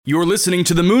You're listening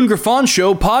to the Moon Griffon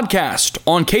Show podcast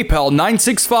on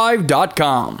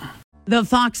KPEL965.com. The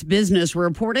Fox Business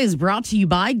Report is brought to you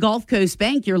by Gulf Coast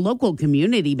Bank, your local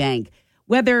community bank.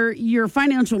 Whether your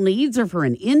financial needs are for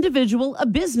an individual, a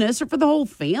business, or for the whole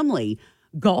family,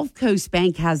 Gulf Coast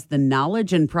Bank has the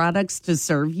knowledge and products to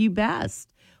serve you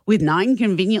best. With 9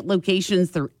 convenient locations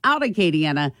throughout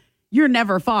Acadiana, you're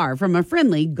never far from a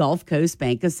friendly Gulf Coast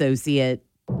Bank associate.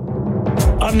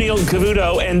 I'm Neil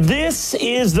Cavuto, and this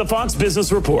is the Fox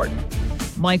Business Report.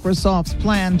 Microsoft's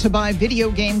plan to buy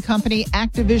video game company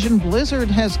Activision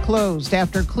Blizzard has closed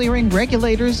after clearing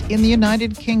regulators in the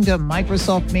United Kingdom.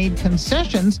 Microsoft made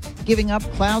concessions, giving up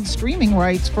cloud streaming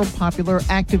rights for popular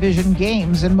Activision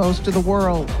games in most of the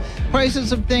world.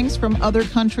 Prices of things from other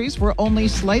countries were only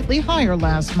slightly higher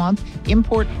last month.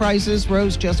 Import prices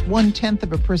rose just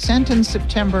 0.1% in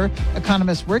September.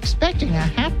 Economists were expecting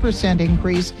a 0.5%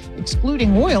 increase.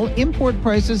 Excluding oil, import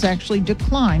prices actually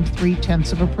declined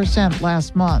 0.3%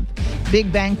 last month.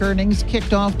 Big bank earnings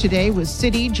kicked off today with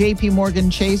Citi, JP Morgan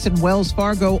Chase, and Wells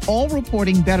Fargo all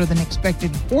reporting better than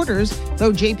expected quarters,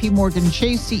 though JP Morgan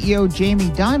Chase CEO Jamie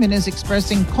Dimon is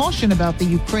expressing caution about the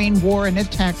Ukraine war and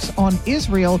attacks on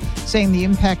Israel, saying the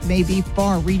impact may be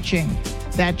far-reaching.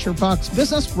 That's your Fox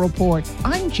Business Report.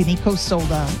 I'm Ginny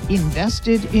Cosola,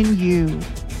 invested in you.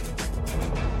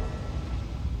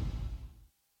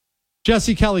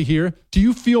 Jesse Kelly here. Do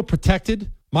you feel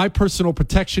protected? My personal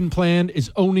protection plan is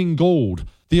owning gold.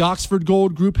 The Oxford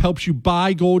Gold Group helps you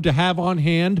buy gold to have on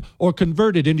hand or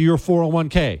convert it into your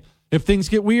 401k. If things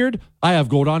get weird, I have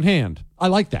gold on hand. I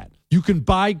like that. You can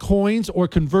buy coins or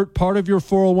convert part of your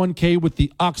 401k with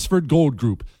the Oxford Gold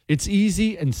Group. It's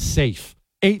easy and safe.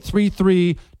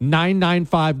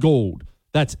 833-995-GOLD.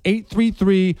 That's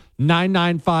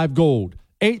 833-995-GOLD.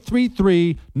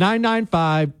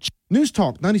 833-995. News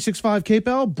Talk 96.5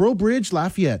 KPEL, Breaux Bridge,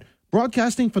 Lafayette.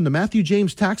 Broadcasting from the Matthew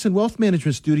James Tax and Wealth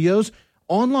Management Studios,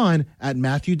 online at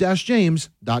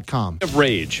matthew-james.com. Of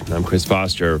Rage. I'm Chris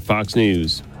Foster, Fox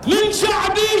News.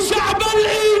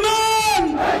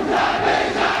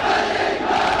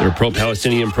 There are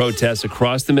pro-Palestinian protests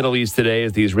across the Middle East today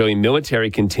as the Israeli military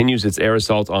continues its air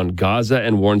assault on Gaza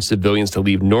and warns civilians to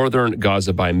leave northern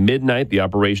Gaza by midnight. The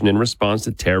operation in response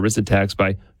to terrorist attacks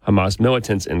by Hamas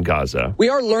militants in Gaza. We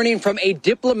are learning from a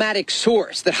diplomatic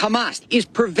source that Hamas is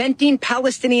preventing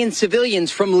Palestinian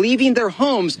civilians from leaving their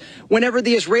homes whenever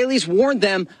the Israelis warned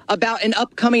them about an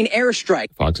upcoming airstrike.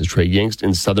 Fox's Trey Yingst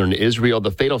in southern Israel. The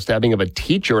fatal stabbing of a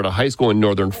teacher at a high school in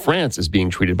northern France is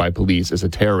being treated by police as a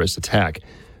terrorist attack.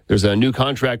 There's a new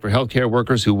contract for healthcare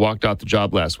workers who walked off the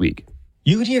job last week.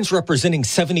 Unions representing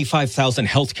 75,000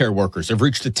 healthcare workers have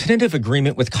reached a tentative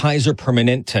agreement with Kaiser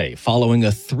Permanente following a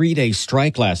 3-day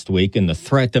strike last week and the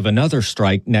threat of another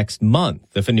strike next month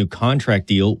if a new contract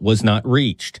deal was not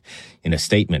reached. In a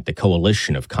statement, the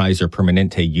coalition of Kaiser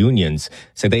Permanente unions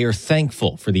say they are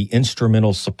thankful for the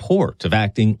instrumental support of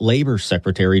Acting Labor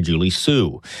Secretary Julie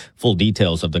Su. Full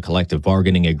details of the collective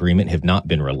bargaining agreement have not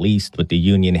been released, but the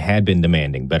union had been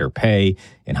demanding better pay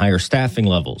and higher staffing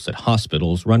levels at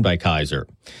hospitals run by Kaiser.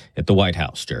 At the White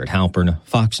House, Jared Halpern,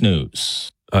 Fox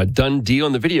News. A done deal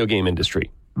in the video game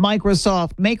industry.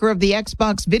 Microsoft, maker of the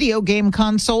Xbox video game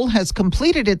console, has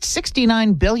completed its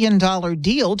 $69 billion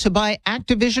deal to buy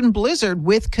Activision Blizzard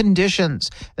with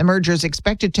conditions. The merger is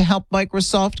expected to help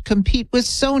Microsoft compete with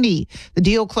Sony. The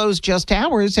deal closed just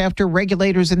hours after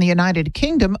regulators in the United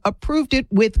Kingdom approved it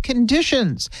with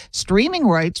conditions. Streaming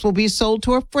rights will be sold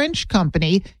to a French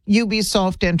company,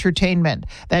 Ubisoft Entertainment.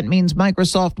 That means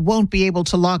Microsoft won't be able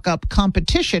to lock up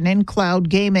competition in cloud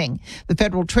gaming. The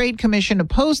Federal Trade Commission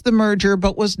opposed the merger,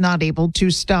 but was not able to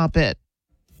stop it.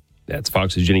 That's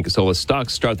Fox's Ginny Casola.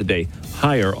 Stocks start the day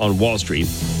higher on Wall Street.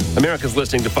 America's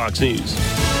listening to Fox News.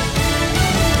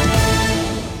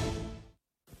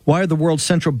 Why are the world's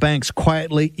central banks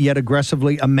quietly yet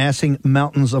aggressively amassing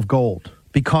mountains of gold?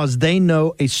 Because they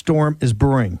know a storm is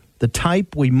brewing, the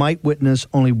type we might witness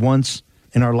only once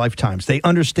in our lifetimes. They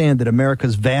understand that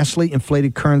America's vastly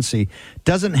inflated currency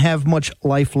doesn't have much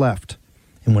life left.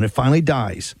 And when it finally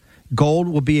dies, gold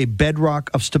will be a bedrock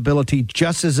of stability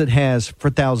just as it has for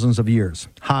thousands of years.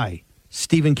 Hi,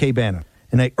 Stephen K. Bannon,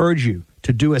 and I urge you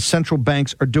to do as central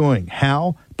banks are doing.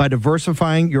 How? By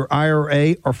diversifying your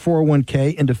IRA or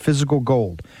 401k into physical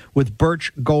gold with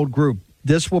Birch Gold Group.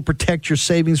 This will protect your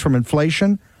savings from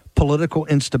inflation, political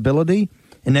instability,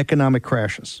 and economic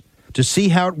crashes. To see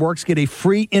how it works, get a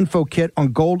free info kit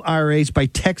on gold IRAs by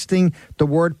texting the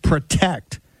word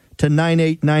PROTECT to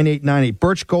 989898.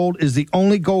 Birch Gold is the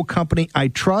only gold company I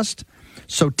trust,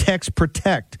 so text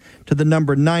PROTECT to the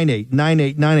number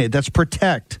 989898. That's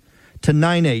PROTECT to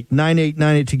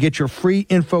 989898 to get your free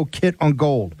info kit on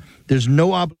gold. There's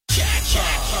no obligation.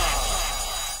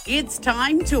 It's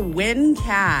time to win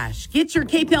cash. Get your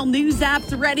KPEL News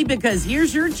apps ready because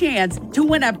here's your chance to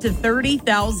win up to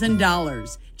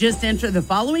 $30,000. Just enter the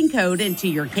following code into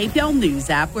your KPEL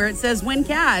News app where it says win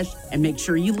cash, and make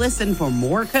sure you listen for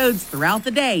more codes throughout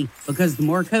the day because the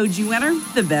more codes you enter,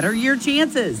 the better your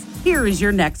chances. Here is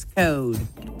your next code.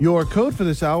 Your code for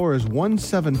this hour is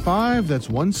 175. That's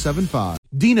 175.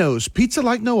 Dino's, pizza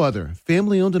like no other.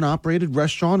 Family-owned and operated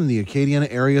restaurant in the Acadiana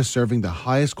area serving the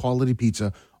highest quality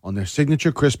pizza on their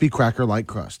signature crispy cracker-like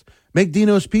crust. Make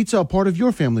Dino's Pizza a part of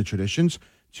your family traditions.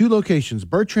 2 locations,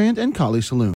 Bertrand and Collie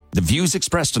Saloon. The views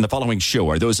expressed in the following show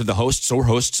are those of the hosts or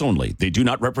hosts only. They do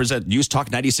not represent News Talk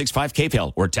 96.5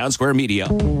 KPEL or Town Square Media.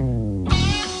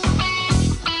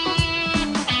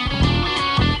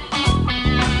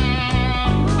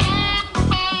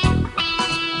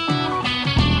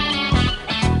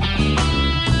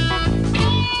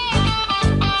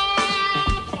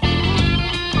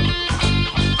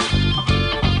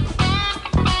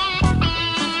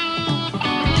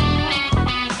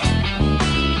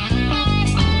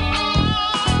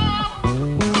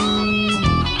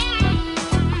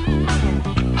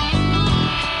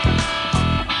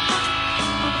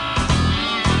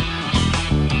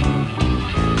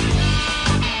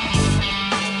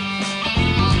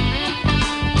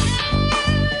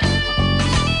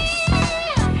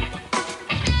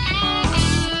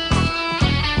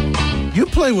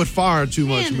 Play with fire too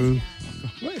much, Moon.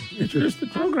 Wait, introduce the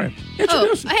program. Hey,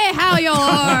 how y'all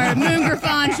are? Moon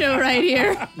Griffon show right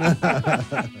here.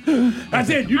 That's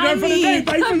it. You done for the day.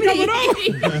 Thanks for coming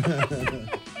on.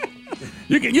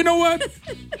 You know what?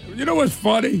 You know what's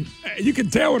funny? You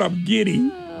can tell when I'm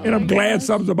giddy. And I'm glad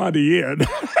something's about to end.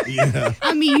 Yeah.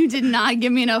 I mean, you did not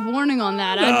give me enough warning on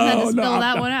that. I just had to spell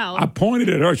that one out. I pointed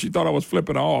at her. She thought I was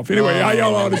flipping off. Anyway, how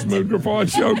y'all on this Moon Griffon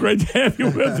show? Great to have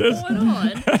you with us. What's going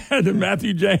on? To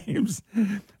Matthew James.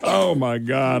 Oh my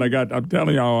God! I'm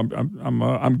telling y'all,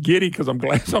 I'm giddy because I'm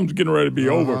glad something's getting ready to be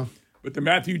over. But the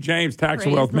Matthew James Tax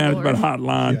and Wealth Management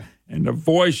Hotline, and the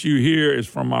voice you hear is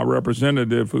from my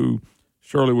representative who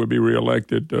surely would be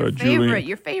reelected,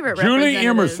 your favorite Julie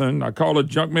Emerson. I call her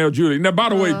Junk Mail Julie. Now, by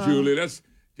the way, Julie, that's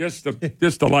just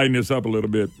to lighten this up a little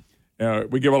bit.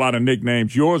 We give a lot of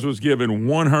nicknames. Yours was given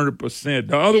 100%.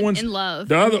 The other ones, in love.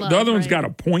 The other one's got a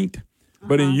point,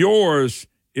 but in yours,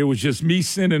 it was just me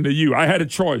sending to you. I had a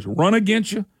choice: run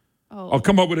against you, or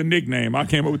come up with a nickname. I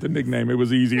came up with the nickname. It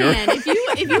was easier. Man, if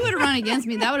you would have run against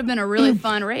me, that would have been a really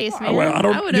fun race, man. Well,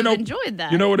 I would have enjoyed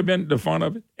that. You know what would have been the fun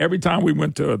of it? Every time we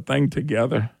went to a thing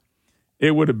together,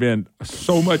 it would have been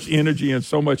so much energy and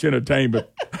so much entertainment.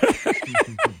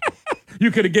 You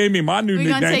could have gave me my new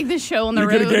nickname. We're going to take this show on the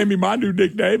road. You could have gave me my new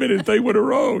nickname, and they would have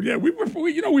rolled. Yeah, we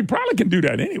probably can do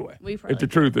that anyway. If the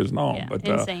truth is known. Yeah, but,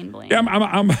 insane blame. Yeah,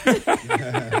 I'm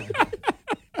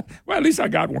well, at least I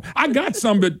got one. I got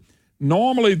some, but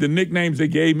normally the nicknames they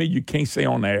gave me, you can't say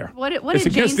on the air. What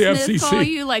did James Smith call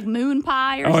you, like Moon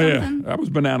Pie or something? Yeah, that was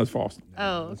Bananas Foster.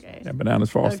 Oh, okay. Yeah, Bananas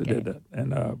Foster did that.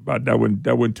 And but that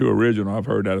wasn't too original. I've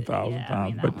heard that 1,000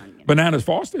 times. But Bananas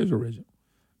Foster is original.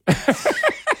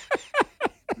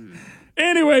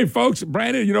 Anyway, folks,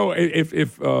 Brandon,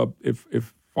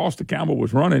 if Foster Campbell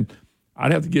was running,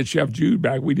 I'd have to get Chef Jude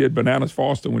back. We did Bananas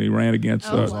Foster when he ran against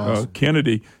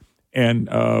Kennedy, and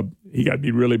he got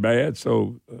beat really bad.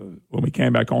 So when we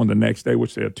came back on the next day,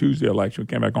 which was a Tuesday election, we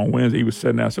came back on Wednesday, he was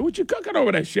sitting there. I said, "What you cooking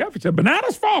over there, Chef?" He said,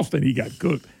 "Bananas Foster," and he got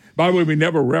cooked. By the way, we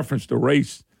never referenced the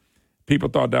race. People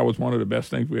thought that was one of the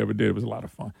best things we ever did. It was a lot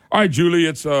of fun. All right, Julie,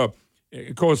 it's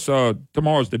of course,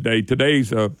 tomorrow's the day.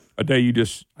 Today's a day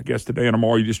today and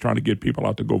tomorrow you're just trying to get people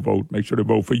out to go vote. Make sure they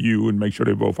vote for you and make sure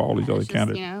they vote for all these other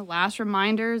candidates. Last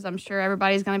reminders. I'm sure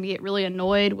everybody's going to get really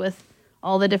annoyed with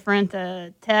all the different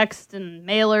text and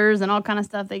mailers and all kind of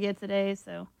stuff they get today.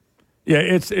 So. Yeah,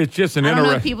 it's just an interesting. I don't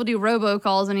know if people do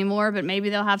robocalls anymore, but maybe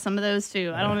they'll have some of those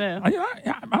too. I don't know. I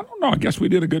don't know. I guess we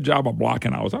did a good job of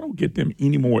blocking ours. I don't get them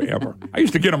anymore ever. I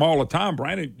used to get them all the time,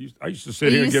 Brandon. I used to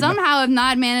sit here and get them. You somehow have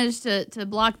not managed to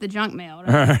block the junk mail,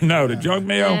 right? No, the junk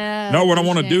mail? Yeah, no, what I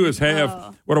want to do is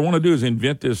what I want to do is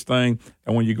invent this thing,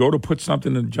 and when you go to put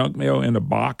something in the junk mail in the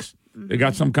box, they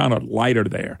got some kind of lighter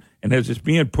there. And as it's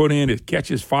being put in, it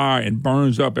catches fire and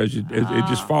burns up as it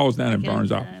just falls down and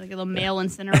burns up. Like a little mail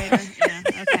incinerator. Yeah,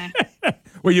 okay.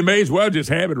 Well, you may as well just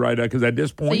have it right there because at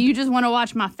this point. So you just want to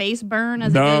watch my face burn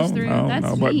as it goes through?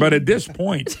 That's sweet. But at this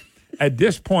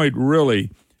point,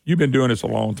 really, you've been doing this a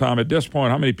long time. At this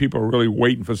point, how many people are really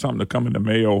waiting for something to come in the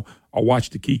mail or watch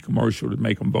the key commercial to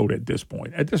make them vote at this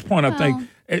point? At this point, I think,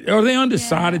 are they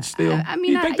undecided still? I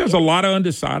mean, you think there's a lot of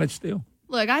undecided still?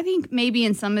 Look, I think maybe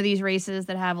in some of these races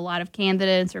that have a lot of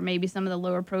candidates, or maybe some of the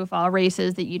lower profile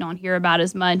races that you don't hear about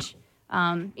as much,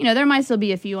 there might still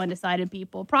be a few undecided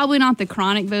people. Probably not the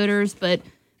chronic voters, but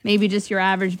maybe just your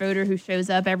average voter who shows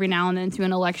up every now and then to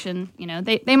an election.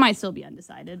 They might still be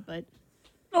undecided, but.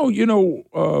 No,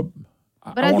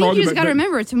 But I think you just got to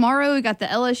remember, tomorrow we got the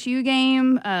LSU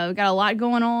game. We got a lot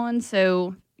going on.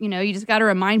 So, you just got to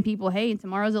remind people, hey,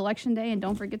 tomorrow's election day and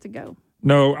don't forget to go.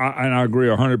 No, I agree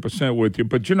 100% with you.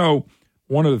 But,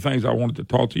 one of the things I wanted to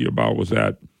talk to you about was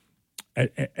that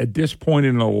at this point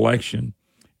in an election,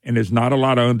 and there's not a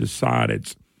lot of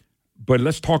undecideds, but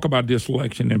let's talk about this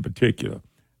election in particular.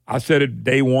 I said it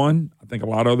day one. I think a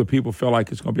lot of other people feel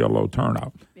like it's going to be a low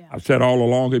turnout. Yeah. I've said all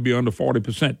along it'd be under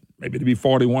 40%. Maybe it'd be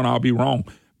 41. I'll be wrong.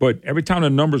 But every time the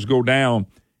numbers go down,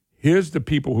 here's the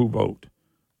people who vote.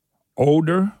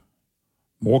 Older,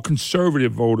 more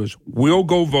conservative voters will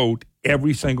go vote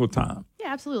every single time.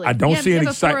 Yeah, absolutely. I don't see any excitement.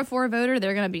 If you have a 404 voter,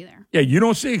 they're going to be there. Yeah, you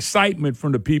don't see excitement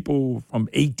from the people from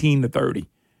 18 to 30.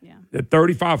 Yeah. The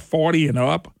 35, 40 and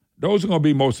up, those are going to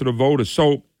be most of the voters.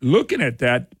 So looking at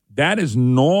that, that is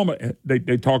normal.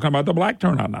 They're talking about the black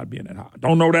turnout not being that high.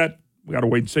 Don't know that. We got to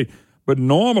wait and see. But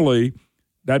normally,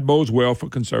 that bodes well for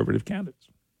conservative candidates.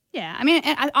 Yeah, I mean,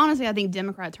 honestly, I think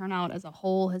Democrat turnout as a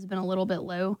whole has been a little bit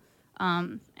low.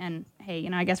 And, hey,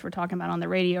 I guess we're talking about on the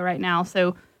radio right now.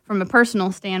 So from a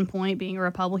personal standpoint, being a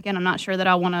Republican, I'm not sure that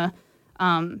I want to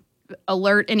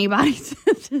alert anybody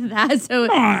to that. So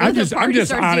no, I'm just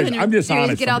honest. I'm just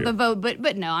honest. Get out the vote.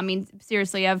 But no, I mean,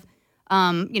 seriously, I've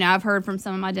heard from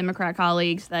some of my Democrat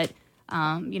colleagues that,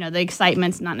 the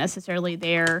excitement's not necessarily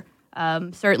there.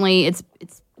 Certainly it's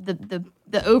the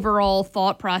overall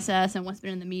thought process and what's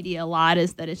been in the media a lot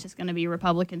is that it's just going to be a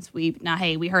Republican sweep. Now,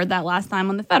 hey, we heard that last time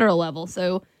on the federal level,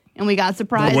 and we got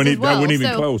surprised as well. That wasn't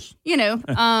even close. But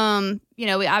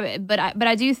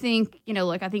I do think,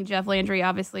 look, I think Jeff Landry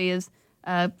obviously is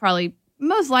probably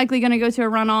most likely going to go to a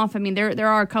runoff. I mean, there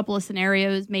are a couple of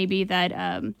scenarios maybe that,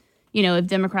 if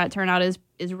Democrat turnout is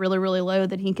really, really low,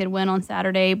 that he could win on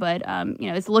Saturday. But,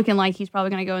 it's looking like he's probably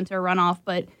going to go into a runoff,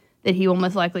 but that he will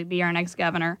most likely be our next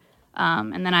governor.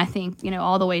 And then I think,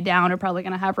 all the way down are probably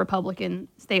going to have Republican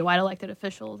statewide elected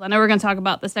officials. I know we're going to talk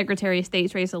about the Secretary of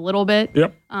State's race a little bit.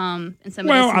 Yep. And some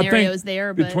of the scenarios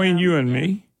there. But, between you and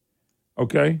me,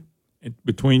 okay,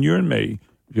 between you and me,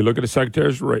 if you look at the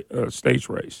Secretary of State's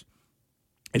race,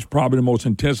 it's probably the most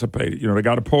anticipated. They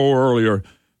got a poll earlier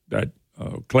that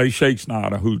Clay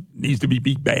Shakespeare, who needs to be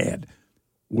beat bad,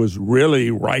 was really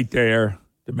right there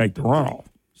to make the runoff.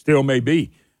 Still may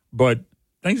be. But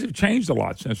things have changed a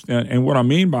lot since then. And what I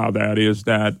mean by that is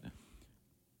that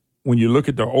when you look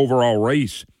at the overall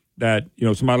race, that,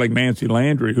 somebody like Nancy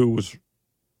Landry, who was,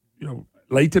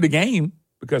 late to the game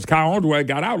because Kyle Underwood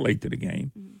got out late to the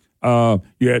game.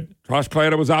 You had Josh Clay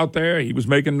that was out there. He was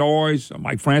making noise.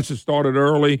 Mike Francis started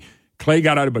early. Clay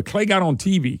got out, but Clay got on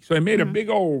TV. So it made a big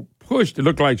old push to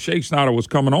look like Shake Snyder was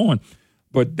coming on.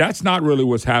 But that's not really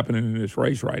what's happening in this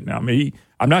race right now. I mean,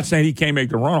 I'm not saying he can't make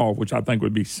the runoff, which I think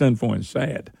would be sinful and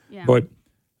sad. Yeah. But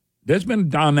there's been a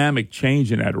dynamic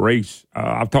change in that race.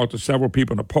 I've talked to several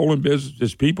people in the polling business,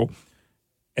 just people,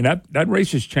 and that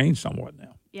race has changed somewhat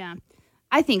now. Yeah,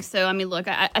 I think so. I mean, look,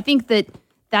 I think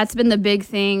that's been the big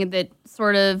thing that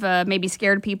sort of maybe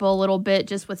scared people a little bit,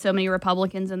 just with so many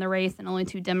Republicans in the race and only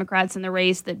 2 Democrats in the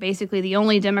race, that basically the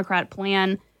only Democrat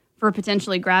plan for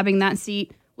potentially grabbing that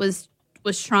seat was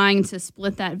trying to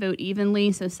split that vote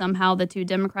evenly, so somehow the 2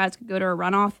 Democrats could go to a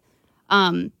runoff.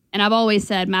 And I've always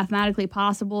said mathematically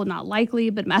possible, not likely,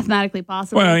 but mathematically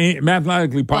possible. Well,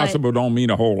 mathematically possible don't mean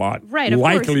a whole lot. Right, of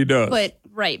likely course, does.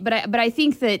 But I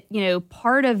think that,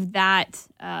 part of that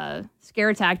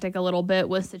scare tactic a little bit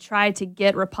was to try to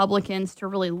get Republicans to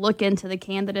really look into the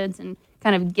candidates and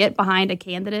kind of get behind a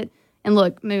candidate. And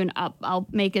look, Moon, I'll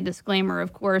make a disclaimer.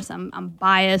 Of course, I'm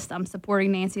biased. I'm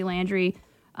supporting Nancy Landry.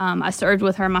 I served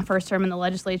with her my first term in the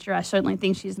legislature. I certainly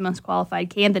think she's the most qualified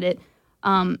candidate.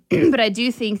 But I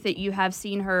do think that you have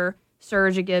seen her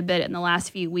surge a good bit in the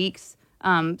last few weeks.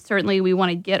 Certainly we want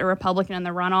to get a Republican in the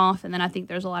runoff, and then I think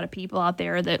there's a lot of people out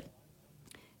there that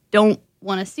don't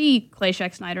want to see Clay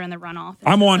Shakespeare in the runoff.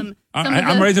 And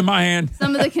I'm raising my hand.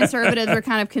 Some of the conservatives are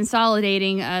kind of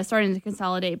starting to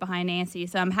consolidate behind Nancy.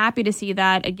 So I'm happy to see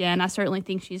that. Again, I certainly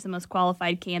think she's the most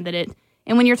qualified candidate.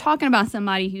 And when you're talking about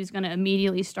somebody who's going to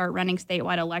immediately start running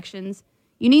statewide elections,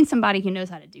 you need somebody who knows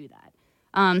how to do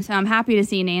that. So I'm happy to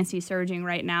see Nancy surging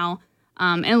right now.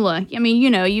 And look, I mean,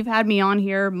 you've had me on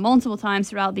here multiple times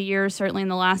throughout the years, certainly in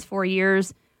the last 4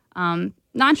 years.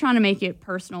 Not trying to make it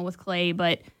personal with Clay,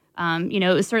 but,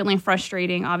 it was certainly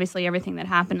frustrating, obviously, everything that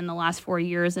happened in the last 4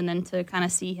 years, and then to kind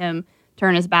of see him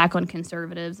turn his back on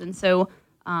conservatives. And so,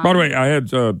 by the way, I had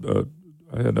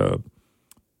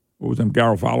what was him,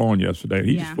 Garofalo on yesterday.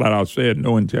 He just flat out said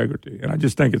no integrity. And I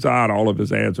just think it's odd all of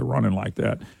his ads are running like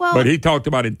that. Well, but he talked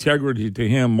about integrity to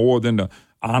him more than the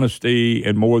honesty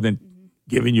and more than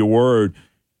giving your word.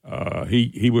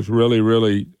 He was really,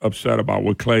 really upset about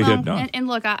what Clay had done. And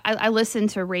look, I listened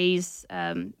to Ray's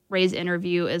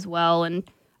interview as well, and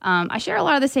I share a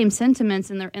lot of the same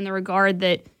sentiments in the regard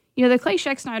that, the Clay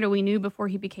Scheck-Snyder we knew before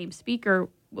he became Speaker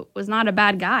was not a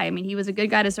bad guy. I mean, he was a good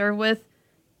guy to serve with.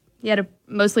 He had a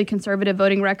mostly conservative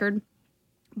voting record.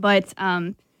 But,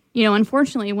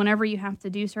 unfortunately, whenever you have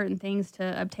to do certain things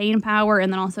to obtain power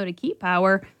and then also to keep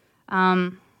power,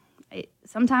 it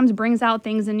sometimes brings out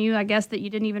things in you, I guess, that you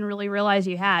didn't even really realize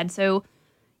you had. So,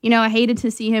 I hated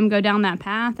to see him go down that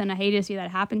path, and I hated to see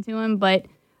that happen to him. But,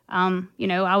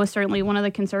 I was certainly one of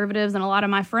the conservatives and a lot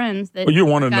of my friends that you're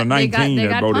one of the 19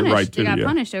 that voted punished, right too. They got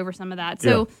punished over some of that.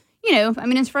 So,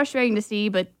 it's frustrating to see,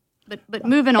 but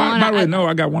moving on. By the way,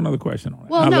 I got one other question on it.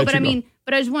 Well, no,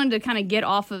 but I just wanted to kind of get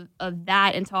off of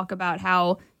that and talk about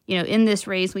how, in this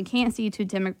race, we can't see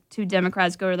two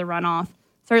Democrats go to the runoff.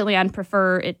 Certainly, I'd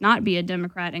prefer it not be a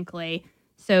Democrat and Clay.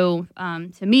 So,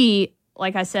 to me,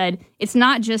 like I said, it's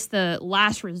not just the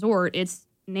last resort. It's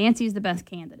Nancy's the best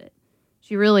candidate.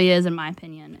 She really is, in my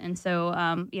opinion. And so,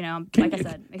 like I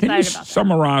said, excited can you about that.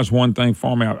 Summarize one thing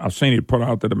for me? I've seen it put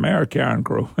out that the Mayor Karen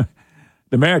Crow,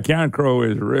 the Mayor Karen Crow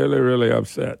is really, really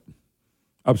upset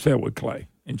with Clay.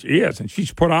 And she is, and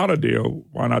she's put out a deal.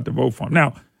 Why not to vote for him?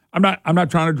 Now, I'm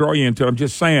not trying to draw you into it. I'm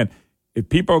just saying, if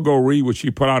people go read what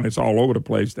she put out, and it's all over the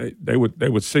place, they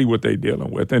would see what they're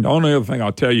dealing with. And the only other thing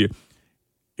I'll tell you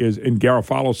is, and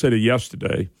Garofalo said it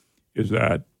yesterday, is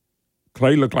that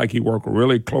Clay looked like he worked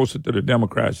really closer to the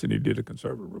Democrats than he did the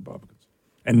conservative Republicans.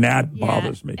 And that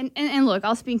bothers me. And look,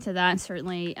 I'll speak to that.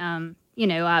 Certainly,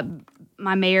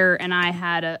 my mayor and I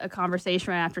had a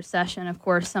conversation right after session. Of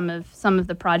course, some of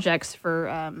the projects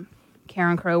for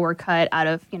Karen Crow were cut out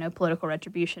of, political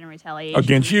retribution and retaliation.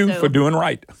 Against you for doing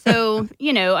right. So,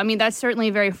 that's certainly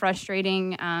very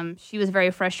frustrating. She was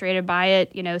very frustrated by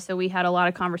it, so we had a lot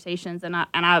of conversations, and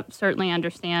I certainly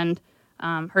understand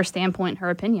her standpoint, her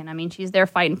opinion. I mean, she's there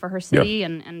fighting for her city,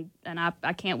 and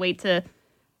I can't wait to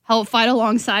help fight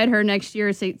alongside her next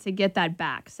year to get that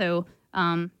back. So,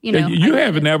 you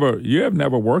have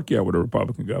never worked yet with a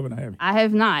Republican governor, have you? I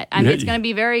have not. I mean, it's going to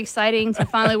be very exciting to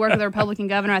finally work with a Republican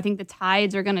governor. I think the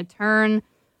tides are going to turn,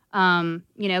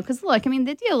 because look, I mean,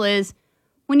 the deal is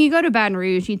when you go to Baton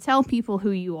Rouge, you tell people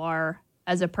who you are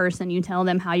as a person. You tell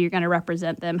them how you're going to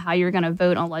represent them, how you're going to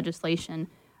vote on legislation.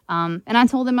 And I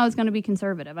told them I was going to be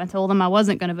conservative. I told them I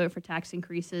wasn't going to vote for tax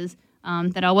increases,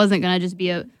 that I wasn't going to just be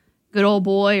a good old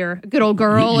boy or a good old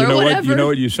girl or whatever. You know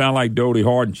what? You sound like Dodie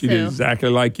Harden. She did exactly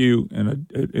like you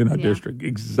in a district,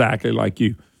 exactly like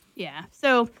you. Yeah.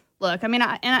 So look, I mean,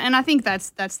 I think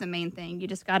that's the main thing. You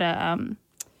just gotta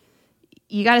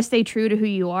stay true to who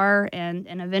you are, and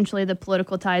eventually the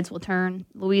political tides will turn.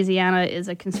 Louisiana is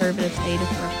a conservative state;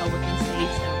 it's a Republican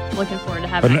state. So looking forward to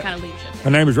having that kind of leadership. Her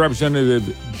name is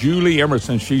Representative Julie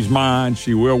Emerson. She's mine.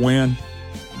 She will win.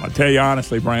 I'm gonna tell you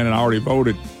honestly, Brandon, I already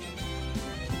voted.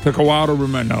 Took a while to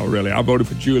remember. No, really. I voted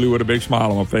for Julie with a big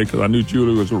smile on my face because I knew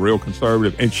Julie was a real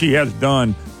conservative. And she has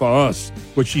done for us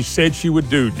what she said she would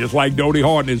do, just like Dodie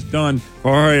Harden has done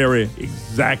for her area,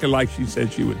 exactly like she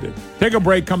said she would do. Take a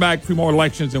break, come back, a few more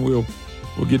elections, and we'll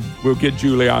get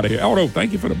Julie out of here. Oh, no,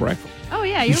 thank you for the breakfast. Oh,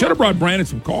 yeah. You should have brought Brandon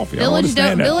some coffee. Village Dough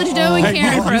and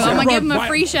Karen Crow. I'm going to give him a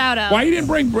free shout out. Why you didn't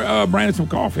bring Brandon some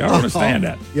coffee? I don't understand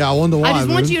that. Yeah, I wonder why. I just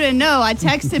want you to know. I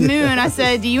texted Moon. I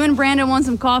said, do you and Brandon want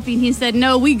some coffee? And he said,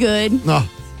 no, we good. No.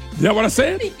 Is that what I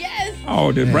said? Yes.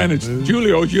 Oh, then Brandon,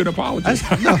 Julie owes you an apology.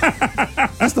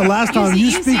 That's the last time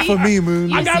you speak for me,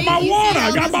 Moon. I got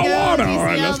my water. All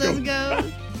right, let's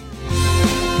go.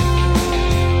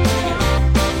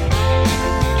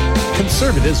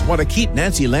 Conservatives want to keep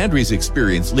Nancy Landry's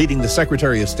experience leading the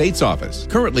Secretary of State's office.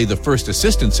 Currently the first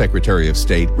Assistant Secretary of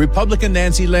State, Republican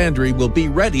Nancy Landry will be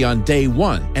ready on day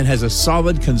one and has a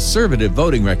solid conservative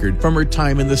voting record from her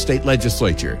time in the state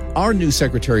legislature. Our new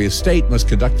Secretary of State must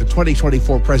conduct the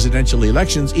 2024 presidential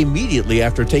elections immediately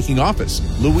after taking office.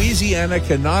 Louisiana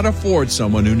cannot afford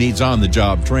someone who needs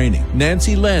on-the-job training.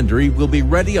 Nancy Landry will be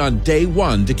ready on day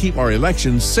one to keep our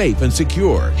elections safe and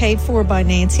secure. Paid for by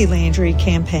Nancy Landry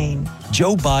campaign.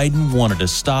 Joe Biden wanted to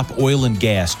stop oil and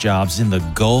gas jobs in the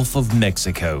Gulf of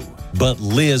Mexico. But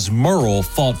Liz Murrill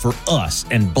fought for us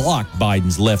and blocked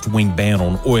Biden's left-wing ban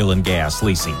on oil and gas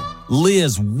leasing.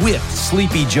 Liz whipped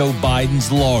Sleepy Joe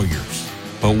Biden's lawyers.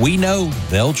 But we know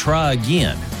they'll try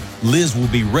again. Liz will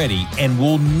be ready and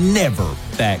will never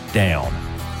back down.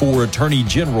 For Attorney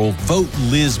General, vote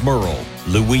Liz Murrill,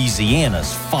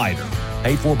 Louisiana's fighter.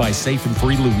 Paid for by Safe and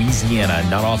Free Louisiana,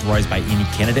 not authorized by any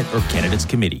candidate or candidates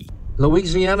committee.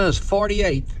 Louisiana is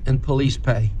 48th in police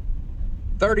pay,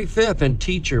 35th in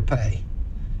teacher pay,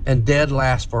 and dead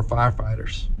last for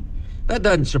firefighters. That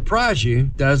doesn't surprise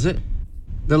you, does it?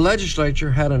 The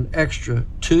legislature had an extra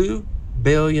 $2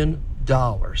 billion.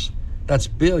 That's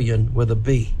billion with a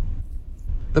B.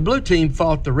 The blue team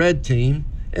fought the red team,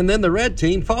 and then the red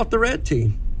team fought the red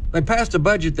team. They passed a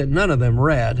budget that none of them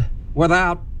read,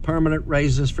 without permanent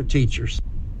raises for teachers.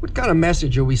 What kind of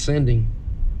message are we sending?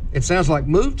 It sounds like,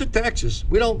 move to Texas.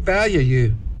 We don't value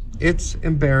you. It's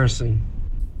embarrassing.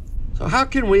 So how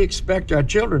can we expect our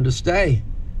children to stay,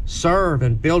 serve,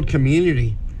 and build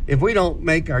community if we don't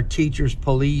make our teachers,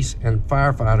 police, and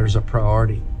firefighters a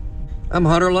priority? I'm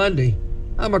Hunter Lundy.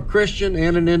 I'm a Christian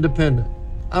and an independent.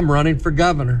 I'm running for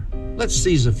governor. Let's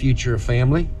seize a future of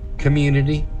family,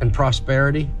 community, and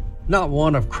prosperity, not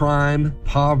one of crime,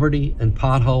 poverty, and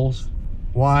potholes.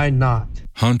 Why not?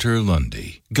 Hunter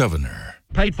Lundy, governor.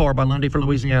 Paid for by Lundy for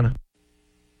Louisiana.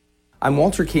 I'm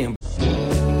Walter Campbell.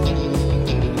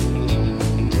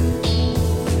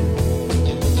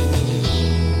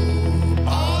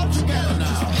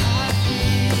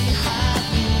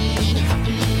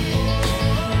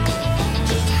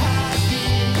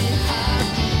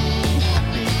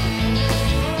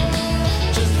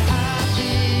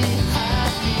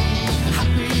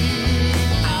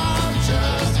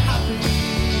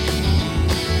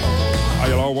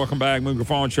 Welcome back, Moon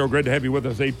Griffon Show. Great to have you with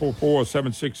us.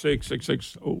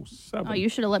 844-766-6607. Oh, you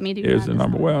should have let me do is that. the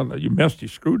number. Well, you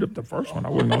screwed up the first one. I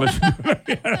wouldn't have listened.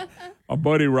 My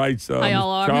buddy writes. Hi,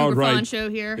 y'all are. Moon Griffon Show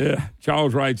here. Yeah,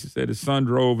 Charles writes. He said his son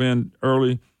drove in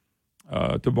early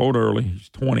to vote early. He's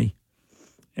 20,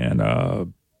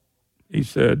 and he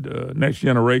said next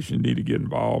generation need to get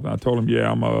involved. And I told him,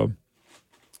 yeah,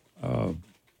 I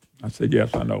said,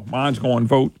 yes, I know. Mine's going to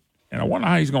vote, and I wonder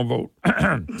how he's going to vote.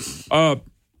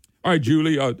 All right,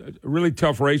 Julie, really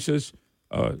tough races.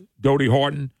 Dodie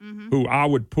Horton, who I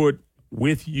would put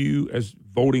with you as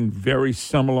voting very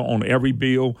similar on every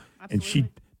bill. Absolutely.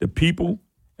 And the people,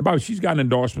 she's gotten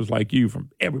endorsements like you from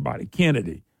everybody.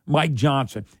 Kennedy, Mike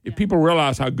Johnson. If people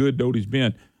realize how good Dodie's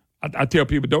been, I tell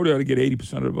people Dodie ought to get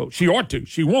 80% of the vote. She ought to.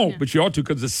 She won't, but she ought to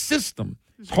because the system,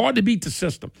 it's hard to beat the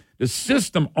system. The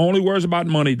system only worries about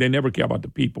money. They never care about the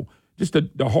people. Just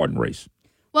the Horton race.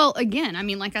 Well, again, I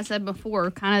mean, like I said before,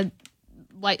 kind of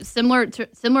like similar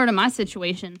to my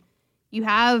situation, you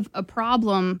have a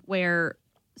problem where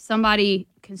somebody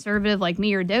conservative like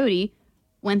me or Dodie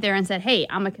went there and said, hey,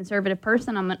 I'm a conservative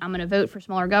person. I'm going to vote for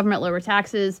smaller government, lower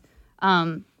taxes,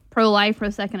 pro-life,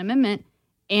 pro-Second Amendment.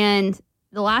 And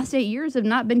the last 8 years have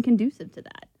not been conducive to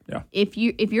that. Yeah. If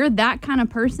you're that kind of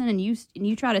person and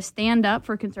you try to stand up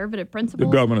for conservative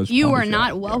principles, you are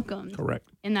not welcomed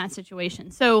correct. In that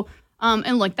situation. So,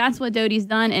 and look, that's what Dodie's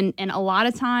done. And a lot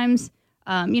of times,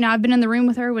 I've been in the room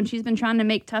with her when she's been trying to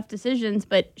make tough decisions,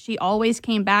 but she always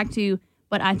came back to,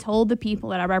 but I told the people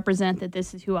that I represent that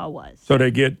this is who I was. So they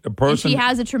get a person. And she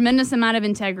has a tremendous amount of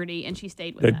integrity, and she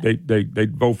stayed with that. They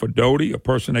vote for Dodie, a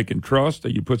person they can trust,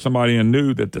 that you put somebody in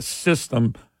new that the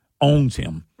system owns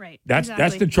him. Right. That's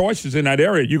the choices in that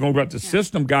area. You're going to get the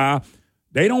system guy.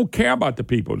 They don't care about the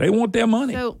people. They want their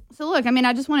money. So look, I mean,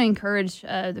 I just want to encourage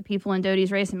the people in Dodie's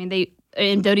race. I mean,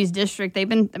 in Dodie's district, they've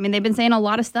been saying a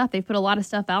lot of stuff. They've put a lot of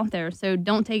stuff out there. So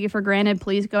don't take it for granted.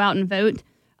 Please go out and vote.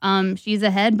 She's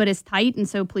ahead, but it's tight, and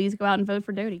so please go out and vote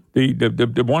for Dodie.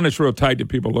 The one that's real tight that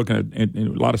people are looking at in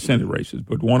a lot of Senate races,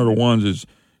 but one of the ones is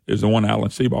the one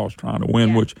Alan Seabor's trying to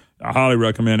win, which I highly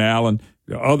recommend Alan.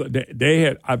 The other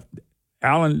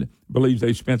Alan believes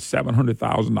they spent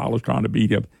 $700,000 trying to beat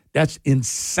him. That's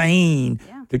insane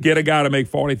to get a guy to make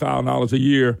 $40,000 a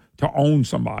year to own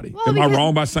somebody. Am I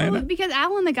wrong by saying that? Because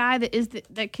Alan, the guy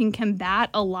that can combat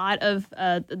a lot of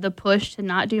the push to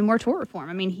not do more tort reform.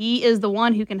 I mean, he is the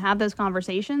one who can have those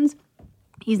conversations.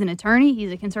 He's an attorney.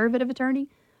 He's a conservative attorney.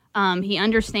 He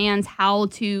understands how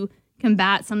to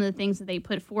combat some of the things that they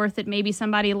put forth that maybe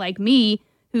somebody like me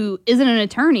who isn't an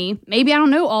attorney, maybe I don't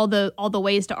know all the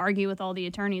ways to argue with all the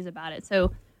attorneys about it.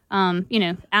 So,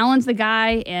 Alan's the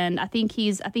guy, and I think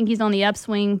he's on the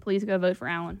upswing. Please go vote for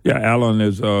Alan. Yeah,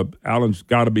 Alan's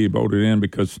got to be voted in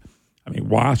because, I mean,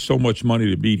 why so much money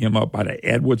to beat him up by the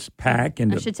Edwards PAC?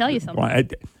 And I should tell you something.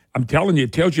 I'm telling you,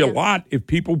 it tells you a lot if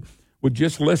people would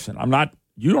just listen.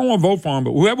 You don't want to vote for him,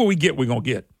 but whoever we get, we're going to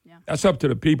get. Yeah. That's up to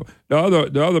the people. The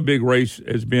other big race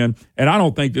has been, and I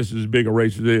don't think this is as big a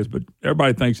race as it is, but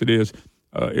everybody thinks it is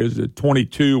the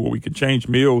 22 where we can change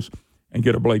meals and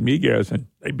get a Blake Miguez. And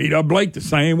They beat up Blake the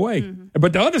same way. Mm-hmm.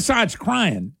 But the other side's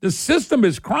crying. The system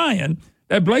is crying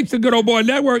that Blake's a good old boy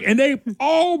network, and they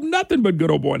all nothing but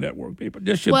good old boy network people.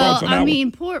 Just your thoughts on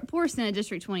that one. Poor Senate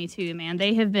District 22, man.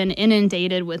 They have been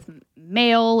inundated with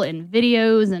mail and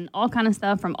videos and all kind of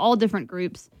stuff from all different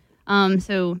groups.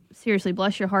 So seriously,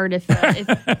 bless your heart if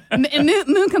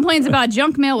Moon complains about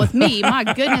junk mail with me. My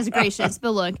goodness gracious.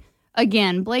 But look,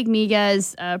 again, Blake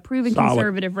Miguez, proven Solid.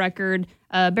 conservative record.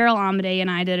 Beryl Amade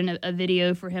and I did a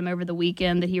video for him over the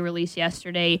weekend that he released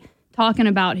yesterday talking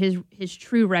about his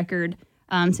true record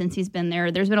since he's been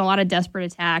there. There's been a lot of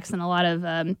desperate attacks and a lot of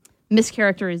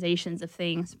mischaracterizations of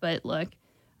things. But look,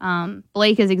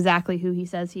 Blake is exactly who he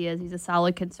says he is. He's a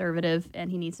solid conservative, and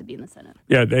he needs to be in the Senate.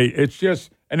 Yeah,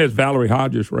 and it's Valerie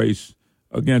Hodges' race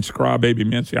against Crybaby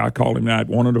Mincy. I call him that,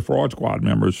 one of the fraud squad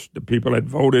members, the people that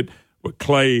voted with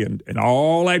Clay and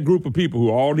all that group of people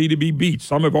who all need to be beat.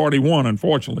 Some have already won,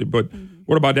 unfortunately. But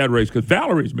what about that race? Because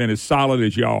Valerie's been as solid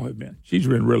as y'all have been. She's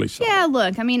been really solid. Yeah,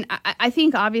 look, I mean, I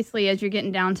think obviously as you're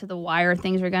getting down to the wire,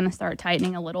 things are going to start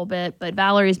tightening a little bit. But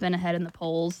Valerie's been ahead in the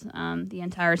polls the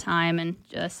entire time, and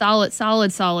just solid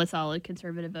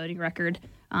conservative voting record.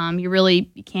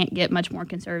 You can't get much more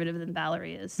conservative than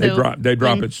Valerie is. So they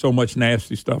dropping so much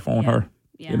nasty stuff on her,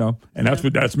 and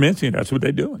that's Mincy, and that's what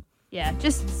they're doing. Yeah,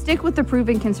 just stick with the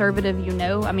proven conservative,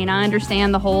 I mean, I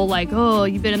understand the whole,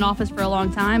 you've been in office for a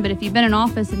long time, but if you've been in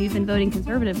office and you've been voting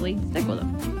conservatively, stick with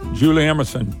them. Julie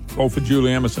Emerson. Vote for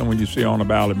Julie Emerson when you see her on the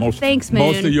ballot. Thanks, Moon.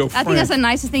 Most of your I think that's the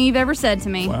nicest thing you've ever said to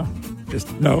me. Well, it's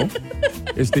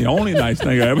the only nice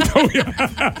thing I ever told you.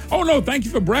 Oh, no, thank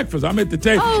you for breakfast. I'm at the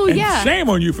table. Oh, and yeah. Shame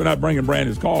on you for not bringing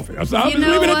Brandon's coffee. I'll just leave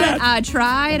it at that. I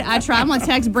tried. I'm going to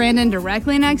text Brandon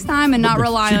directly next time and not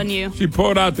rely on you. She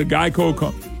pulled out the Geico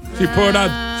She put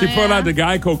out the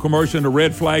Geico commercial and the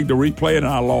red flag to replay it, and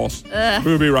I lost.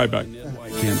 We'll be right back.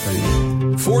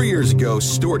 4 years ago,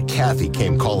 Stuart Cathy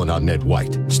came calling on Ned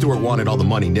White. Stuart wanted all the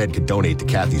money Ned could donate to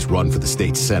Cathy's run for the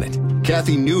state Senate.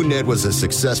 Cathy knew Ned was a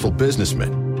successful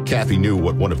businessman. Cathy knew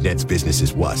what one of Ned's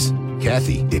businesses was.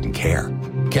 Cathy didn't care.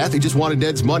 Cathy just wanted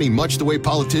Ned's money much the way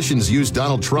politicians use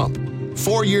Donald Trump.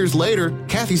 4 years later,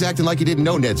 Cathy's acting like he didn't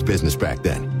know Ned's business back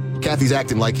then. Cathy's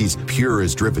acting like he's pure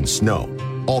as driven snow.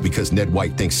 All because Ned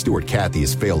White thinks Stuart Cathy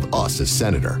has failed us as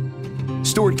senator.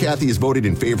 Stuart Cathy has voted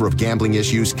in favor of gambling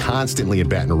issues constantly in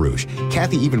Baton Rouge.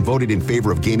 Cathy even voted in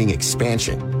favor of gaming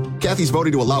expansion. Cathy's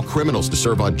voted to allow criminals to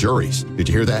serve on juries. Did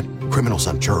you hear that? Criminals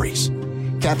on juries.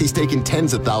 Cathy's taken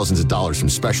tens of thousands of dollars from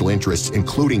special interests,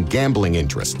 including gambling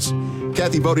interests.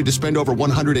 Cathy voted to spend over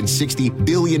 $160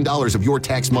 billion of your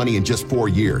tax money in just 4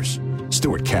 years.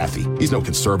 Stuart Cathy, he's no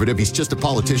conservative. He's just a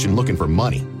politician looking for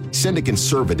money. Send a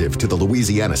conservative to the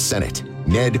Louisiana Senate.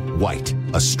 Ned White,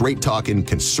 a straight-talking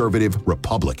conservative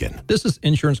Republican. This is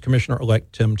Insurance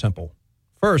Commissioner-elect Tim Temple.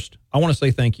 First, I want to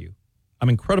say thank you. I'm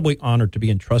incredibly honored to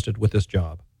be entrusted with this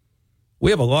job.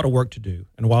 We have a lot of work to do,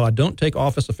 and while I don't take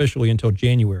office officially until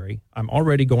January, I'm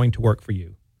already going to work for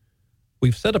you.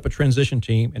 We've set up a transition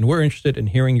team, and we're interested in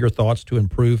hearing your thoughts to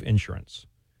improve insurance.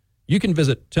 You can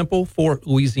visit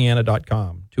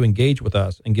templeforlouisiana.com to engage with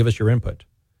us and give us your input.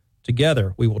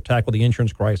 Together, we will tackle the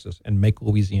insurance crisis and make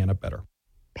Louisiana better.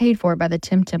 Paid for by the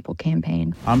Tim Temple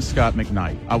campaign. I'm Scott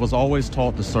McKnight. I was always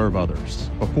taught to serve others.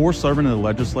 Before serving in the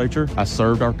legislature, I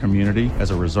served our community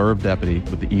as a reserve deputy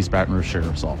with the East Baton Rouge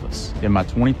Sheriff's Office. In my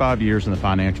 25 years in the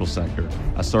financial sector,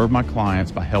 I served my clients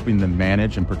by helping them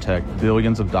manage and protect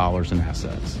billions of dollars in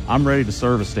assets. I'm ready to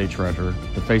serve as state treasurer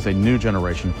to face a new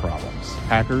generation of problems.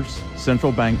 Hackers,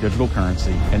 central bank digital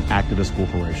currency, and activist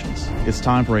corporations. It's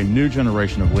time for a new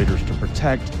generation of leaders to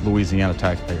protect Louisiana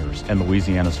taxpayers and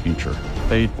Louisiana's future.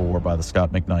 Paid for by the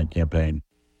Scott McKnight campaign.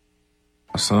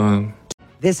 Son.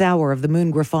 This hour of the Moon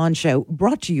Griffon Show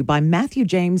brought to you by Matthew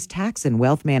James Tax and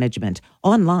Wealth Management.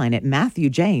 Online at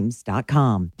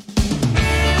MatthewJames.com.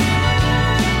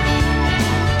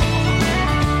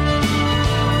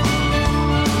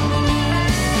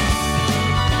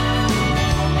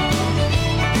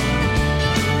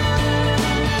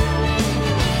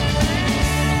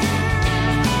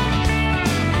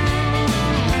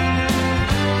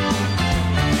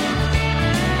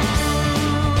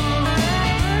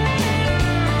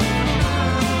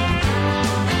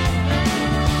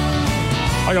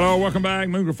 Hello, welcome back.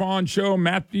 Moon Griffon Show.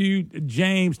 Matthew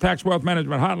James, Tax Wealth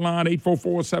Management Hotline,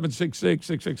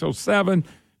 844-766-6607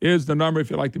 is the number if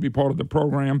you'd like to be part of the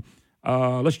program.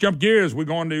 Let's jump gears. We're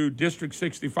going to District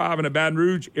 65 in the Baton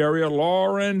Rouge area.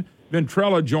 Lauren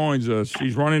Ventrella joins us.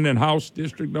 She's running in House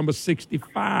District number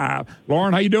 65.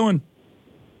 Lauren, how you doing?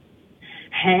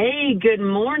 Hey, good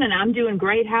morning. I'm doing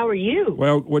great. How are you?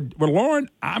 Well, Lauren,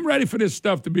 I'm ready for this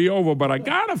stuff to be over, but I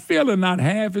got a feeling not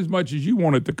half as much as you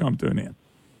want it to come to an end.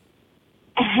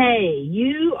 Hey,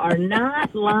 you are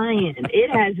not lying. It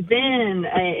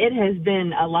has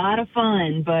been a lot of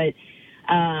fun, but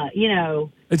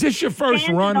is this your first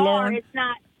run, Lauren? It's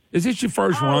not. Is this your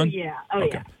first run? Yeah.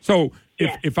 Okay. So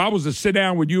if I was to sit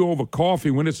down with you over coffee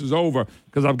when this is over,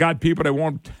 because I've got people that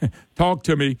want to talk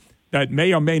to me that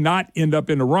may or may not end up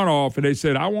in the runoff, and they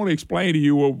said, I want to explain to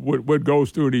you what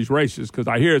goes through these races, because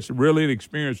I hear it's really an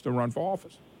experience to run for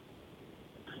office.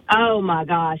 Oh my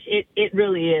gosh, it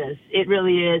really is. It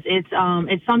really is.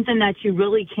 It's something that you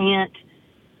really can't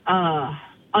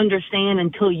understand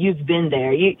until you've been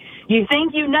there. You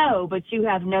think you know, but you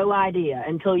have no idea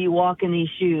until you walk in these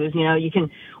shoes. You know, you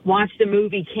can watch the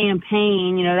movie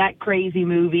Campaign, that crazy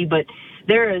movie, but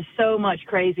there is so much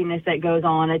craziness that goes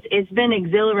on. It's been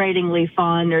exhilaratingly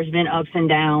fun. There's been ups and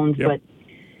downs, but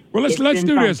well, let's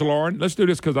do this, Lauren. Let's do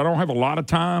this because I don't have a lot of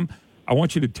time. I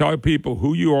want you to tell people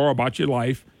who you are, about your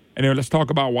life, and then let's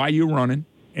talk about why you're running.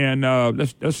 And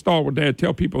let's start with that.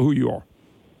 Tell people who you are.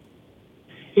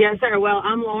 Yes, sir. Well,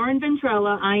 I'm Lauren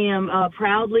Ventrella. I am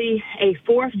proudly a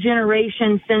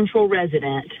fourth-generation Central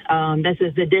resident. This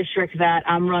is the district that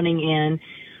I'm running in.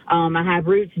 I have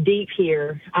roots deep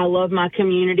here. I love my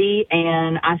community,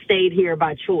 and I stayed here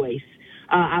by choice.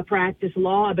 I practice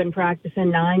law. I've been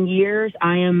practicing 9 years.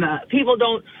 I am. People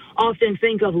don't often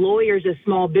think of lawyers as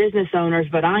small business owners,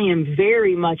 but I am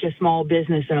very much a small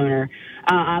business owner.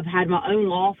 I've had my own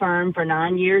law firm for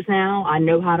 9 years now. I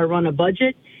know how to run a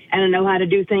budget, and I know how to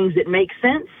do things that make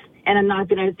sense, and I'm not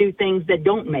going to do things that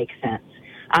don't make sense.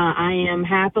 I am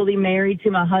happily married to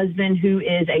my husband, who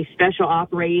is a special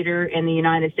operator in the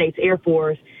United States Air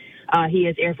Force. He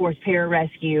is Air Force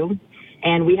Pararescue,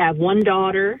 and we have one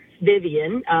daughter,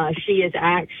 Vivian. She is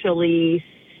actually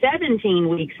 17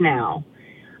 weeks now.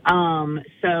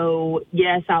 So,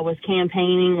 yes, I was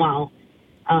campaigning while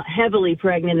heavily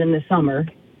pregnant in the summer.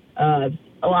 A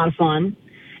lot of fun.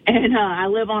 And I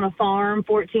live on a farm,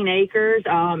 14 acres.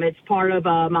 It's part of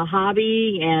my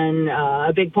hobby and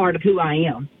a big part of who I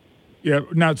am. Yeah.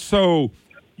 Now, so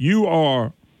you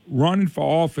are running for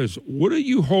office. What are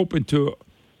you hoping to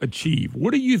achieve?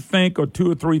 What do you think are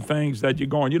 2 or 3 things that you're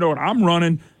going, you know what, I'm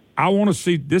running. I want to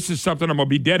see, this is something I'm going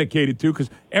to be dedicated to, because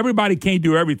everybody can't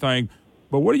do everything.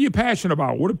 But what are you passionate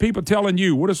about? What are people telling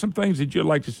you? What are some things that you'd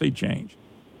like to see change?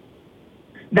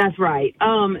 That's right.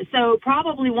 So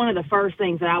probably one of the first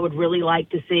things that I would really like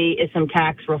to see is some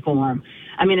tax reform.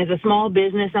 I mean, as a small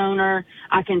business owner,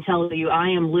 I can tell you I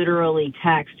am literally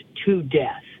taxed to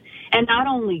death. And not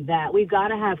only that, we've got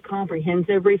to have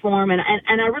comprehensive reform, and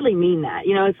I really mean that.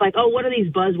 It's like, oh, what are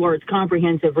these buzzwords,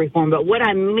 comprehensive reform? But what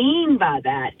I mean by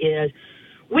that is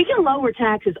we can lower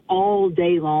taxes all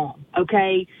day long,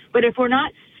 okay? But if we're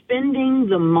not spending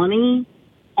the money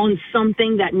on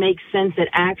something that makes sense, that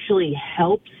actually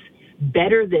helps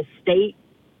better the state,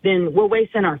 then we're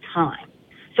wasting our time.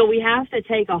 So we have to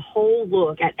take a whole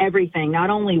look at everything. Not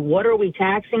only what are we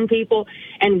taxing people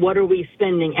and what are we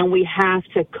spending, and we have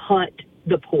to cut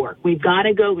the pork. We've got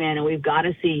to go in and we've got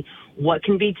to see what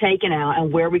can be taken out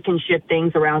and where we can shift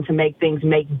things around to make things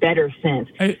make better sense.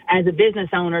 Hey, as a business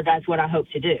owner, that's what I hope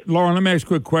to do. Lauren, let me ask a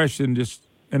quick question, just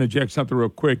interject something real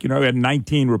quick. We had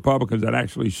 19 Republicans that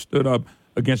actually stood up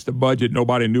against the budget.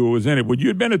 Nobody knew what was in it. Would you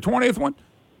have been the 20th one?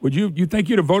 Would you think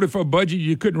you'd have voted for a budget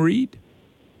you couldn't read?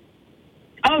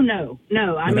 Oh, no.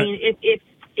 I mean, if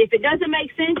it doesn't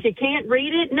make sense, you can't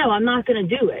read it, no, I'm not going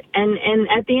to do it. And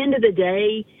at the end of the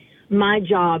day, my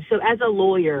job, so as a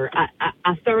lawyer,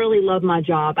 I thoroughly love my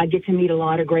job. I get to meet a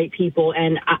lot of great people,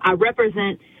 and I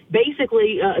represent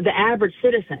basically the average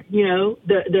citizen,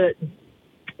 the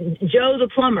Joe the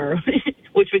plumber,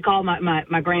 which we call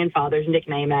my grandfather's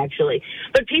nickname, actually.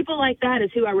 But people like that is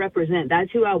who I represent.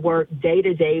 That's who I work day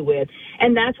to day with.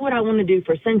 And that's what I want to do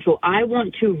for Central. I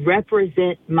want to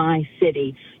represent my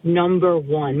city, number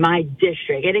one, my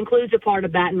district. It includes a part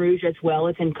of Baton Rouge as well.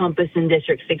 It's encompassed in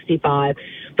District 65.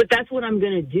 But that's what I'm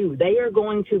going to do. They are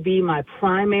going to be my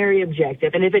primary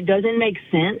objective. And if it doesn't make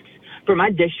sense for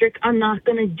my district, I'm not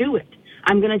going to do it.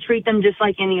 I'm going to treat them just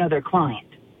like any other client.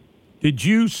 Did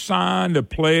you sign the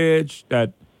pledge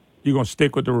that you're going to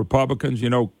stick with the Republicans?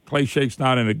 Clay Shakespeare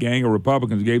and a gang of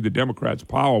Republicans gave the Democrats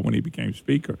power when he became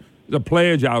Speaker. There's a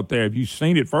pledge out there. Have you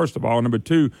seen it, first of all? Number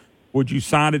two, would you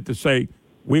sign it to say,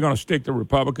 we're going to stick to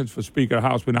Republicans for Speaker of the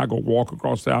House? We're not going to walk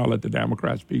across the aisle, let the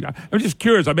Democrats speak. I'm just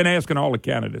curious. I've been asking all the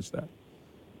candidates that.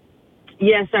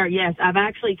 Yes, sir. Yes, I've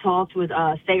actually talked with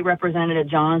State Representative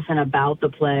Johnson about the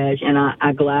pledge, and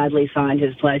I gladly signed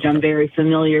his pledge. I'm very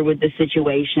familiar with the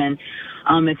situation.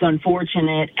 It's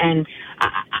unfortunate, and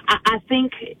I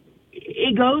think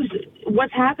it goes.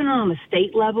 What's happening on the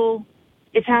state level,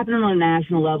 it's happening on a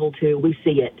national level too. We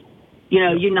see it. You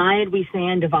know, united we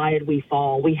stand, divided we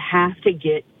fall. We have to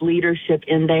get leadership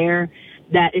in there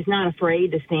that is not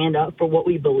afraid to stand up for what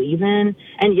we believe in.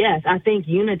 And yes, I think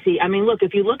unity. I mean, look,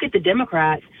 if you look at the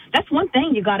Democrats, that's one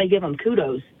thing you got to give them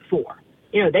kudos for.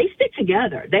 You know, they stick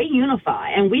together, they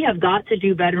unify, and we have got to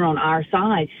do better on our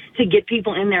side to get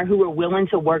people in there who are willing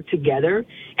to work together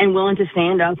and willing to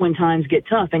stand up when times get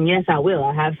tough. And yes, I will.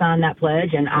 I have signed that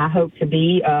pledge, and I hope to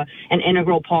be an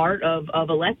integral part of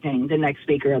electing the next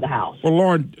Speaker of the House. Well,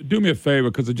 Lauren, do me a favor,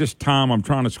 because of just time, I'm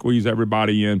trying to squeeze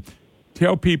everybody in.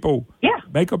 Tell people,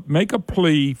 make a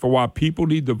plea for why people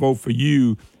need to vote for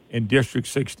you in District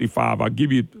 65. I'll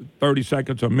give you 30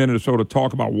 seconds, a minute or so to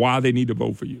talk about why they need to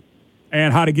vote for you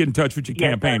and how to get in touch with your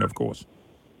campaign, of course.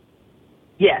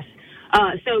 Yes.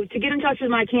 So to get in touch with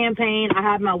my campaign, I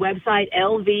have my website,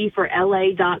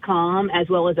 lvforla.com, as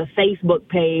well as a Facebook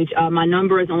page. My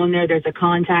number is on there. There's a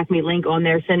contact me link on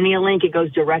there. Send me a link. It goes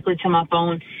directly to my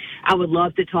phone. I would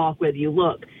love to talk with you.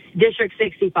 Look, District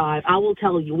 65, I will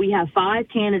tell you, we have 5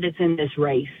 candidates in this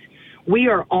race. We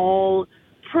are all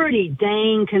pretty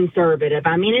dang conservative.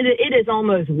 I mean, it is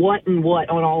almost what and what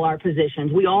on all our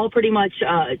positions. We all pretty much,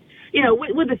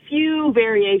 with a few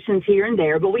variations here and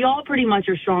there, but we all pretty much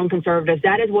are strong conservatives.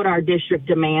 That is what our district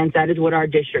demands. That is what our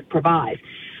district provides.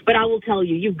 But I will tell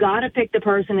you, you've got to pick the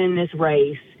person in this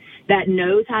race that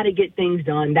knows how to get things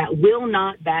done, that will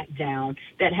not back down,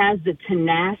 that has the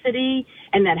tenacity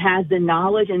and that has the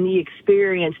knowledge and the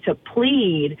experience to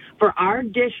plead for our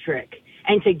district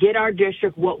and to get our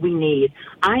district what we need.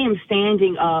 I am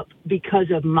standing up because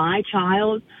of my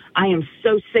child. I am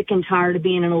so sick and tired of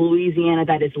being in a Louisiana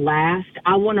that is last.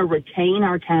 I want to retain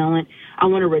our talent. I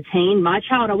want to retain my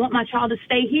child. I want my child to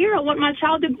stay here. I want my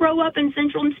child to grow up in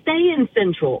Central and stay in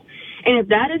Central. And if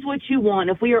that is what you want,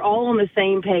 if we are all on the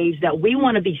same page, that we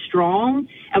want to be strong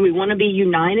and we want to be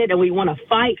united and we want to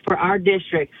fight for our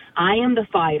district, I am the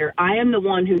fighter. I am the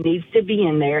one who needs to be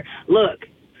in there. Look,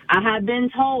 I have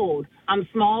been told I'm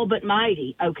small but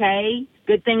mighty, okay?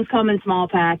 Good things come in small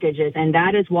packages, and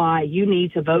that is why you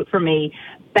need to vote for me.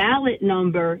 Ballot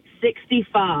number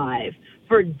 65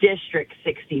 for District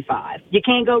 65. You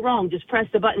can't go wrong. Just press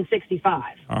the button 65.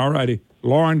 All righty.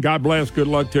 Lauren, God bless. Good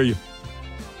luck to you.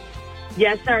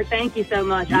 Yes, sir. Thank you so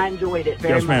much. I enjoyed it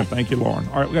very much. Yes, ma'am. Thank you, Lauren.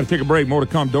 All right, we got to take a break. More to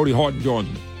come. Dodie Horton joins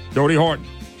me. Dodie Horton,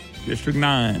 District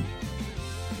 9.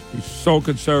 She's so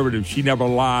conservative. She never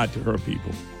lied to her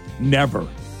people. Never.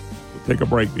 We'll take a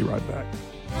break. Be right back.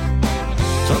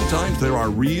 Sometimes there are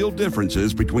real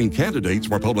differences between candidates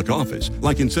for public office,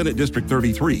 like in Senate District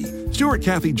 33. Stuart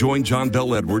Cathy joined John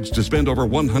Bell Edwards to spend over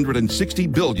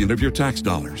 $160 billion of your tax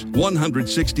dollars.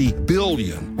 $160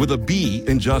 billion with a B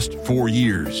in just 4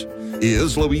 years.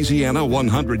 Is Louisiana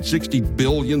 $160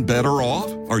 billion better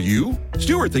off? Are you?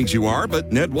 Stuart thinks you are,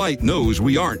 but Ned White knows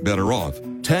we aren't better off.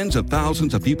 Tens of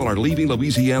thousands of people are leaving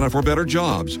Louisiana for better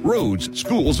jobs, roads,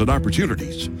 schools, and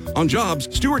opportunities. On jobs,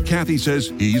 Stuart Cathy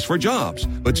says he's for jobs.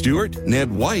 But Stuart,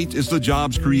 Ned White is the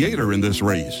jobs creator in this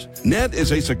race. Ned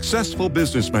is a successful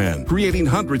businessman, creating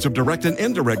hundreds of direct and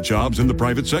indirect jobs in the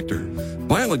private sector.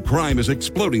 Violent crime is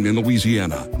exploding in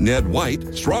Louisiana. Ned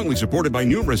White, strongly supported by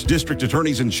numerous district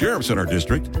attorneys and sheriffs in our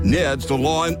district, Ned's the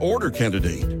law and order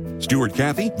candidate. Stuart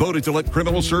Cathy voted to let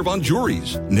criminals serve on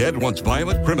juries. Ned wants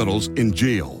violent criminals in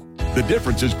jail. The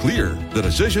difference is clear. The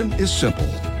decision is simple.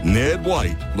 Ned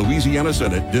White, Louisiana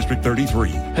Senate, District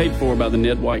 33. Paid for by the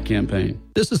Ned White campaign.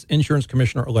 This is Insurance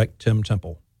Commissioner-elect Tim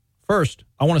Temple. First,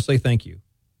 I want to say thank you.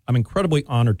 I'm incredibly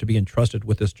honored to be entrusted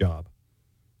with this job.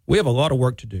 We have a lot of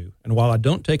work to do, and while I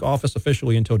don't take office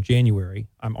officially until January,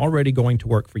 I'm already going to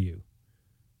work for you.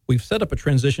 We've set up a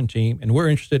transition team, and we're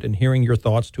interested in hearing your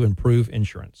thoughts to improve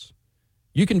insurance.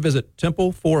 You can visit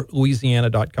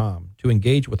templeforlouisiana.com to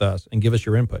engage with us and give us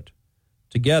your input.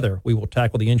 Together, we will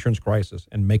tackle the insurance crisis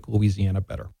and make Louisiana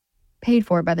better. Paid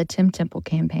for by the Tim Temple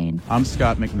campaign. I'm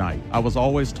Scott McKnight. I was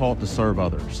always taught to serve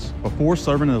others. Before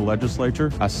serving in the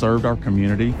legislature, I served our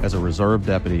community as a reserve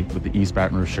deputy with the East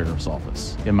Baton Rouge Sheriff's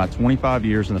Office. In my 25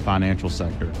 years in the financial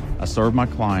sector, I served my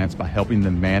clients by helping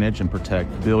them manage and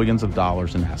protect billions of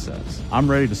dollars in assets. I'm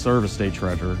ready to serve as state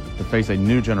treasurer to face a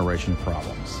new generation of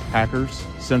problems. Hackers,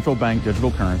 central bank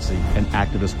digital currency, and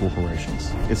activist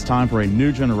corporations. It's time for a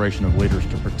new generation of leaders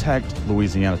to protect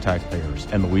Louisiana taxpayers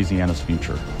and Louisiana's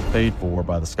future. Paid for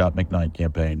by the Scott McKnight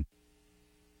campaign.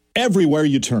 Everywhere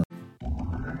you turn.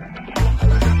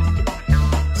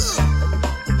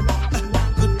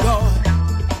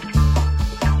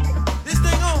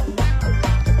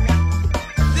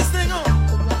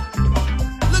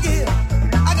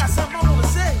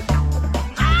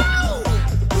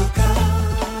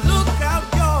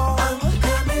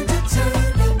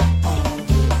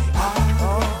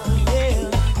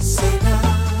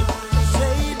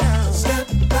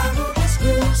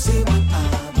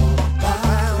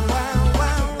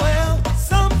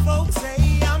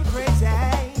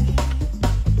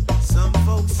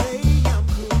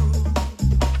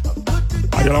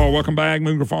 Hello, welcome back.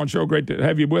 Moon Griffon Show. Great to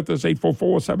have you with us.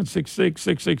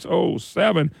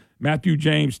 844-766-6607. Matthew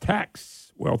James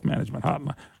Tax Wealth Management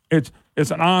Hotline. It's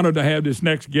an honor to have this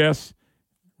next guest.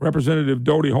 Representative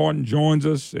Dodie Horton joins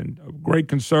us, and a great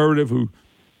conservative who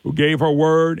gave her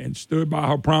word and stood by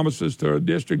her promises to her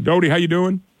district. Dodie, how you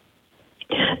doing?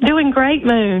 Doing great,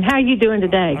 Moon. How are you doing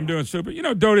today? I'm doing super. You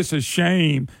know, Dodie, it's a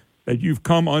shame that you've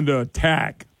come under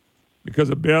attack because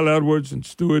of Bell Edwards and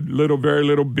Stuart Very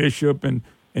Little Bishop and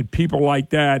people like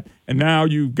that, and now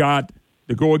you've got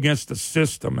to go against the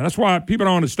system. And that's why people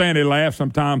don't understand. They laugh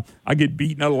sometimes. I get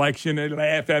beaten in an election, they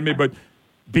laugh at me, but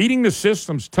beating the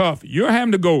system's tough. You're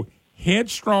having to go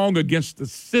headstrong against the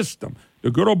system, the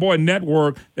good old boy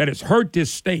network that has hurt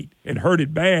this state and hurt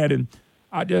it bad. And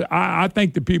I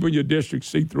think the people in your district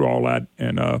see through all that,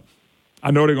 and I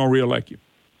know they're going to reelect you.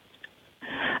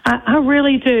 I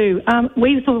really do.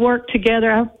 We've worked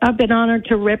together. I've been honored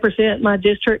to represent my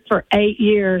district for 8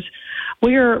 years.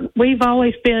 We've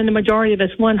always been, the majority of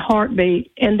us, one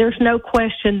heartbeat, and there's no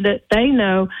question that they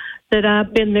know that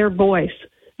I've been their voice.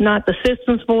 Not the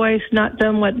system's voice, not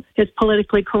done what is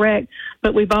politically correct,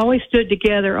 but we've always stood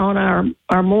together on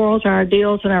our morals, our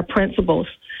ideals, and our principles.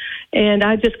 And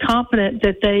I'm just confident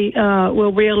that they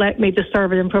will reelect me to serve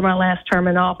them for my last term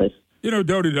in office. You know,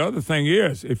 Dodie, the other thing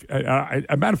is, if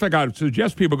a matter of fact, I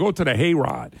suggest people go to the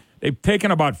Hayride. They've taken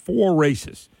about 4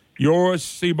 races, yours,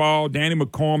 Seaball, Danny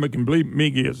McCormick, and Believe Me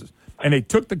Gizz's, and they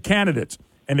took the candidates,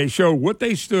 and they showed what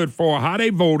they stood for, how they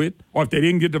voted, or if they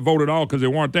didn't get to vote at all because they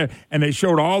weren't there, and they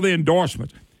showed all the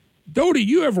endorsements. Dodie,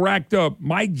 you have racked up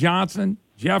Mike Johnson,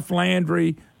 Jeff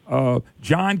Landry,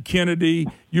 John Kennedy.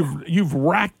 You've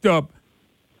racked up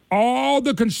all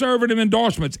the conservative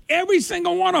endorsements, every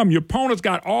single one of them. Your opponent's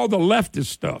got all the leftist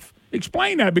stuff.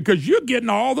 Explain that, because you're getting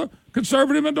all the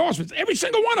conservative endorsements, every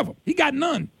single one of them. He got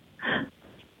none.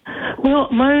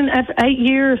 Well, Moon, after 8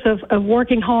 years of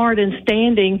working hard and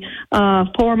standing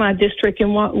for my district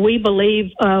and what we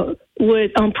believe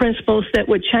would, on principles that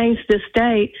would change this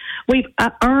state, we've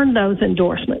earned those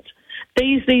endorsements.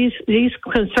 These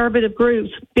conservative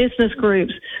groups, business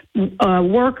groups,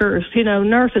 workers,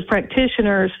 nurses,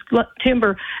 practitioners,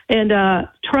 timber, and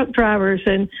truck drivers,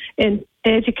 and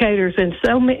educators, and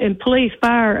and police,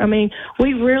 fire. I mean,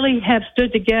 we really have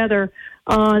stood together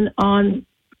on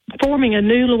forming a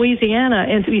new Louisiana,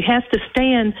 and we have to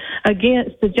stand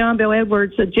against the John Bell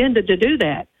Edwards agenda to do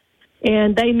that.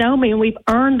 And they know me, and we've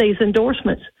earned these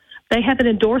endorsements. They haven't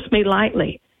endorsed me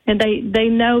lightly, and they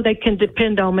know they can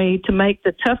depend on me to make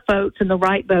the tough votes and the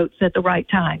right votes at the right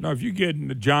time. Now, if you get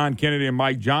into John Kennedy and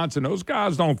Mike Johnson, those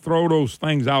guys don't throw those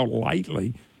things out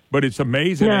lightly. But it's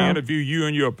amazing to interview you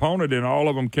and your opponent, and all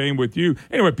of them came with you.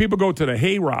 Anyway, people go to the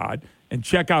Hayride and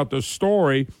check out the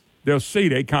story. They'll see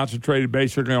they concentrated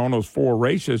basically on those 4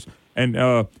 races. And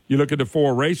you look at the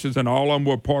 4 races, and all of them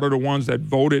were part of the ones that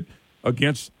voted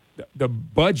against the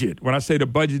budget. When I say the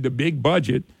budget, the big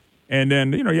budget. And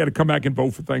then, you had to come back and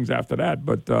vote for things after that.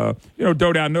 But,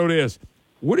 Dodie, I know this.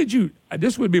 What did you –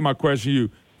 this would be my question to you.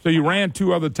 So you ran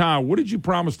 2 other times. What did you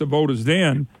promise the voters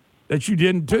then that you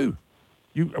didn't do?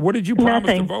 What did you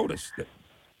promise the voters?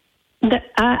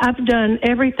 I've done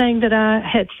everything that I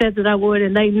had said that I would,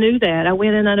 and they knew that. I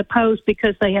went in unopposed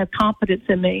because they have confidence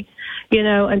in me.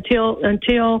 Until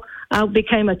I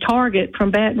became a target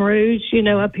from Baton Rouge,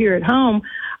 up here at home,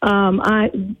 I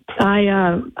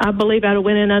believe I'd have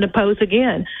went in unopposed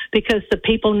again because the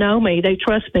people know me, they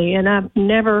trust me, and I've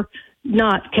never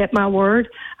not kept my word.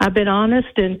 I've been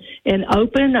honest and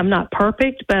open. I'm not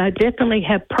perfect, but I definitely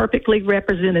have perfectly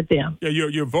represented them. Yeah,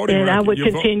 your voting and record. I would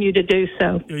continue to do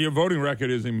so. Your voting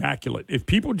record is immaculate. If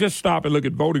people just stop and look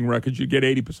at voting records, you get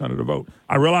 80% of the vote.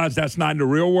 I realize that's not in the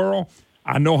real world.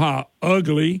 I know how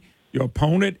ugly your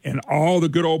opponent and all the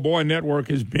good old boy network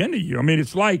has been to you. I mean,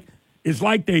 it's like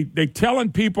they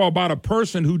telling people about a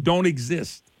person who don't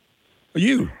exist.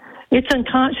 You. It's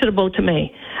unconscionable to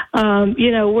me.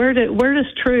 Where's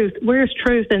truth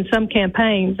in some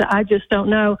campaigns? I just don't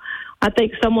know. I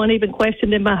think someone even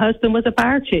questioned if my husband was a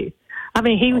fire chief. I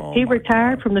mean, he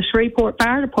retired from the Shreveport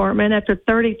Fire Department after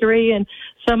 33 and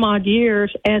some odd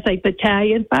years as a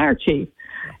battalion fire chief.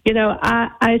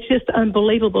 It's just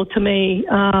unbelievable to me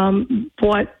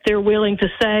what they're willing to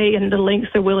say and the lengths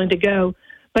they're willing to go.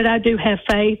 But I do have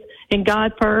faith in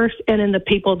God first and in the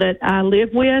people that I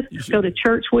live with, go to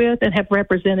church with, and have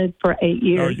represented for 8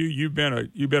 years. No, you've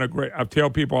been a great. I tell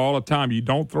people all the time, you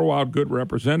don't throw out good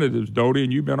representatives, Dodie,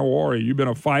 and you've been a warrior. You've been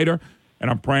a fighter, and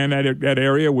I'm praying that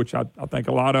area, which I think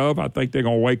a lot of. I think they're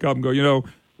going to wake up and go,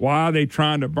 why are they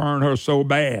trying to burn her so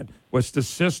bad? What's the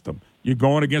system? You're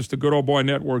going against the good old boy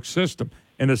network system,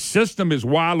 and the system is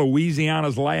why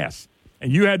Louisiana's last.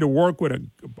 And you had to work with a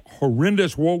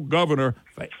horrendous woke governor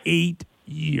for 8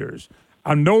 years.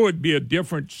 I know it'd be a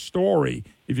different story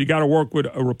if you got to work with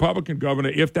a Republican governor,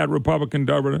 if that Republican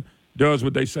governor does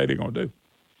what they say they're going to do.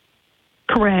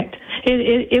 Correct.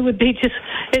 It would be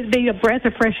it'd be a breath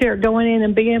of fresh air going in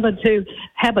and being able to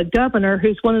have a governor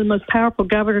who's one of the most powerful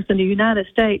governors in the United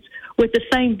States with the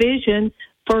same vision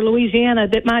for Louisiana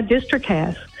that my district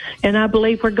has. And I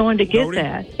believe we're going to get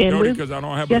that. Jody, because I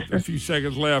don't have a few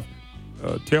seconds left,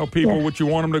 tell people what you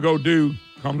want them to go do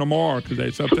come tomorrow, because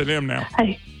it's up to them now.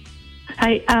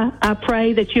 I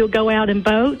pray that you'll go out and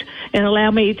vote and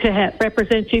allow me to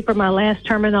represent you for my last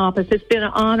term in office. It's been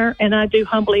an honor, and I do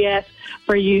humbly ask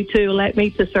for you to let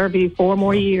me to serve you 4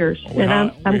 more years,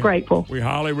 and I'm grateful. We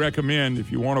highly recommend,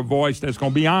 if you want a voice that's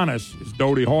going to be honest, it's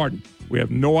Dodie Harden. We have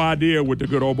no idea what the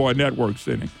Good Old Boy Network's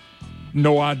sitting.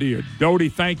 No idea. Dodie,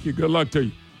 thank you. Good luck to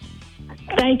you.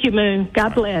 Thank you, Moon.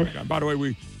 God bless. By the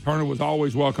way, Turner was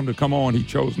always welcome to come on. He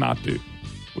chose not to.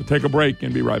 We'll take a break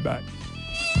and be right back.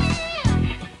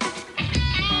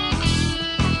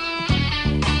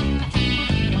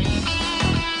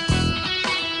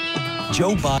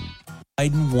 Joe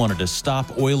Biden wanted to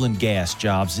stop oil and gas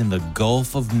jobs in the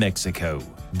Gulf of Mexico.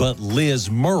 But Liz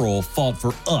Murrill fought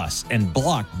for us and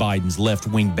blocked Biden's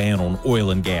left-wing ban on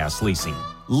oil and gas leasing.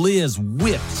 Liz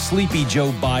whipped sleepy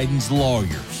Joe Biden's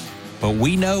lawyers. But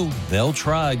we know they'll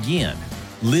try again.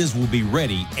 Liz will be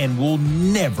ready and will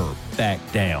never back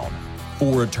down.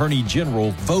 For Attorney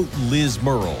General, vote Liz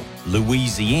Murrill,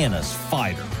 Louisiana's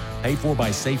fighter. Paid for by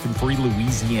Safe and Free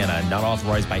Louisiana, not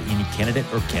authorized by any candidate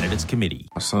or candidates committee.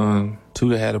 My son,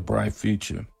 Tudor, had a bright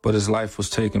future, but his life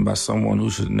was taken by someone who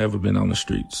should have never been on the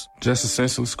streets. Just a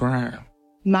senseless crime.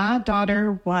 My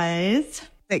daughter was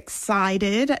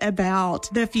excited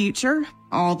about the future.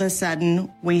 All of a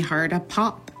sudden, we heard a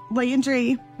pop.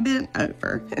 Landry bent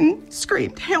over and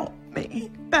screamed, "Help me."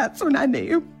 That's when I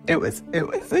knew it was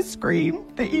a scream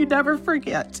that you never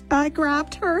forget. I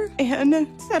grabbed her and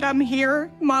said, "I'm here.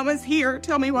 Mama's here.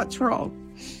 Tell me what's wrong."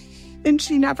 And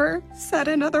she never said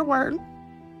another word.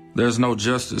 There's no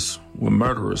justice when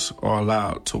murderers are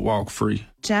allowed to walk free.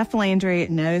 Jeff Landry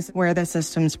knows where the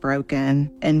system's broken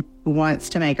and wants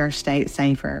to make our state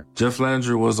safer. Jeff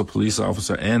Landry was a police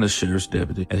officer and a sheriff's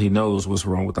deputy, and he knows what's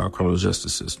wrong with our criminal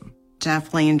justice system.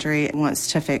 Jeff Landry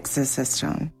wants to fix the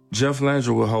system. Jeff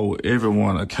Landry will hold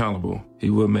everyone accountable. He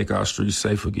will make our streets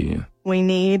safe again. We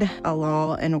need a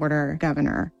law and order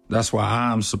governor. That's why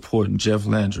I'm supporting Jeff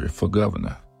Landry for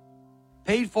governor.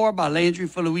 Paid for by Landry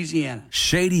for Louisiana.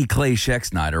 Shady Clay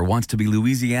Scheck-Snyder wants to be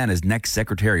Louisiana's next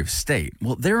Secretary of State.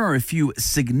 Well, there are a few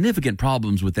significant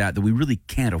problems with that we really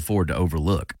can't afford to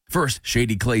overlook. First,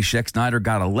 Shady Clay Scheck-Snyder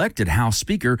got elected House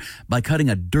Speaker by cutting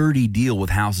a dirty deal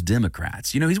with House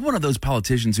Democrats. You know, he's one of those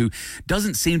politicians who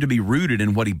doesn't seem to be rooted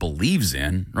in what he believes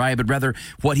in, right? But rather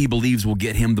what he believes will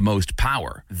get him the most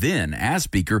power. Then, as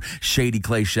Speaker, Shady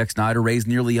Clay Scheck-Snyder raised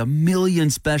nearly $1 million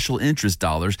special interest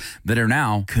dollars that are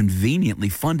now conveniently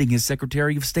funding his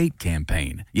Secretary of State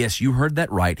campaign. Yes, you heard that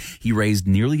right. He raised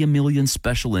nearly $1 million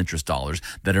special interest dollars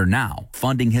that are now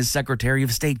funding his Secretary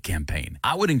of State campaign.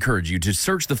 I would encourage you to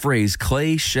search the phrase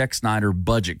Clay Scheck-Snyder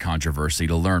budget controversy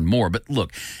to learn more. But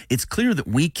look, it's clear that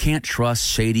we can't trust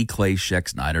Shady Clay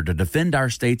Scheck-Snyder to defend our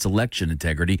state's election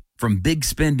integrity from big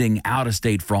spending,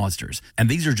 out-of-state fraudsters. And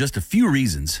these are just a few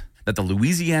reasons that the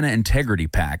Louisiana Integrity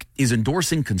PAC is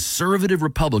endorsing conservative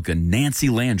Republican Nancy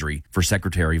Landry for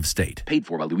Secretary of State. Paid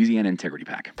for by Louisiana Integrity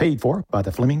PAC. Paid for by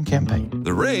the Fleming Campaign.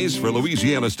 The race for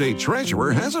Louisiana State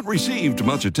Treasurer hasn't received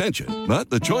much attention,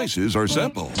 but the choices are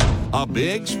simple. A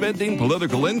big spending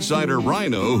political insider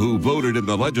rhino who voted in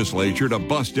the legislature to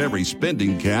bust every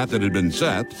spending cap that had been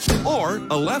set, or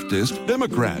a leftist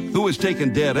Democrat who has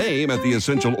taken dead aim at the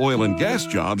essential oil and gas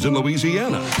jobs in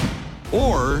Louisiana.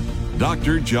 Or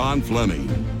Dr. John Fleming,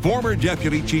 former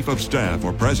Deputy Chief of Staff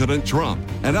for President Trump,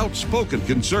 an outspoken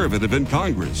conservative in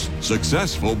Congress,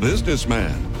 successful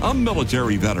businessman, a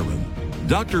military veteran.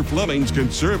 Dr. Fleming's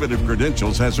conservative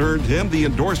credentials has earned him the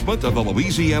endorsement of the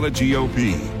Louisiana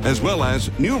GOP, as well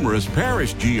as numerous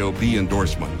parish GOP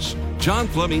endorsements. John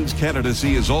Fleming's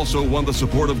candidacy has also won the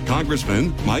support of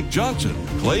Congressman Mike Johnson,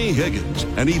 Clay Higgins,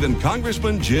 and even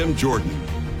Congressman Jim Jordan.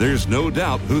 There's no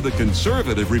doubt who the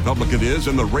conservative Republican is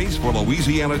in the race for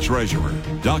Louisiana Treasurer,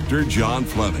 Dr. John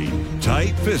Fleming,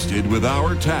 tight-fisted with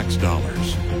our tax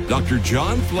dollars. Dr.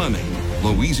 John Fleming,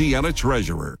 Louisiana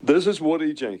Treasurer. This is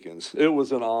Woody Jenkins. It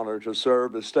was an honor to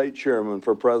serve as state chairman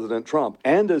for President Trump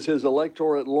and as his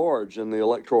elector at large in the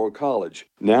Electoral College.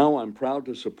 Now I'm proud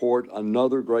to support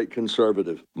another great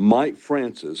conservative, Mike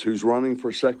Francis, who's running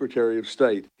for Secretary of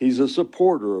State. He's a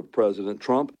supporter of President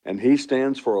Trump, and he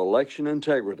stands for election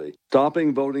integrity,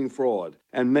 stopping voting fraud,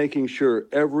 and making sure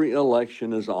every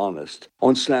election is honest.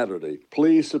 On Saturday,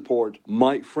 please support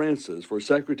Mike Francis for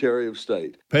Secretary of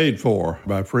State. Paid for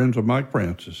by friends of Mike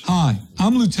Francis. Hi,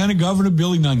 I'm Lieutenant Governor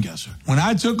Billy Nungesser. When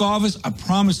I took office, I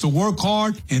promised to work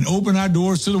hard and open our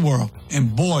doors to the world.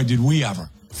 And boy, did we ever.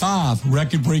 5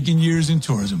 record-breaking years in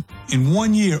tourism. In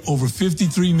 1 year, over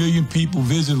 53 million people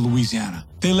visited Louisiana.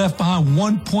 They left behind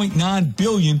 $1.9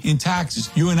 billion in taxes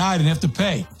you and I didn't have to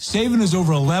pay, saving us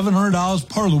over $1,100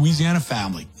 per Louisiana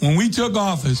family. When we took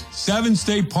office, 7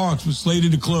 state parks were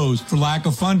slated to close for lack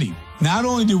of funding. Not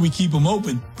only did we keep them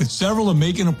open, but several are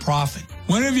making a profit.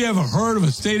 When have you ever heard of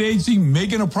a state agency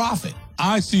making a profit?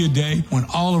 I see a day when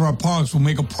all of our parks will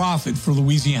make a profit for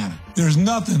Louisiana. There's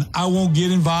nothing I won't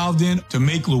get involved in to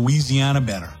make Louisiana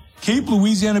better. Keep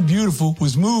Louisiana Beautiful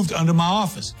was moved under my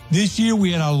office. This year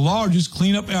we had our largest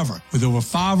cleanup ever with over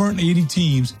 580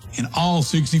 teams in all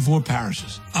 64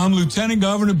 parishes. I'm Lieutenant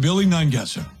Governor Billy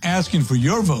Nungesser, asking for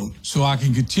your vote so I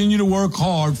can continue to work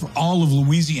hard for all of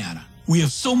Louisiana. We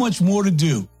have so much more to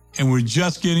do, and we're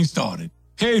just getting started.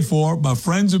 Paid for by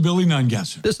friends of Billy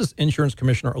Nungesser. This is Insurance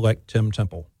Commissioner-elect Tim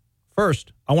Temple.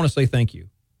 First, I want to say thank you.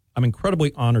 I'm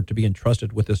incredibly honored to be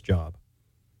entrusted with this job.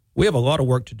 We have a lot of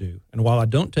work to do, and while I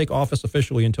don't take office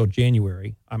officially until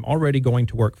January, I'm already going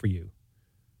to work for you.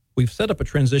 We've set up a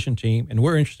transition team, and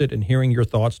we're interested in hearing your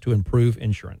thoughts to improve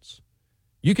insurance.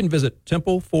 You can visit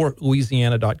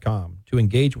templeforlouisiana.com to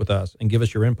engage with us and give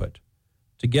us your input.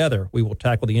 Together, we will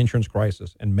tackle the insurance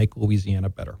crisis and make Louisiana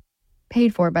better.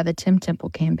 Paid for by the Tim Temple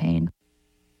campaign.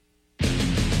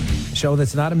 Show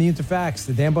that's not immune to facts.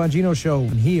 The Dan Bongino Show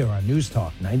here on News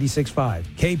Talk 96.5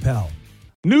 KPEL.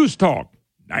 News Talk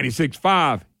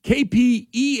 96.5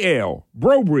 KPEL,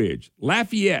 Brobridge,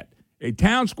 Lafayette, a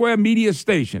Town Square media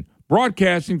station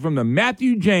broadcasting from the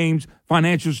Matthew James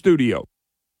Financial Studio.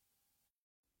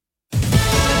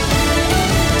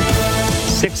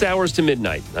 6 hours to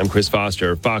midnight. I'm Chris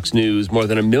Foster, Fox News. More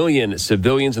than 1 million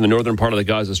civilians in the northern part of the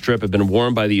Gaza Strip have been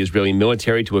warned by the Israeli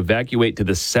military to evacuate to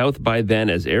the south by then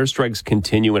as airstrikes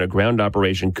continue and a ground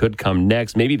operation could come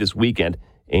next, maybe this weekend,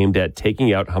 aimed at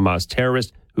taking out Hamas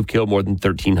terrorists who've killed more than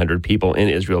 1,300 people in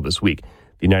Israel this week.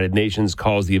 The United Nations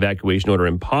calls the evacuation order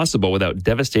impossible without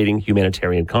devastating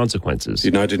humanitarian consequences. The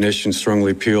United Nations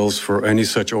strongly appeals for any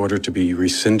such order to be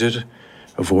rescinded,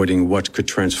 avoiding what could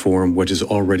transform what is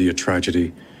already a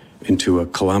tragedy into a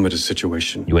calamitous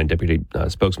situation. UN Deputy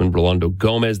Spokesman Rolando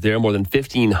Gomez there. More than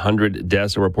 1,500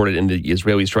 deaths are reported in the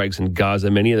Israeli strikes in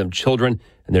Gaza, many of them children,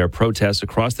 and there are protests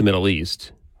across the Middle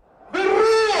East.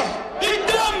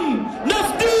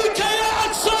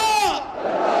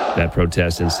 That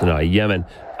protest in Sana'a, Yemen.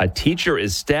 A teacher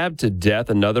is stabbed to death.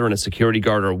 Another and a security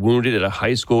guard are wounded at a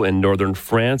high school in northern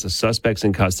France. A suspect's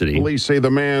in custody. Police say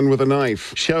the man with a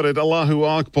knife shouted Allahu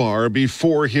Akbar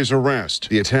before his arrest.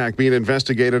 The attack being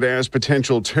investigated as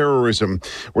potential terrorism.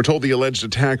 We're told the alleged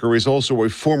attacker is also a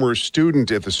former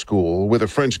student at the school, with the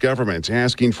French government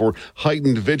asking for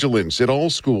heightened vigilance at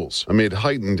all schools amid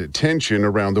heightened tension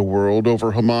around the world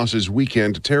over Hamas's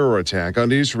weekend terror attack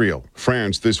on Israel.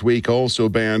 France this week also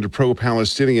banned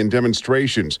pro-Palestinian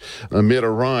demonstrations amid a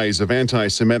rise of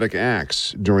anti-Semitic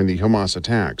acts during the Hamas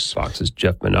attacks. Fox's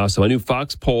Jeff Manasso. A new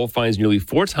Fox poll finds nearly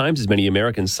 4 times as many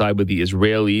Americans side with the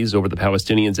Israelis over the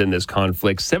Palestinians in this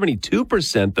conflict.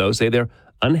 72%, though, say they're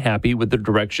unhappy with the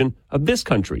direction of this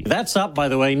country. That's up, by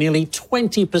the way, nearly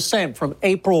 20% from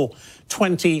April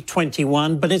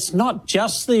 2021. But it's not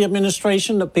just the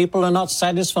administration that people are not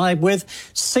satisfied with.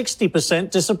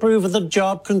 60% disapprove of the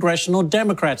job congressional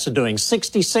Democrats are doing.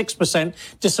 66%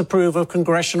 disapprove of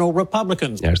congressional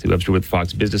Republicans. Ashley Webster with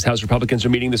Fox Business. House Republicans are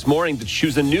meeting this morning to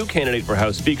choose a new candidate for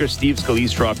House Speaker. Steve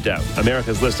Scalise dropped out.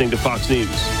 America's listening to Fox News.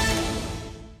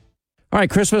 All right,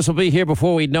 Christmas will be here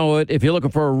before we know it. If you're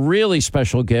looking for a really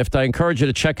special gift, I encourage you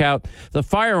to check out the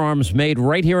firearms made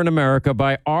right here in America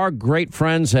by our great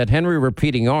friends at Henry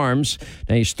Repeating Arms.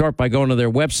 Now, you start by going to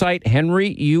their website,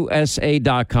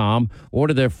 henryusa.com,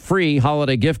 order their free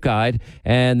holiday gift guide,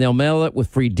 and they'll mail it with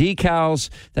free decals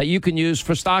that you can use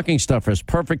for stocking stuffers.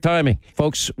 Perfect timing.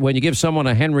 Folks, when you give someone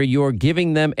a Henry, you're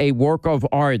giving them a work of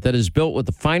art that is built with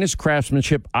the finest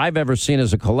craftsmanship I've ever seen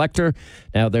as a collector.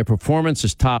 Now, their performance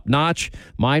is top-notch. watch.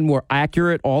 Mine were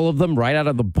accurate, all of them, right out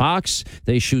of the box.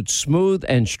 They shoot smooth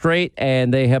and straight,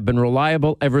 and they have been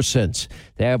reliable ever since.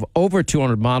 They have over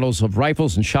 200 models of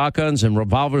rifles and shotguns and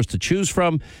revolvers to choose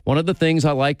from. One of the things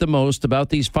I like the most about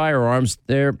these firearms,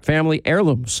 they're family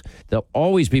heirlooms. They'll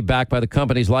always be backed by the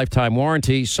company's lifetime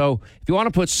warranty. So if you want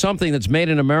to put something that's made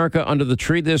in America under the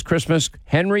tree this Christmas,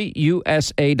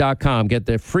 henryusa.com. Get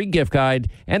their free gift guide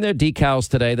and their decals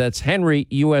today. That's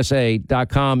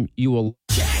henryusa.com. You will.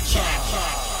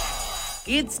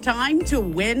 It's time to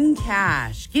win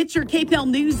cash. Get your KPEL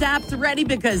News apps ready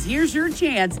because here's your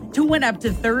chance to win up to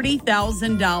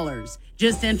 $30,000.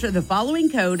 Just enter the following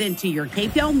code into your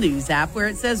KPEL News app where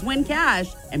it says win cash,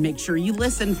 and make sure you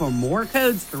listen for more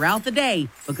codes throughout the day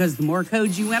because the more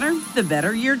codes you enter, the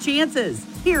better your chances.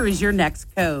 Here is your next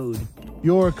code.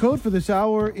 Your code for this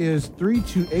hour is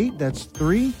 328. That's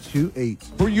 328.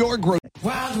 For your growth.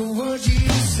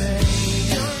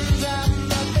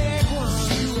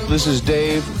 This is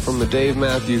Dave from the Dave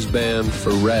Matthews Band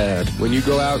for Rad. When you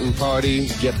go out and party,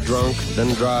 get drunk,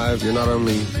 then drive, you're not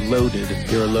only loaded,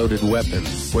 you're a loaded weapon.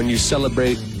 When you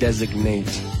celebrate,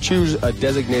 designate. Choose a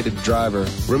designated driver.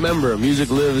 Remember, music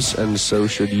lives, and so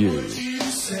should you.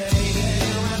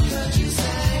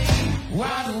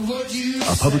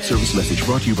 A public service message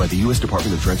brought to you by the U.S.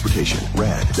 Department of Transportation,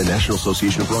 RAD, the National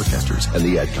Association of Broadcasters, and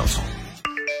the Ad Council.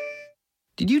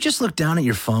 Did you just look down at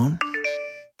your phone?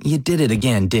 You did it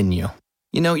again, didn't you?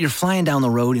 You know, you're flying down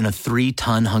the road in a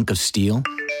 3-ton hunk of steel,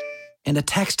 and a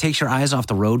text takes your eyes off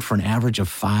the road for an average of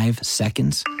 5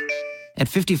 seconds. At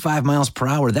 55 miles per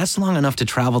hour, that's long enough to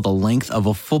travel the length of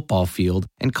a football field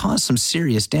and cause some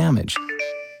serious damage.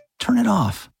 Turn it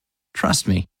off. Trust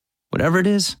me, whatever it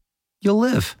is, you'll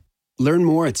live. Learn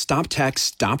more at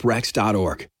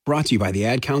StopTextStopWrecks.org. Brought to you by the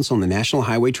Ad Council and the National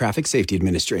Highway Traffic Safety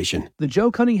Administration. The Joe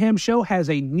Cunningham Show has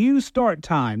a new start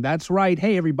time. That's right.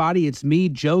 Hey, everybody, it's me,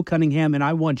 Joe Cunningham, and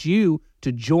I want you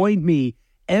to join me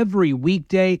every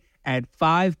weekday at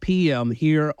 5 p.m.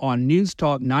 here on News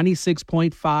Talk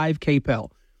 96.5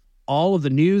 KPEL. All of the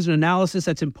news and analysis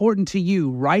that's important to you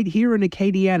right here in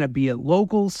Acadiana, be it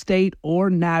local, state, or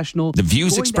national. The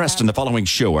views expressed in the following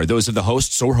show are those of the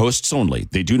hosts or hosts only.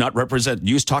 They do not represent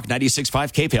News Talk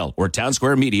 96.5 KPEL or Town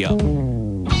Square Media.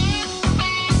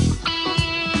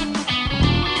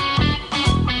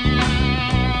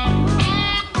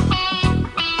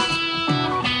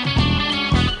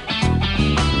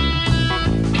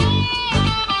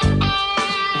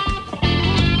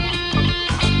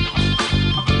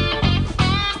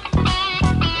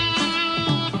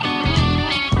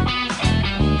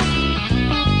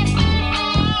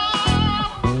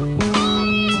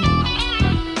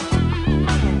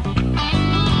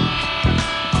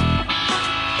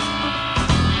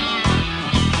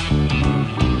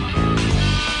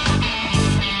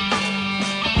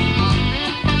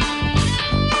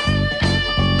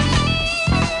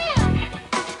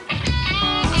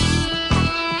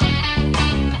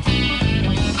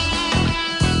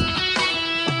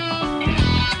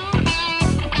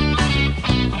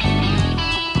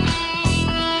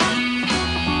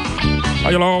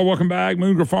 Hello, welcome back.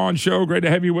 Moon Griffon Show. Great to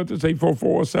have you with us.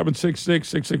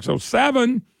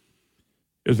 844-766-6607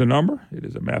 is the number. It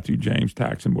is a Matthew James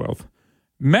Tax and Wealth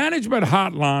Management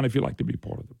Hotline if you'd like to be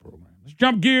part of the program. Let's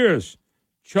jump gears.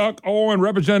 Chuck Owen,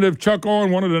 Representative Chuck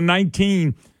Owen, one of the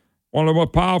 19, one of the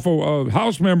most powerful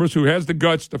House members who has the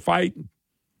guts to fight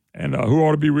and who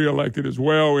ought to be reelected as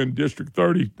well in District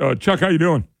 30. Chuck, how you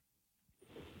doing?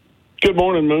 Good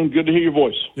morning, Moon. Good to hear your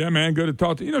voice. Yeah, man. Good to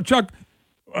talk to you. You know, Chuck,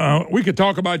 we could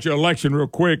talk about your election real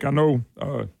quick. I know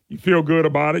you feel good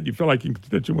about it. You feel like your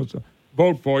constituents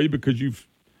vote for you because you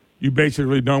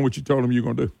basically done what you told them you're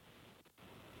going to do.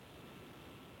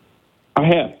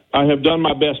 I have done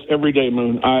my best every day,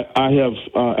 Moon. I have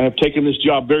taken this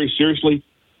job very seriously.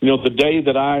 You know, the day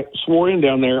that I swore in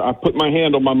down there, I put my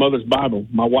hand on my mother's Bible.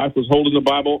 My wife was holding the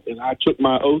Bible, and I took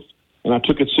my oath, and I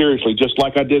took it seriously, just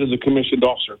like I did as a commissioned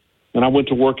officer. And I went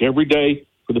to work every day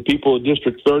for the people of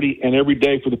District 30 and every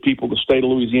day for the people of the state of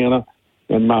Louisiana.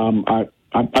 And I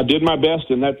did my best,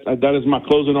 and that is my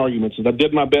closing argument. I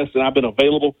did my best, and I've been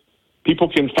available. People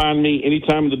can find me any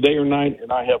time of the day or night,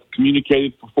 and I have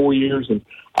communicated for 4 years. And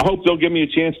I hope they'll give me a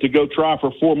chance to go try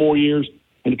for 4 more years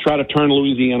and to try to turn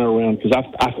Louisiana around because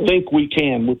I think we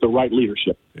can with the right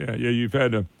leadership. Yeah, you've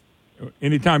had to.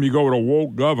 Anytime you go with a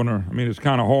woke governor, I mean, it's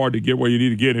kind of hard to get where you need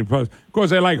to get. And plus, of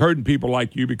course, they like hurting people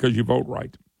like you because you vote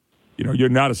right. You know, you're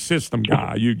not a system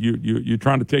guy. You're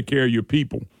trying to take care of your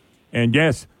people. And,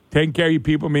 yes, taking care of your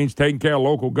people means taking care of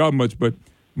local governments, but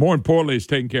more importantly, it's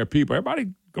taking care of people.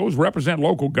 Everybody goes represent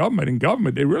local government. In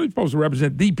government, they're really supposed to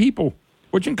represent the people,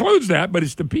 which includes that, but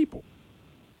it's the people.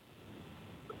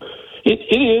 It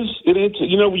is.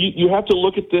 You know, you have to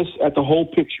look at this at the whole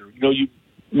picture. You know,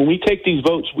 when we take these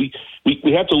votes, we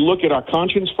have to look at our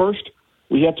conscience first.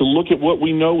 We have to look at what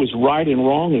we know is right and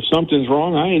wrong. If something's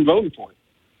wrong, I ain't voting for it.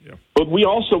 Yeah. But we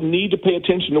also need to pay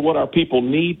attention to what our people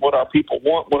need, what our people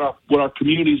want, what our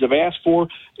communities have asked for,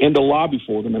 and to lobby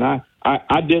for them. And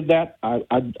I did that.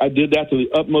 I did that to the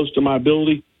utmost of my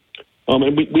ability.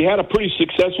 And we had a pretty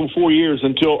successful 4 years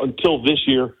until this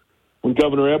year, when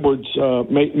Governor Edwards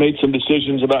made some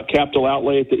decisions about capital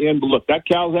outlay at the end. But look, that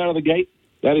cow's out of the gate.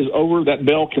 That is over. That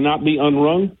bell cannot be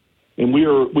unrung, and we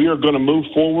are going to move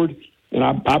forward. And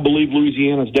I believe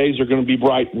Louisiana's days are going to be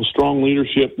bright with strong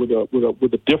leadership, with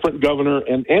a different governor,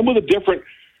 and with a different,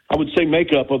 I would say,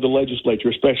 makeup of the legislature,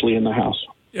 especially in the House.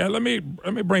 Yeah, let me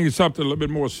bring you something a little bit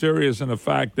more serious in the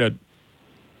fact that,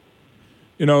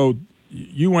 you know,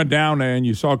 you went down there and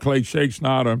you saw Clay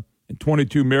Shakespeare and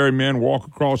 22 married men walk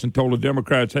across and told the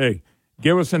Democrats, hey,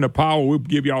 give us in the power, we'll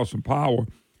give y'all some power.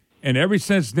 And ever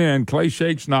since then, Clay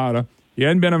Shakespeare, he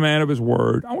hadn't been a man of his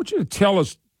word. I want you to tell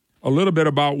us a little bit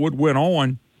about what went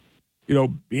on, you know,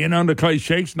 being under Clay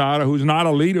Shakespeare, who's not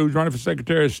a leader, who's running for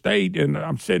Secretary of State. And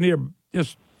I'm sitting here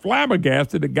just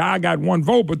flabbergasted. The guy got one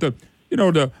vote, but the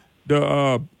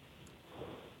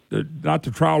not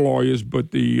the trial lawyers,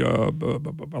 but the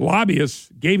lobbyists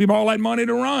gave him all that money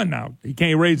to run. Now, he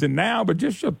can't raise it now, but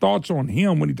just your thoughts on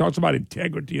him when he talks about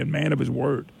integrity and man of his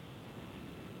word.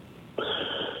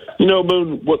 You know,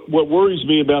 Moon, what worries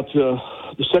me about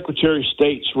the Secretary of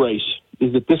State's race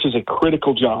is that this is a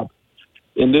critical job.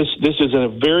 And this is a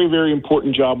very, very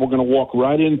important job. We're going to walk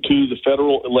right into the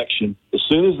federal election as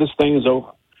soon as this thing is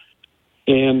over.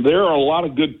 And there are a lot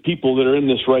of good people that are in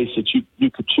this race that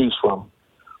you could choose from.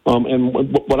 And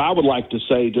what I would like to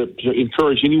say to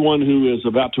encourage anyone who is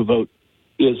about to vote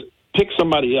is pick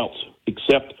somebody else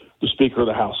except the Speaker of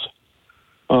the House.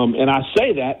 And I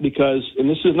say that because, and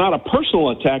this is not a personal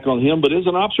attack on him, but is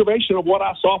an observation of what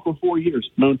I saw for 4 years.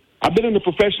 I've been in the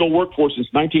professional workforce since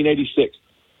 1986.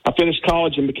 I finished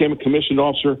college and became a commissioned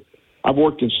officer. I've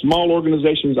worked in small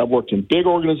organizations. I've worked in big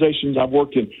organizations. I've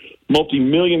worked in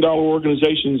multi-million-dollar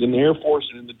organizations in the Air Force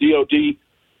and in the DOD.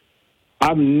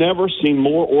 I've never seen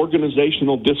more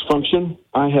organizational dysfunction.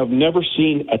 I have never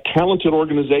seen a talented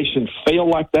organization fail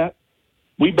like that.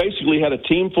 We basically had a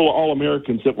team full of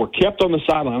All-Americans that were kept on the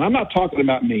sideline. I'm not talking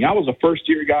about me. I was a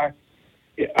first-year guy.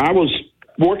 I was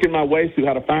working my way through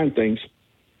how to find things.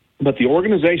 But the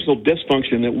organizational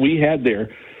dysfunction that we had there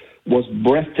was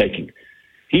breathtaking.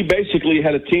 He basically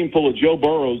had a team full of Joe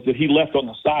Burrows that he left on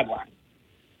the sideline.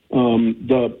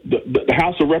 The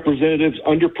House of Representatives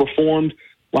underperformed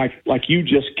like you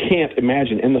just can't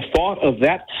imagine. And the thought of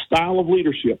that style of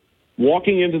leadership,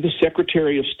 walking into the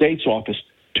Secretary of State's office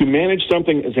to manage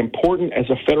something as important as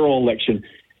a federal election,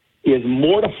 is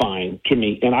mortifying to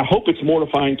me. And I hope it's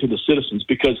mortifying to the citizens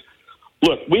because,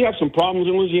 look, we have some problems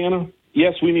in Louisiana.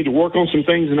 Yes, we need to work on some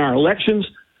things in our elections.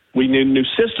 We need a new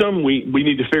system. We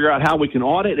need to figure out how we can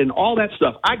audit and all that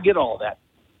stuff. I get all that.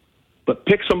 But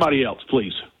pick somebody else,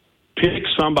 please. Pick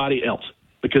somebody else.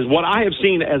 Because what I have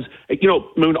seen as, you know,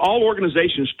 Moon, all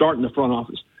organizations start in the front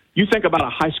office. You think about a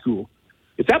high school.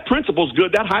 If that principal's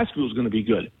good, that high school is going to be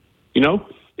good. You know,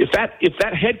 if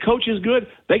that head coach is good,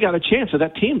 they got a chance of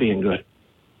that team being good.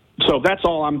 So that's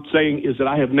all I'm saying is that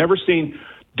I have never seen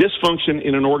dysfunction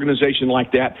in an organization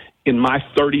like that in my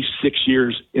 36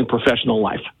 years in professional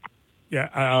life.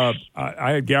 Yeah,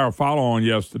 I had Garofalo on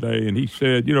yesterday, and he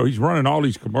said, you know, he's running all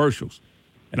these commercials.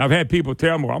 And I've had people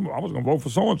tell me, I was going to vote for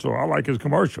so-and-so. I like his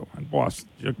commercial. And, boy, I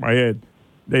shook my head.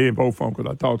 They didn't vote for him because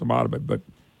I talked them out of it. But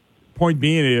point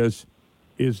being is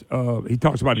he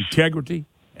talks about integrity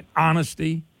and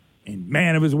honesty and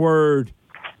man of his word.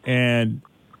 And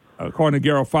according to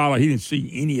Garofalo, he didn't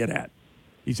see any of that.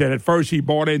 He said at first he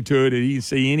bought into it and he didn't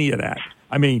see any of that.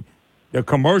 I mean, the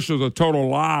commercials are total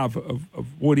lie of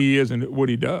what he is and what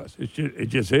he does. It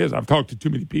just is. I've talked to too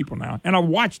many people now. And I've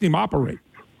watched him operate.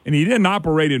 And he didn't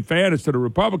operate in fairness to the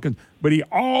Republicans, but he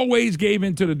always gave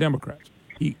in to the Democrats.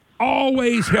 He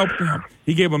always helped them.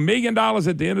 He gave $1 million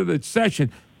at the end of the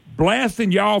session,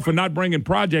 blasting y'all for not bringing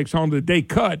projects home that they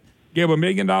cut, gave $1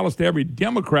 million to every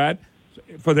Democrat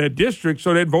for their district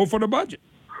so they'd vote for the budget.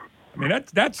 I mean,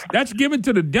 that's given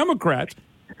to the Democrats,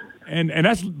 and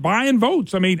that's buying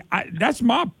votes. I mean, that's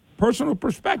my personal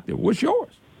perspective. What's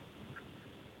yours?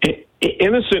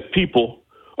 Innocent people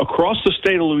across the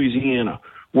state of Louisiana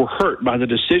were hurt by the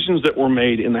decisions that were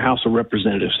made in the House of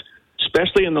Representatives,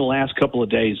 especially in the last couple of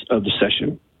days of the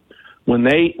session, when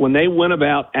they went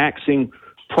about axing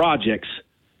projects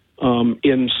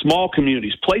in small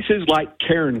communities, places like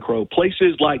Carencro,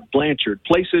 places like Blanchard,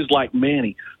 places like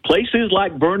Manny, places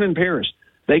like Vernon Parish.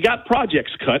 They got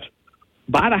projects cut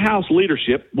by the House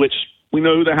leadership, which we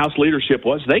know who the House leadership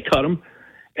was. They cut them.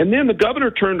 And then the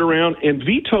governor turned around and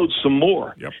vetoed some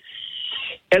more. Yep.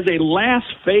 As a last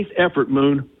faith effort,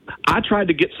 Moon, I tried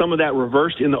to get some of that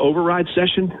reversed in the override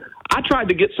session. I tried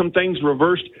to get some things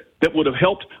reversed that would have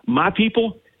helped my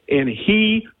people, and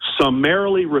he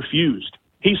summarily refused.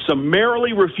 He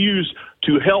summarily refused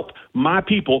to help my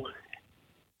people,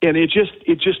 and it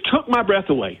just took my breath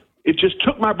away. It just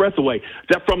took my breath away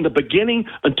that from the beginning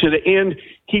until the end,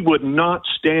 he would not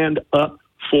stand up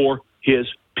for his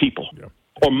people,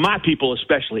 or my people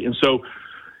especially. And so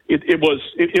it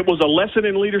was a lesson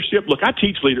in leadership. Look, I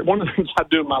teach leadership. One of the things I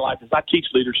do in my life is I teach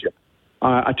leadership.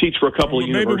 I teach for a couple of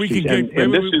universities.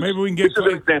 Maybe we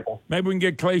can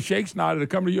get Clay Shakespeare to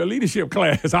come to your leadership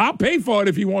class. I'll pay for it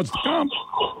if he wants to come.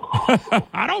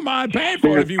 I don't mind paying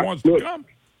for it if he wants to come.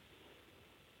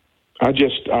 I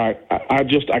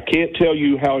can't tell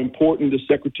you how important the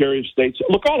Secretary of State.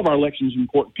 Look, all of our elections are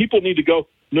important. People need to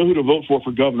know who to vote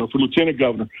for governor, for lieutenant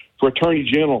governor, for attorney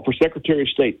general, for Secretary of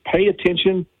State. Pay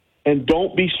attention and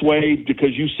don't be swayed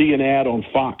because you see an ad on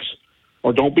Fox,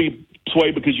 or don't be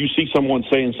swayed because you see someone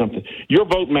saying something. Your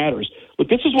vote matters. Look,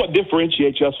 this is what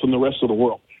differentiates us from the rest of the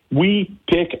world. We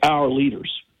pick our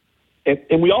leaders.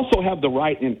 And we also have the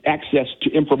right and access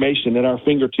to information at our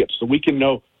fingertips so we can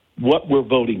know what we're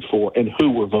voting for and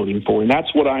who we're voting for. And that's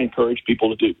what I encourage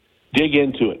people to do. Dig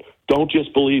into it. Don't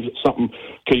just believe something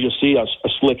because you see a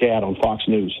slick ad on Fox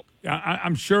News.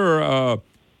 I'm sure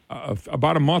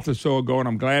about a month or so ago, and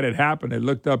I'm glad it happened, it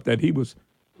looked up that he was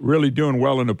really doing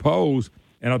well in the polls.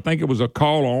 And I think it was a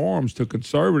call to arms to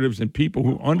conservatives and people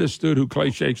who understood who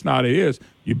Clay Shakespeare is.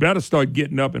 You better start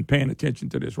getting up and paying attention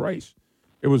to this race.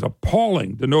 It was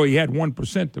appalling to know he had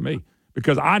 1% to me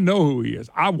because I know who he is.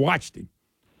 I watched him.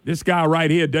 This guy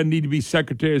right here doesn't need to be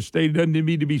Secretary of State. He doesn't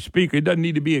need to be Speaker. He doesn't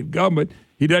need to be in government.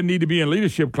 He doesn't need to be in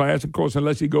leadership class, of course,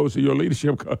 unless he goes to your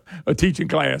leadership teaching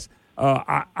class.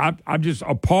 I'm just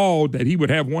appalled that he would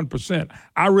have 1%.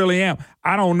 I really am.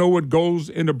 I don't know what goes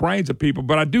in the brains of people,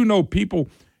 but I do know people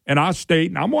in our state,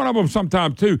 and I'm one of them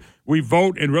sometimes too, we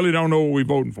vote and really don't know what we're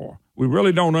voting for. We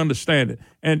really don't understand it.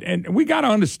 And we got to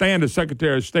understand as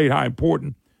Secretary of State how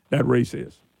important that race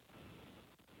is.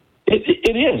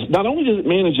 It is. Not only does it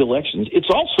manage elections, it's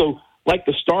also like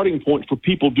the starting point for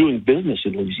people doing business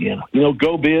in Louisiana. You know,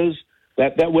 GoBiz,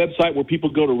 that website where people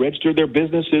go to register their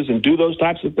businesses and do those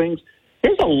types of things.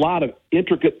 There's a lot of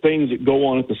intricate things that go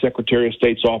on at the Secretary of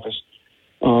State's office.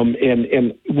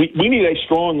 And we need a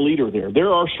strong leader there.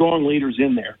 There are strong leaders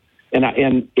in there. And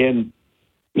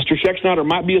Mr. Schexnayder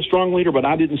might be a strong leader, but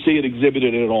I didn't see it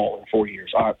exhibited at all in 4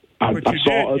 years. I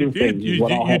saw other things.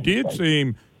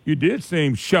 You did see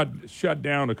him shut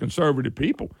down the conservative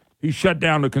people. He shut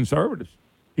down the conservatives.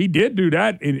 He did do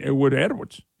that with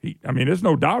Edwards. There's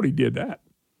no doubt he did that.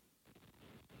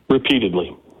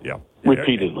 Repeatedly. Yeah.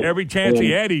 Repeatedly. Every chance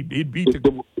he had, he'd beat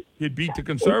the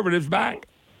conservatives back.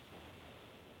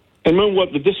 And Moon,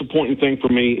 what the disappointing thing for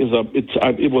me is it's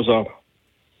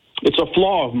a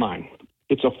flaw of mine.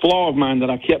 It's a flaw of mine that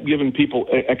I kept giving people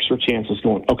extra chances,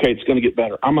 going, okay, it's going to get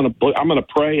better. I'm going to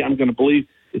pray. I'm going to believe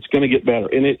it's going to get better,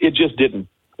 and it just didn't.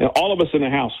 And all of us in the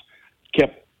house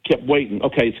kept waiting.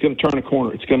 Okay, it's going to turn a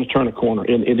corner. It's going to turn a corner,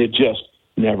 and it just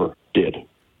never did.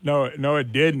 No,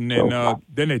 it didn't. And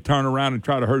then they turn around and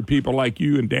try to hurt people like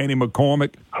you and Danny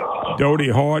McCormick, Dodie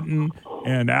Horton,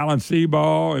 and Alan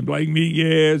Seaball, and Blake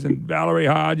Miguez, and Valerie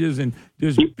Hodges, and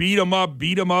just beat them up.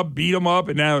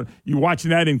 And now you're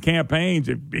watching that in campaigns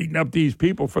and beating up these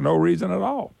people for no reason at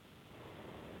all.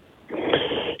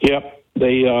 Yep.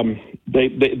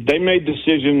 They made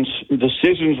decisions.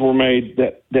 Decisions were made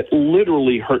that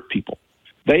literally hurt people.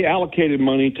 They allocated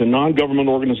money to non-government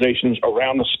organizations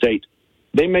around the state.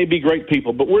 They may be great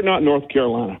people, but we're not North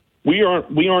Carolina. We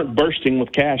aren't bursting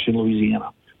with cash in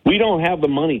Louisiana. We don't have the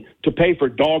money to pay for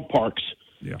dog parks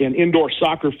and indoor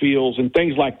soccer fields and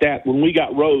things like that when we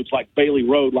got roads like Bailey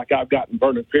Road, like I've got in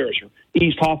Vernon Parish, or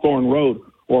East Hawthorne Road,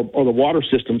 or the water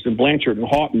systems in Blanchard and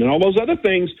Houghton and all those other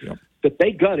things that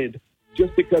they gutted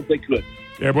just because they could.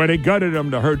 Yeah, but they gutted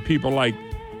them to hurt people like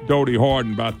Dodie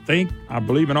Horton. But I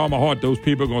believe in all my heart those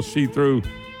people are going to see through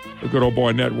the Good Old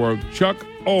Boy Network. Chuck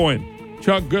Owen.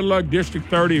 Chuck, good luck, District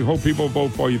 30. Hope people vote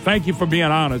for you. Thank you for being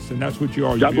honest, and that's what you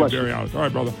are. You're being very honest. All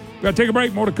right, brother. We got to take a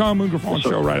break. More to come. Moon Griffon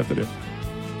Show right after this.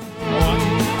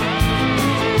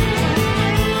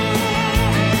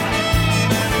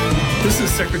 This is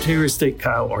Secretary of State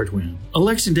Kyle Ardoin.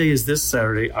 Election Day is this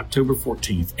Saturday, October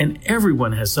 14th, and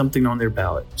everyone has something on their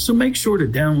ballot. So make sure to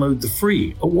download the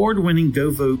free, award-winning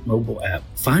Go Vote mobile app.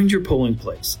 Find your polling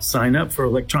place, sign up for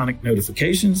electronic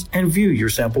notifications, and view your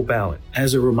sample ballot.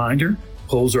 As a reminder,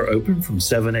 Polls are open from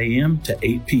 7 a.m. to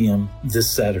 8 p.m. this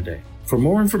Saturday. For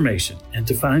more information and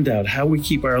to find out how we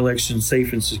keep our elections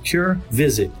safe and secure,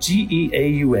 visit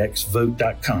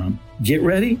geauxvote.com. Get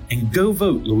ready and go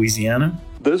vote, Louisiana.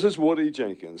 This is Woody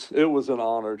Jenkins. It was an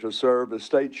honor to serve as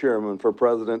state chairman for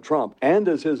President Trump and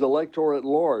as his elector at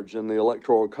large in the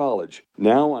Electoral College.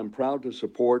 Now I'm proud to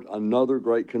support another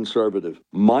great conservative,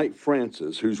 Mike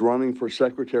Francis, who's running for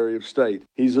Secretary of State.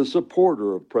 He's a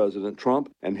supporter of President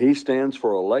Trump, and he stands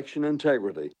for election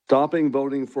integrity, stopping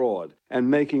voting fraud, and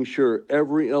making sure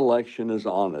every election is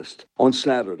honest. On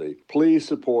Saturday, please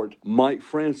support Mike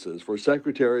Francis for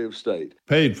Secretary of State.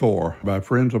 Paid for by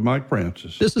friends of Mike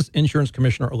Francis. This is Insurance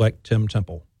Commissioner-elect Tim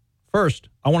Temple. First,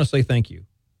 I want to say thank you.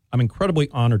 I'm incredibly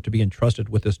honored to be entrusted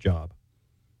with this job.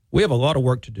 We have a lot of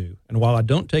work to do, and while I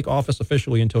don't take office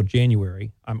officially until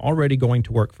January, I'm already going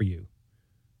to work for you.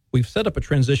 We've set up a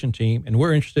transition team, and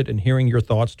we're interested in hearing your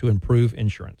thoughts to improve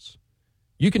insurance.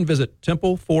 You can visit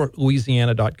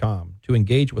templeforlouisiana.com to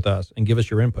engage with us and give us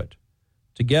your input.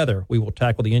 Together, we will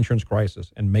tackle the insurance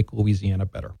crisis and make Louisiana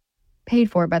better.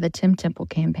 Paid for by the Tim Temple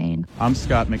campaign. I'm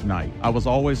Scott McKnight. I was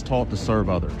always taught to serve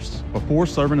others. Before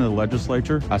serving in the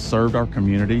legislature, I served our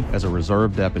community as a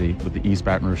reserve deputy with the East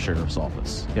Baton Rouge Sheriff's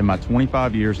Office. In my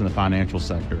 25 years in the financial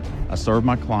sector, I served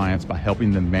my clients by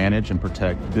helping them manage and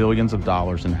protect billions of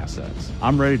dollars in assets.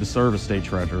 I'm ready to serve as state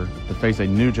treasurer to face a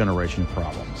new generation of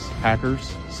problems.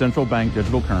 Hackers, central bank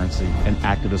digital currency, and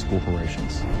activist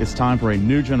corporations. It's time for a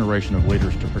new generation of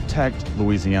leaders to protect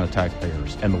Louisiana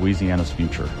taxpayers and Louisiana's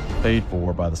future. Paid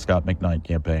for by the Scott McKnight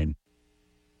campaign.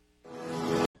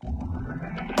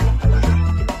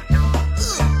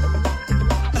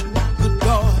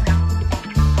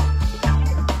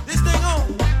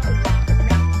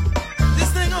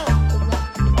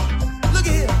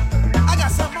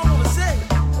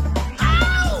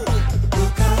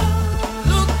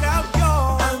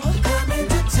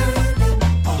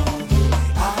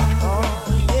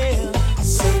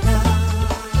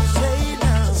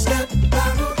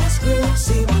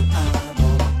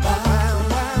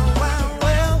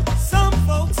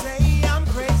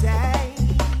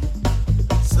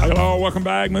 Welcome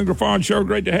back, Moon Farm Show.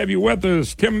 Great to have you with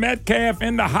us. Tim Metcalf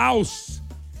in the house.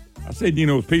 I say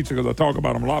Dino's Pizza because I talk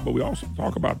about them a lot, but we also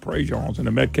talk about Prejeans and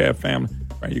the Metcalf family.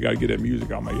 Man, you got to get that music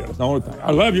on me. That's the only thing.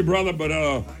 I love you, brother, but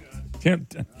Tim,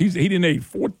 he didn't eat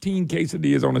 14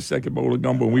 quesadillas on the second bowl of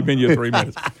gumbo, and we've been here 3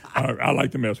 minutes. I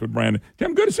like to mess with Brandon.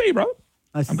 Tim, good to see you, brother.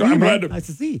 Nice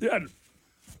to see you. Yeah,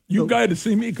 you glad to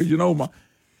see me because you know my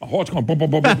heart's going boom,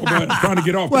 boom, boom, boom, boom, boom. I'm trying to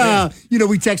get off. Well, you know,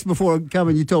 we texted before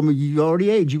coming. You told me you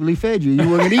already ate. Julie fed you. You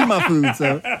weren't going to eat my food,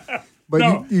 so. But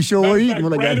no, you sure were eating.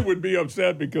 Brandon would be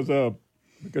upset because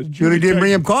Julie didn't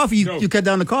bring him coffee. You cut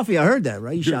down the coffee. I heard that,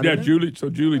 right? You yeah,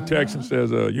 Julie texts and says,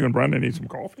 you and Brandon need some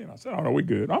coffee. And I said, oh, no, we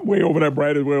good. I'm way over that.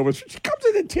 Brandon's way over. She comes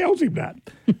in and tells him that.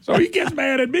 So he gets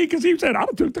mad at me because he said, I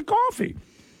took the coffee.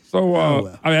 So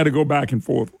I had to go back and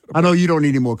forth. I know you don't need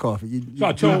any more coffee.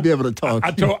 You'll be able to talk.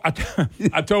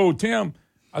 I told Tim,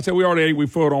 I said, we already ate, we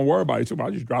full, don't worry about it. He said, well,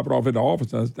 I'll just drop it off at the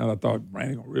office. And I thought,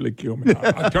 Brandon going to really kill me.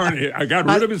 I got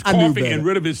rid of his coffee and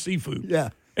rid of his seafood.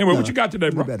 Yeah. Anyway, what you got today,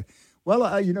 bro?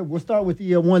 Well, we'll start with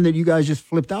the one that you guys just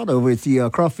flipped out over. It's the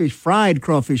fried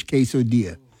crawfish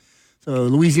quesadilla. So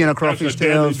Louisiana crawfish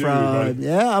tails fried.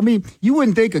 Yeah, I mean, you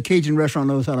wouldn't think a Cajun restaurant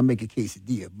knows how to make a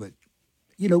quesadilla, but,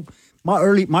 you know, my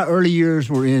early years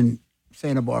were in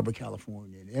Santa Barbara,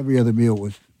 California, and every other meal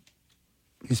was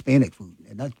Hispanic food,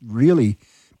 and that's really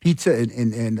pizza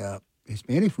and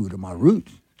Hispanic food are my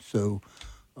roots. So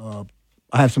I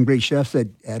have some great chefs at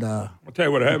I'll tell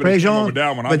you what I have Prejean,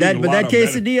 but that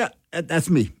quesadilla, that's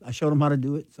me. I showed them how to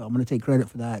do it, so I'm going to take credit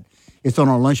for that. It's on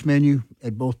our lunch menu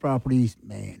at both properties.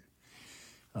 Man,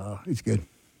 it's good.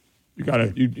 You got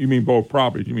it. You mean both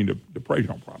properties? You mean the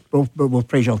Prejean property? Both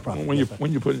Prejean properties.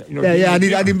 When you put it, I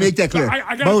didn't make that clear.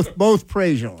 Both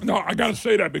Prejean. No, I got to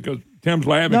say that because Tim's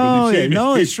laughing.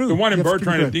 It's true. The one in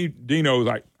Bertrand and Dino's,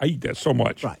 I eat that so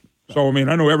much. Right. So I mean,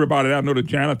 I know everybody there. I know the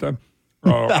janitor.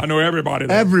 I know everybody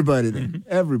there. Everybody there. Mm-hmm.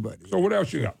 Everybody. So what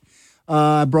else you got?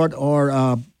 I brought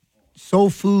our soul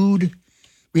food.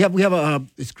 We have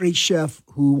this great chef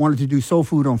who wanted to do soul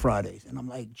food on Fridays, and I'm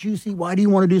like, Juicy, why do you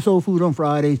want to do soul food on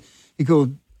Fridays? He goes,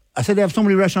 I said, they have so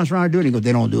many restaurants around here doing it. He goes,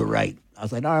 they don't do it right. I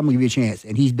was like, all right, I'm going to give you a chance.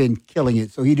 And he's been killing it.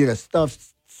 So he did a stuffed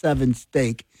 7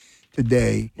 steak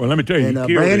today. Well, let me tell you, and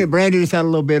Brandon just had a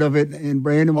little bit of it. And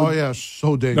Brandon was...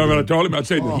 so dang No, but I told him, I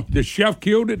said, the chef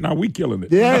killed it, now we killing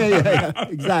it. Yeah,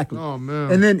 exactly. Oh,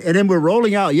 man. And then we're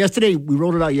rolling out. We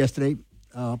rolled it out yesterday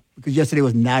because yesterday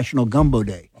was National Gumbo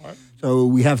Day. All right. So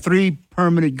we have 3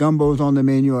 permanent gumbos on the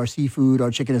menu, our seafood,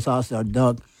 our chicken and sausage, our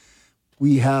duck.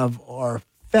 We have our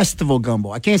festival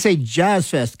gumbo. I can't say Jazz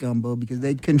Fest gumbo because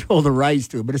they control the rights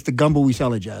to it, but it's the gumbo we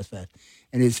sell at Jazz Fest.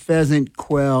 And it's pheasant,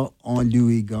 quail,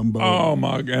 andouille gumbo. Oh,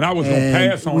 my God. And I was going to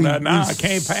pass on that. Now I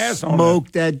can't pass on that.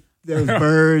 Smoke those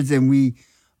birds, and we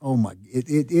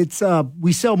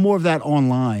sell more of that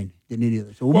online than any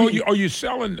other. So are you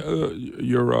selling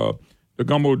the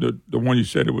gumbo, the one you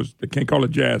said it was, they can't call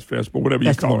it Jazz Fest, but whatever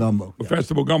you call it. Gumbo. The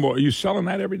Festival Gumbo. Are you selling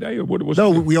that every day? Or what's no,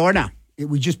 we are now.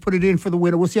 We just put it in for the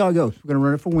winter. We'll see how it goes. We're going to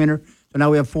run it for winter. So now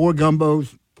we have 4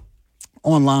 gumbos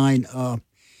online.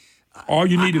 All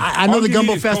you need is I know the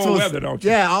gumbo festival. Weather, don't you?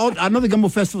 Yeah, I know the gumbo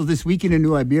festival this weekend in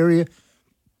New Iberia.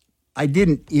 I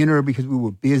didn't enter because we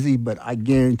were busy, but I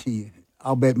guarantee you,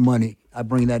 I'll bet money I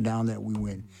bring that down there, we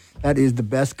win. That is the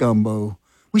best gumbo.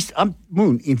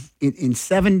 Moon, in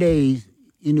 7 days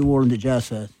in New Orleans at Jazz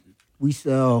Fest, we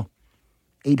sell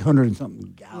 800 and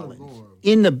something gallons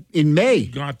in May.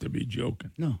 You got to be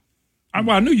joking. No,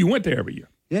 I knew you went there every year.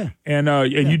 Yeah, and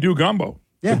you do gumbo.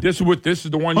 Yeah, but this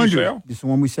is the one you sell. This is the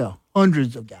one we sell.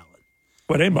 Hundreds of gallons.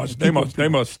 But they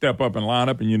must step up and line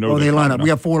up, and they line up. We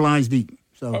have 4 lines deep.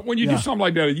 So when you do something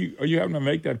like that, are you having to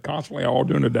make that constantly all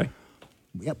during the day?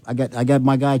 Yep, I got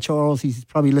my guy Charles. He's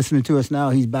probably listening to us now.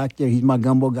 He's back there. He's my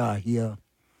gumbo guy.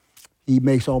 He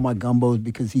makes all my gumbos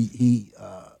because he's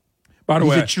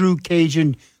a true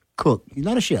Cajun cook. He's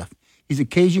not a chef. He's a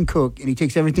Cajun cook, and he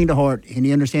takes everything to heart, and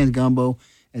he understands gumbo.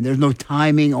 And there's no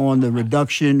timing on the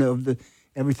reduction of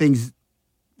everything's.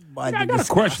 I got a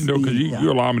question though, because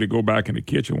you allowed me to go back in the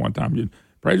kitchen one time.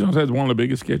 Praise has one of the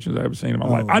biggest kitchens I've ever seen in my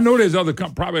life. I know there's other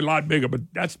probably a lot bigger, but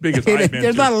that's big as I've been.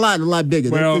 There's not a lot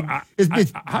bigger. Well,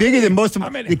 it's bigger than most of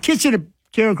my. The kitchen at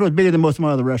Karen Crow is bigger than most of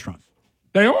my other restaurants.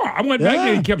 They are. I went back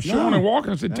there and kept showing and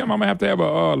walking. I said, Tim, I'm going to have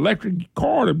an electric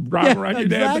car to drive around your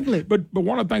dad. Exactly. But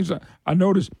one of the things I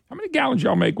noticed, how many gallons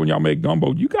y'all make when y'all make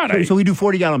gumbo? You got So we do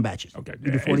 40-gallon batches. Okay.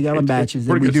 We do 40-gallon batches.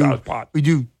 Pretty good size pot. We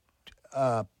do,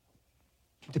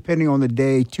 depending on the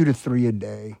day, 2 to 3 a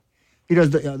day. He does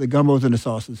the gumbos and the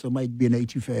sauces, so it might be an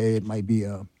étouffée, it might be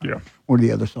one of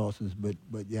the other sauces, but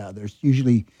yeah, there's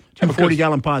usually 2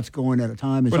 40-gallon pots going at a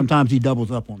time, and sometimes he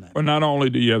doubles up on that. But not only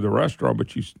do you have the restaurant, but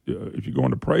if you go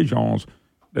into Préjean's,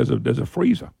 there's a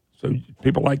freezer, so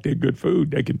people like their good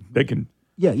food, they can pick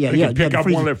up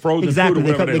one of their frozen exactly.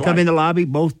 food. They come in the lobby.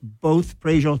 Both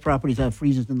Préjean's properties have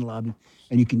freezers in the lobby,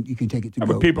 and you can take it to go.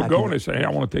 But people go and they say, "Hey, I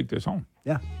want to take this home."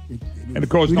 Yeah, and of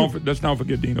course, let's not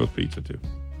forget Dino's Pizza too.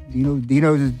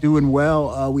 Dino's is doing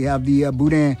well. We have the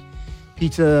Boudin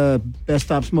Pizza, Best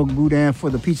Stop Smoked Boudin for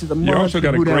the pizzas of the month. You also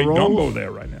got a great rolls. gumbo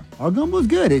there right now. Our gumbo's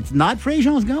good. It's not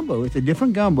Préjean's gumbo. It's a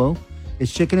different gumbo.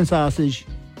 It's chicken and sausage.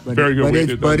 But very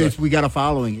good. We got a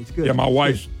following. It's good. Yeah, my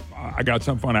wife's. I got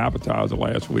some fun appetizer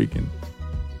last week and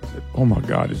said, "Oh my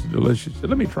God, it's delicious." I said,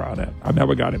 "Let me try that." I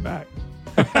never got it back.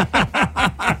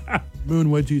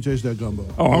 Moon, wait till you taste that gumbo.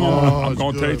 I'm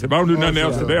going to taste it. If I don't do nothing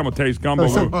else today, I'm going to taste gumbo.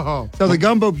 So the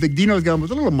gumbo, the Dino's gumbo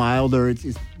is a little milder. It's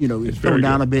toned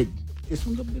down a bit. This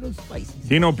one's a bit spicy.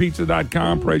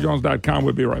 DinoPizza.com, PraiseJones.com.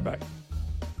 We'll be right back.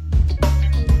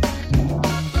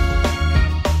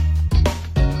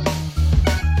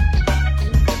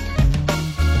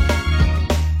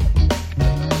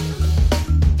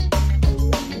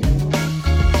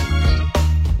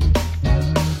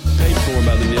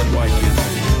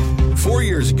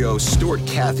 Ago, Stuart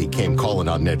Cathy came calling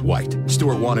on Ned White.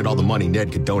 Stuart wanted all the money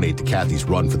Ned could donate to Cathy's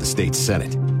run for the state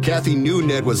Senate. Cathy knew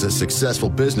Ned was a successful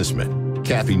businessman.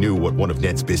 Cathy knew what one of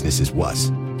Ned's businesses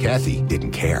was. Cathy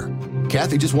didn't care.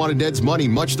 Cathy just wanted Ned's money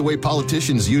much the way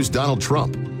politicians used Donald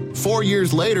Trump. 4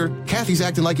 years later, Cathy's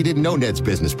acting like he didn't know Ned's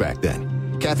business back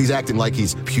then. Cathy's acting like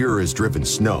he's pure as driven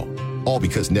snow. All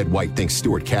because Ned White thinks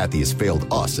Stuart Cathy has failed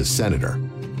us as senator.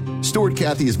 Stuart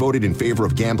Cathy has voted in favor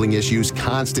of gambling issues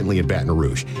constantly in Baton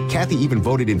Rouge. Cathy even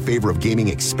voted in favor of gaming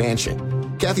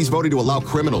expansion. Cathy's voted to allow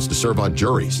criminals to serve on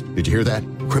juries. Did you hear that?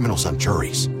 Criminals on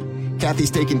juries.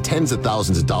 Cathy's taken tens of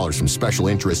thousands of dollars from special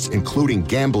interests, including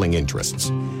gambling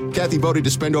interests. Cathy voted to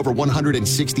spend over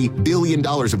 $160 billion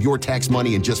of your tax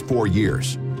money in just 4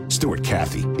 years. Stuart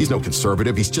Cathy, he's no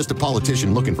conservative. He's just a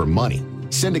politician looking for money.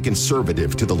 Send a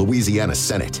conservative to the Louisiana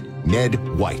Senate.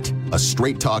 Ned White, a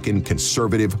straight-talking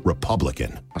conservative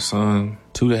Republican. My son,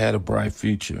 Tudor, had a bright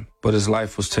future, but his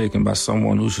life was taken by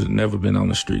someone who should have never been on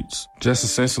the streets. Just a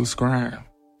senseless crime.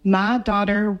 My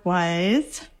daughter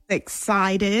was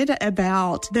excited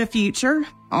about the future.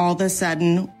 All of a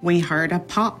sudden, we heard a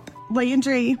pop.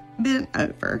 Landry bent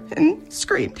over and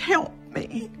screamed, "Help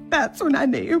me." That's when I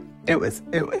knew it was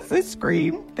a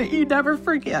scream that you never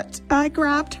forget. I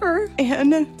grabbed her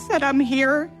and said, "I'm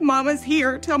here. Mama's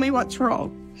here. Tell me what's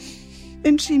wrong."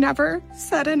 And she never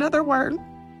said another word.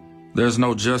 There's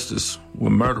no justice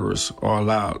when murderers are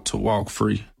allowed to walk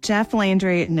free. Jeff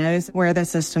Landry knows where the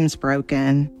system's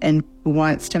broken and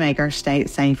wants to make our state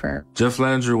safer. Jeff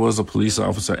Landry was a police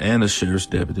officer and a sheriff's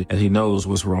deputy, and he knows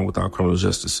what's wrong with our criminal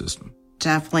justice system.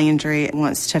 Jeff Landry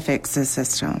wants to fix the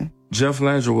system. Jeff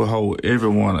Landry will hold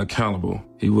everyone accountable.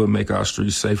 He will make our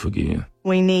streets safe again.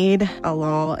 We need a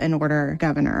law and order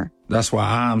governor. That's why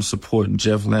I'm supporting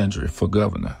Jeff Landry for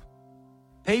governor.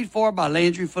 Paid for by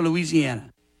Landry for Louisiana.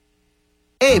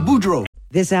 Hey, Boudreaux.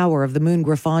 This hour of the Moon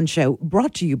Griffon Show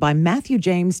brought to you by Matthew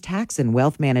James Tax and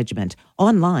Wealth Management.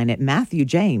 Online at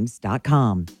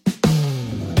MatthewJames.com.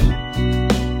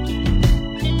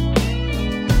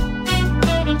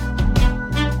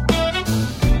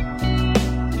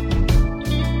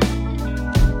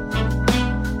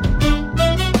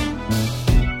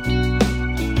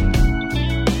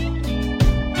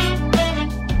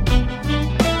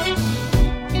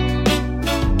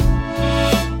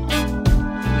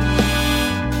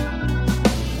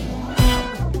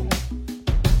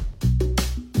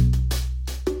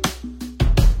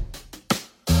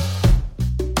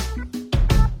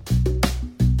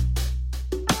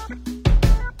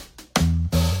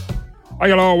 Hi,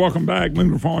 y'all. Welcome back. Moon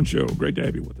Griffon Show. Great to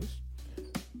have you with us.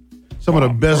 Some of the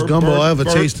best gumbo I ever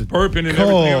tasted. Burping and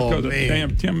everything else because of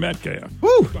damn Tim Metcalf.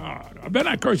 Woo! God, I bet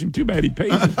I curse him too bad. He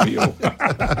pays his bill.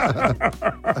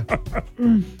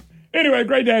 Anyway,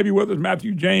 great to have you with us.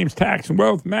 Matthew James, Tax and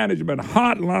Wealth Management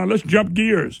Hotline. Let's jump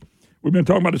gears. We've been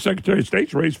talking about the Secretary of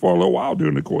State's race for a little while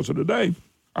during the course of the day.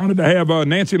 Honored to have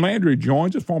Nancy Landry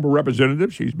joins us, former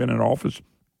representative. She's been in office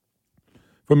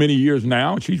for many years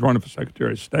now, and she's running for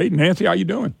Secretary of State. Nancy, how you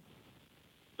doing?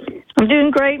 I'm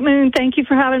doing great, Moon. Thank you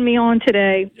for having me on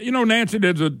today. You know, Nancy,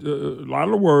 there's a lot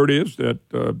of the word is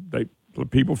that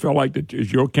people feel like that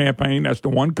is your campaign. That's the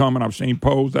one coming. I've seen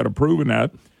polls that are proving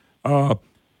that.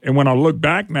 And when I look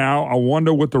back now, I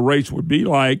wonder what the race would be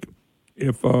like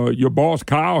if your boss,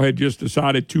 Kyle, had just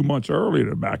decided 2 months earlier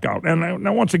to back out. And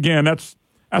now, once again, that's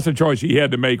a choice he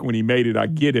had to make when he made it. I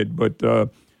get it. But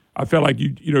I felt like,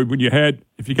 you know,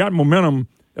 if you got momentum,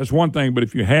 that's one thing. But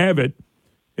if you have it,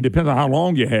 it depends on how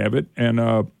long you have it.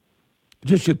 And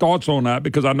just your thoughts on that,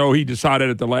 because I know he decided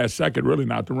at the last second really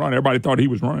not to run. Everybody thought he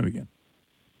was running again.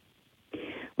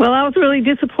 Well, I was really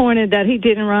disappointed that he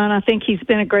didn't run. I think he's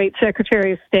been a great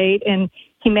Secretary of State, and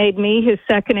he made me his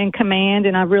second in command,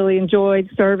 and I really enjoyed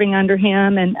serving under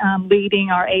him and leading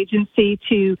our agency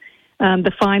to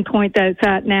the fine point that it's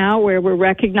at now, where we're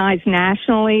recognized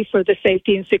nationally for the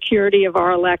safety and security of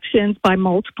our elections by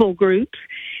multiple groups.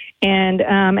 And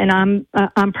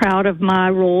I'm proud of my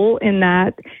role in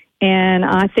that. And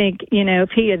I think, you know,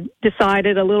 if he had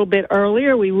decided a little bit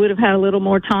earlier, we would have had a little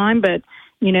more time. But,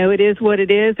 you know, it is what it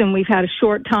is, and we've had a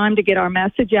short time to get our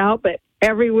message out. But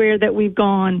everywhere that we've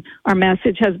gone, our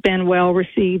message has been well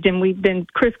received, and we've been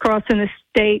crisscrossing the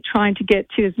state trying to get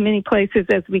to as many places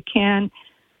as we can.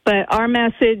 But our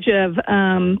message of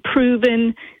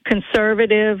proven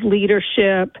conservative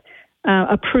leadership,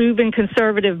 a proven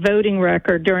conservative voting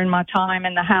record during my time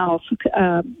in the House,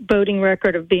 voting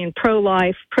record of being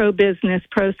pro-life, pro-business,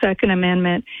 pro-Second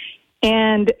Amendment,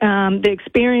 and the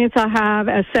experience I have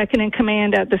as second in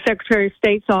command at the Secretary of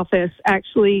State's office,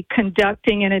 actually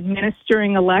conducting and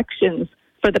administering elections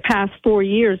for the past 4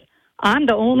 years. I'm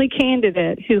the only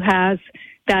candidate who has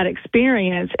that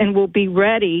experience and will be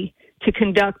ready to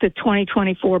conduct the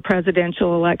 2024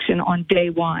 presidential election on day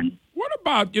one. What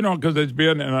about, you know, because there's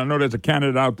been, and I know there's a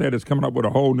candidate out there that's coming up with a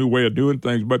whole new way of doing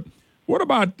things, but what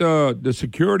about the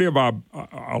security of our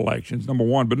elections, number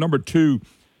one? But number two,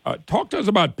 talk to us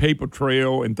about paper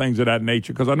trail and things of that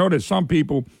nature, because I know there's some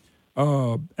people,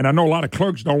 and I know a lot of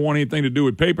clerks don't want anything to do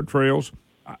with paper trails.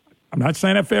 I'm not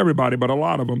saying that for everybody, but a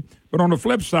lot of them. But on the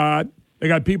flip side, they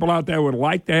got people out there who would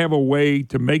like to have a way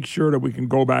to make sure that we can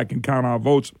go back and count our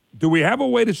votes. Do we have a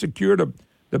way to secure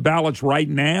the ballots right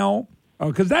now?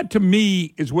 Because that, to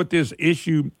me, is what this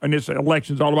issue and this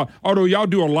election is all about, although y'all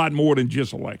do a lot more than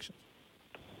just elections.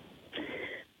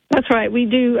 That's right. We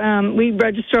do. We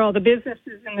register all the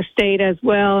businesses in the state as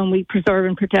well, and we preserve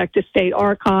and protect the state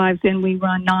archives, and we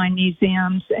run 9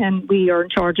 museums, and we are in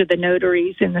charge of the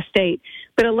notaries in the state.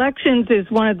 But elections is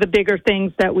one of the bigger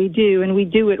things that we do, and we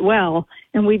do it well.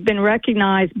 And we've been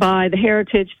recognized by the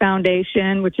Heritage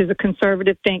Foundation, which is a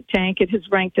conservative think tank. It has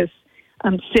ranked us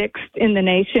 6th in the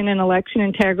nation in election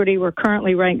integrity. We're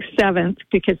currently ranked 7th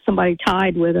because somebody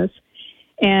tied with us.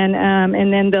 And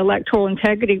then the Electoral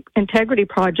Integrity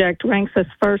Project ranks us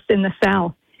 1st in the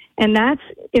South. And that's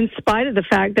in spite of the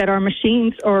fact that our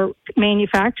machines are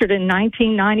manufactured in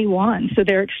 1991. So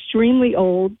they're extremely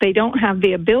old. They don't have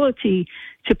the ability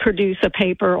to produce a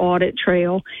paper audit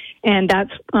trail. And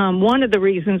that's one of the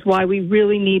reasons why we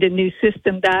really need a new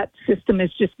system. That system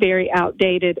is just very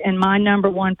outdated. And my number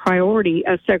one priority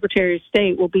as Secretary of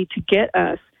State will be to get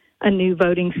us a new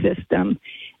voting system.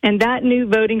 And that new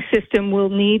voting system will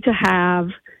need to have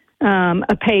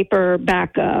a paper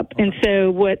backup. And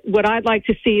so what I'd like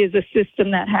to see is a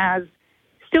system that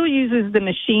still uses the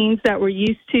machines that we're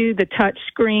used to. The touch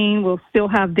screen will still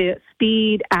have the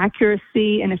speed,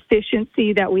 accuracy, and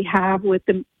efficiency that we have with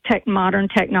the modern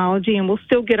technology, and we'll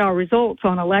still get our results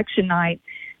on election night.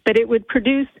 But it would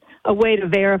produce a way to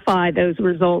verify those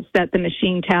results that the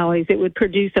machine tallies. It would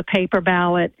produce a paper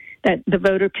ballot that the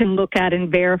voter can look at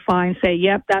and verify and say,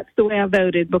 yep, that's the way I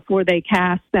voted before they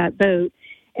cast that vote.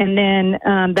 And then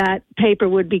that paper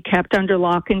would be kept under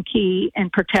lock and key and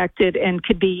protected and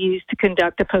could be used to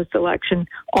conduct a post-election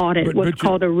audit, what's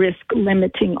called a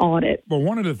risk-limiting audit. But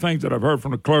one of the things that I've heard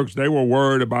from the clerks, they were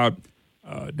worried about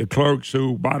the clerks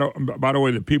who, by the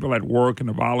way, the people at work and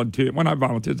the volunteers, well, not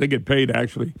volunteers, they get paid to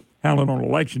actually handle it on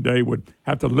Election Day, would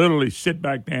have to literally sit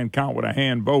back there and count with a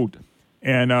hand vote.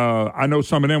 And I know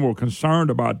some of them were concerned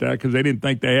about that because they didn't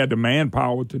think they had the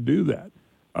manpower to do that.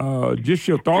 Just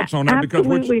your thoughts on that?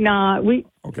 Absolutely not.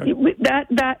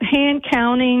 That hand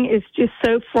counting is just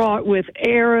so fraught with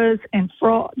errors and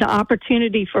fraud, the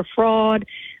opportunity for fraud.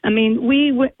 I mean,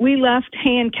 we left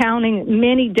hand counting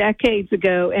many decades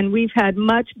ago, and we've had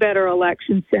much better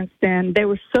elections since then. There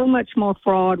was so much more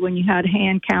fraud when you had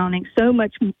hand counting,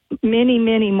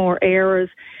 many more errors.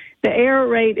 The error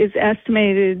rate is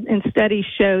estimated, and studies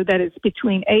show that it's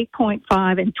between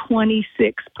 8.5 and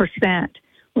 26%.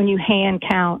 When you hand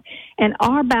count. And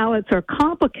our ballots are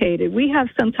complicated. We have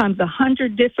sometimes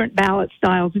 100 different ballot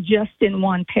styles just in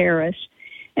one parish.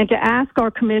 And to ask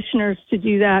our commissioners to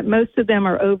do that, most of them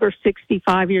are over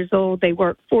 65 years old. They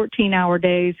work 14-hour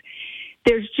days.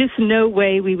 There's just no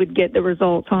way we would get the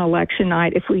results on election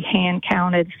night if we hand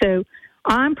counted. So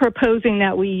I'm proposing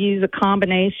that we use a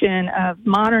combination of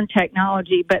modern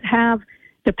technology, but have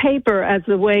the paper as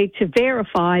a way to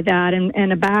verify that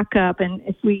and a backup. And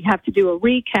if we have to do a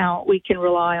recount, we can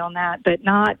rely on that, but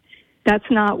that's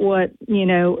not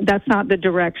the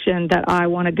direction that I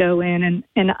want to go in.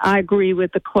 And I agree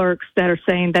with the clerks that are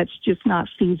saying that's just not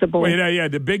feasible. Well, yeah,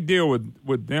 the big deal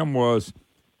with them was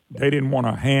they didn't want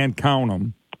to hand count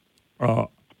them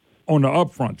on the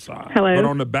upfront side. Hello? But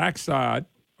on the back side,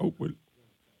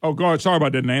 oh, God, sorry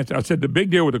about that, Nancy. I said the big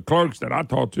deal with the clerks that I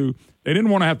talked to, they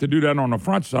didn't want to have to do that on the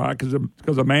front side because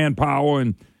of manpower,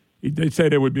 and they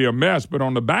said it would be a mess. But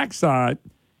on the back side,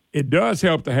 it does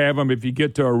help to have them if you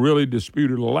get to a really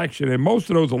disputed election. And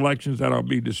most of those elections that will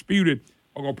be disputed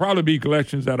are going to probably be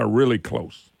elections that are really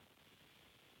close.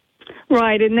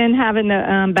 Right, and then having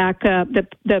the backup,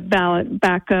 the ballot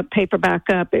backup, paper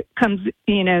backup, it comes.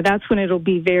 That's when it'll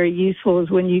be very useful. Is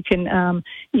when you can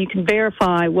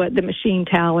verify what the machine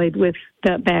tallied with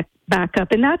the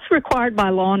backup, and that's required by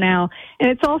law now. And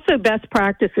it's also best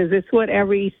practices. It's what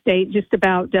every state just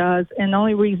about does. And the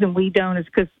only reason we don't is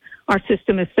because our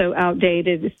system is so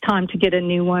outdated. It's time to get a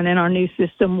new one, and our new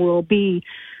system will be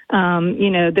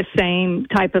the same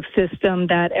type of system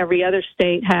that every other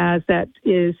state has that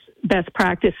is best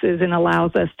practices and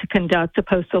allows us to conduct a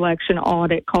post-election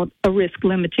audit called a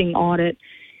risk-limiting audit,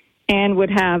 and would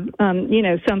have,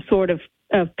 some sort of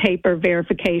paper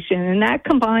verification. And that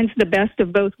combines the best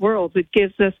of both worlds. It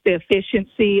gives us the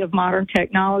efficiency of modern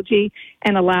technology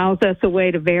and allows us a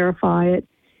way to verify it.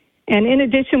 And in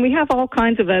addition, we have all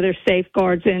kinds of other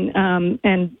safeguards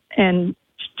and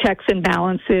checks and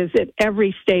balances at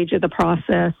every stage of the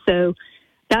process. So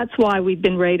that's why we've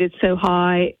been rated so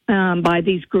high by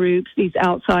these groups, these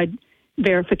outside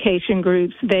verification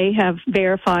groups. They have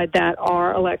verified that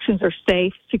our elections are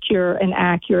safe, secure, and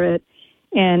accurate.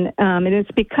 And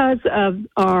it's because of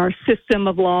our system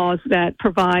of laws that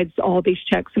provides all these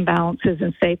checks and balances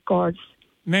and safeguards.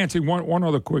 Nancy, one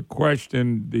other quick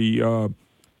question.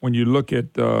 When you look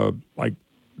at like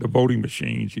the voting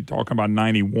machines, you're talking about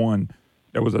 91.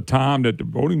 There was a time that the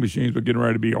voting machines were getting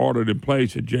ready to be ordered in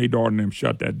place, and Jay Dart and them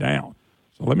shut that down.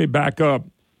 So let me back up.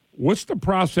 What's the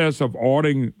process of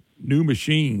ordering new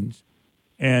machines,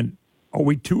 and are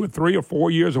we 2 or 3 or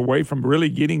 4 years away from really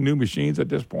getting new machines at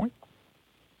this point?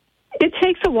 It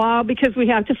takes a while because we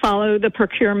have to follow the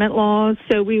procurement laws,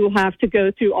 so we will have to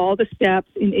go through all the steps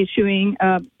in issuing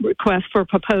a request for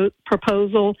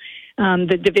proposal.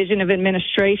 The Division of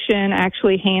Administration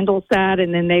actually handles that,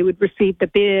 and then they would receive the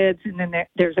bids, and then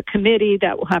there's a committee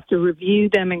that will have to review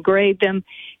them and grade them.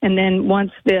 And then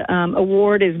once the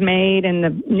award is made and the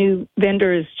new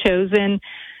vendor is chosen,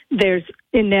 there's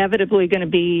inevitably going to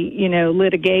be,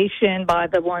 litigation by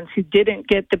the ones who didn't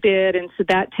get the bid, and so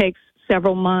that takes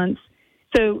several months.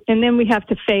 So, and then we have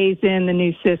to phase in the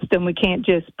new system. We can't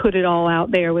just put it all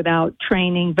out there without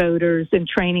training voters and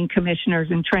training commissioners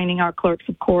and training our clerks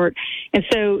of court. And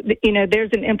so, there's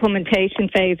an implementation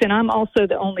phase. And I'm also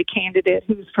the only candidate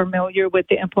who's familiar with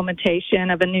the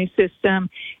implementation of a new system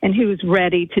and who's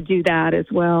ready to do that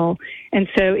as well. And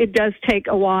so it does take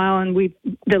a while, and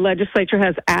the legislature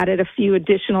has added a few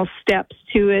additional steps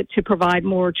to it to provide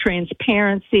more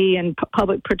transparency and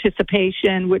public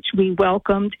participation, which we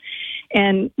welcomed.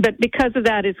 But because of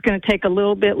that, it's going to take a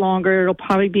little bit longer. It'll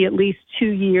probably be at least 2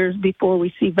 years before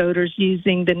we see voters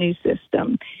using the new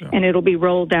system, and it'll be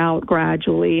rolled out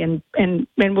gradually. And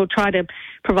we'll try to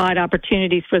provide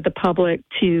opportunities for the public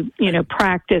to,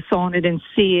 practice on it and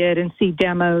see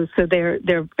demos, so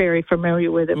they're very familiar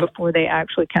with it before they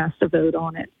actually cast a vote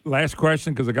on it. Last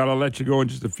question, because I got to let you go in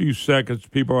just a few seconds.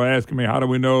 People are asking me, how do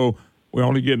we know we're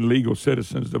only getting legal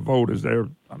citizens to vote? Is there?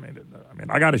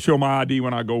 I got to show my ID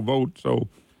when I go vote. So,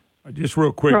 just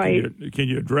real quick, right. Can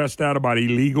you address that about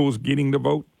illegals getting the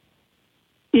vote?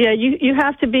 Yeah, you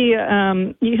have to be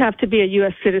a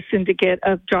U.S. citizen to get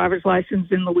a driver's license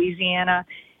in Louisiana,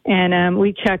 and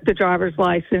we check the driver's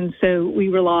license, so we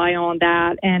rely on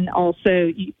that. And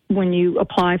also, when you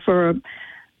apply for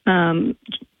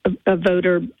a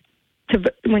voter,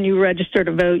 when you register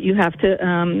to vote, you have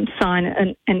to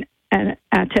sign an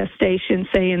attestation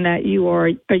saying that you are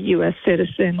a U.S.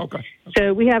 citizen. Okay.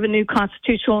 So we have a new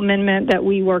constitutional amendment that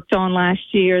we worked on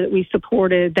last year that we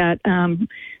supported that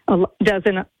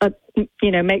doesn't,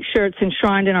 make sure it's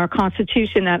enshrined in our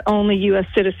Constitution that only U.S.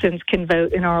 citizens can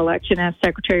vote in our election. As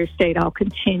Secretary of State, I'll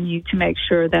continue to make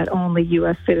sure that only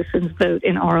U.S. citizens vote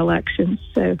in our elections.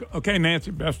 So. Okay,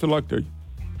 Nancy, best of luck to you.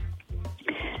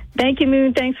 Thank you,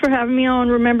 Moon. Thanks for having me on.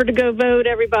 Remember to go vote,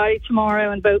 everybody,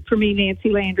 tomorrow, and vote for me, Nancy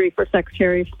Landry, for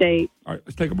Secretary of State. All right,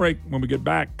 let's take a break. When we get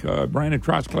back, Brandon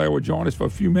Troxclair will join us for a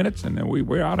few minutes, and then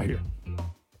we're out of here.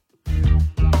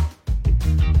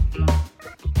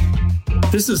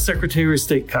 This is Secretary of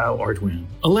State Kyle Ardoin.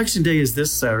 Election Day is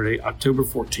this Saturday, October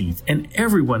 14th, and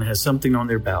everyone has something on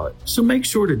their ballot. So make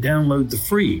sure to download the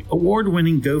free,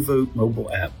 award-winning Go Vote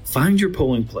mobile app. Find your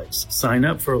polling place, sign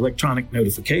up for electronic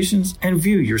notifications, and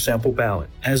view your sample ballot.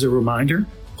 As a reminder,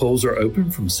 polls are open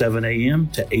from 7 a.m.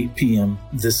 to 8 p.m.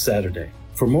 this Saturday.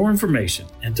 For more information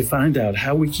and to find out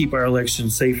how we keep our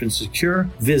elections safe and secure,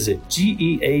 visit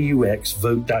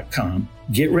geauxvote.com.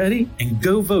 Get ready and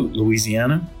go vote,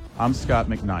 Louisiana. I'm Scott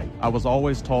McKnight. I was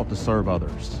always taught to serve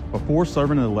others. Before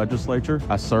serving in the legislature,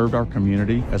 I served our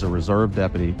community as a reserve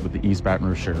deputy with the East Baton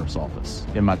Rouge Sheriff's Office.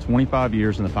 In my 25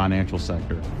 years in the financial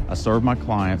sector, I served my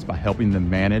clients by helping them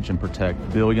manage and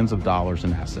protect billions of dollars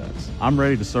in assets. I'm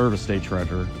ready to serve as state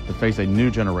treasurer to face a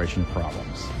new generation of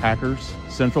problems: hackers,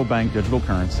 central bank digital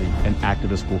currency, and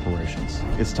activist corporations.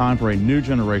 It's time for a new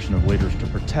generation of leaders to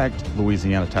protect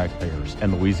Louisiana taxpayers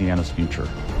and Louisiana's future.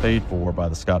 Paid for by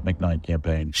the Scott McKnight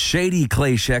campaign. Shady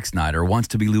Clay Schexnayder wants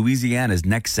to be Louisiana's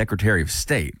next Secretary of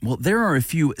State. Well, there are a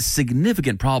few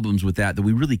significant problems with that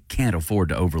we really can't afford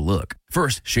to overlook.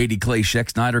 First, Shady Clay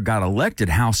Schexnayder got elected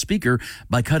House Speaker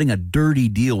by cutting a dirty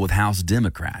deal with House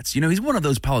Democrats. He's one of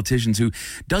those politicians who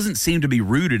doesn't seem to be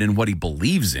rooted in what he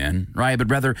believes in, right? But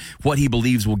rather what he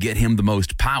believes will get him the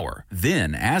most power.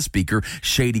 Then, as Speaker,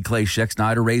 Shady Clay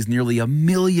Schexnayder raised nearly $1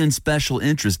 million special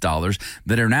interest dollars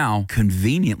that are now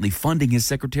conveniently funding his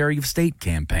Secretary of State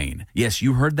campaign. Yes,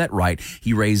 you heard that right.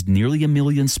 He raised nearly $1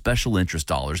 million special interest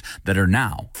dollars that are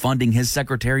now funding his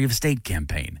Secretary of State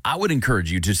campaign. I would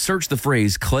encourage you to search the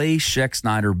phrase Clay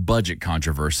Schexnayder budget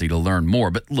controversy to learn more.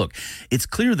 But look, it's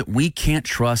clear that we can't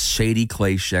trust Shady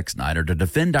Clay Schexnayder to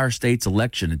defend our state's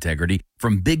election integrity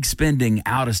from big spending,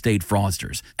 out-of-state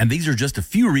fraudsters. And these are just a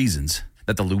few reasons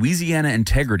that the Louisiana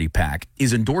Integrity PAC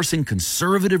is endorsing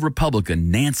conservative Republican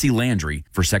Nancy Landry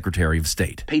for Secretary of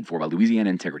State. Paid for by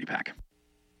Louisiana Integrity PAC.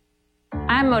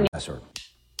 I'm Monique. Yes, sir.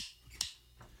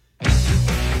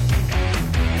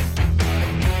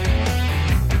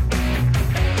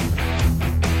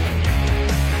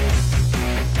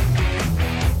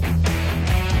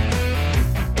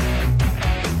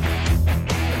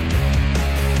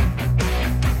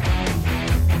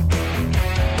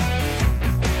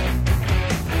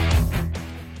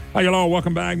 Hi, y'all.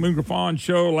 Welcome back. Moon Griffon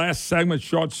Show. Last segment,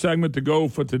 short segment to go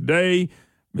for today.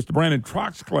 Mr. Brandon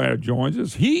Troxclair joins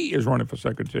us. He is running for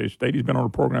Secretary of State. He's been on the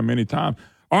program many times.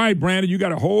 All right, Brandon, you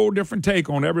got a whole different take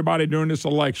on everybody during this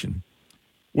election.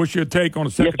 What's your take on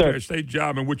the Secretary of State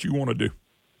job and what you want to do?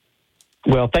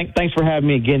 Well, thanks for having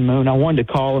me again, Moon. I wanted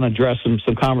to call and address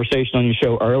some conversation on your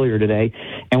show earlier today.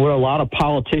 And what a lot of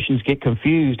politicians get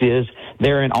confused is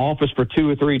they're in office for 2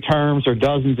 or 3 terms or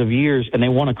dozens of years, and they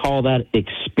want to call that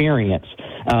experience,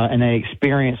 and they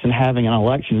experience in having an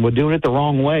election. We're doing it the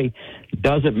wrong way.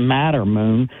 Doesn't matter,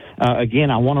 Moon.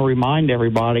 Again, I want to remind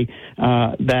everybody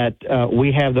that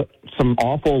we have some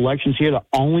awful elections here. The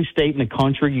only state in the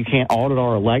country you can't audit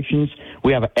our elections.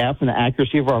 We have an F in the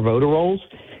accuracy of our voter rolls.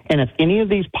 And if any of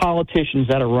these politicians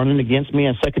that are running against me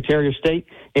as Secretary of State,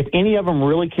 if any of them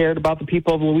really cared about the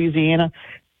people of Louisiana,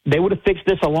 they would have fixed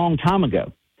this a long time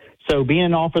ago. So being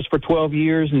in office for 12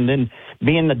 years and then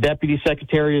being the Deputy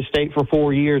Secretary of State for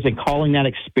 4 years and calling that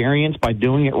experience by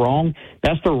doing it wrong,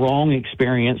 that's the wrong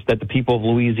experience that the people of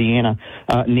Louisiana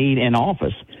need in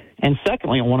office. And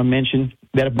secondly, I want to mention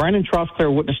that if Brandon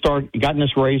Trostclair wouldn't have gotten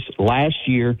this race last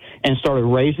year and started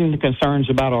raising the concerns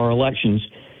about our elections,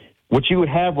 what you would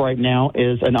have right now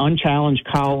is an unchallenged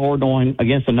Kyle Ordoin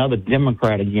against another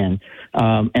Democrat again.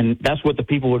 And that's what the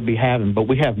people would be having. But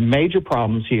we have major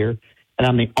problems here, and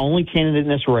I'm the only candidate in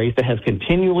this race that has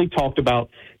continually talked about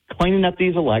cleaning up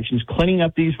these elections, cleaning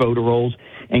up these voter rolls,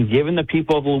 and giving the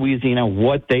people of Louisiana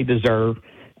what they deserve,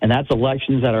 and that's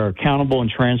elections that are accountable and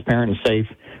transparent and safe,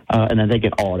 and that they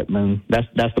can audit, Moon. That's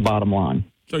the bottom line.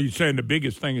 So you're saying the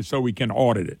biggest thing is so we can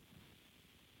audit it?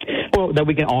 Well, that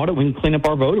we can audit, we can clean up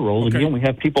our voter rolls. Okay. Again, we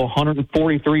have people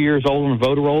 143 years old on the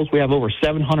voter rolls. We have over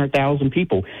 700,000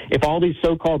 people. If all these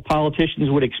so-called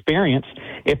politicians would experience,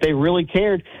 if they really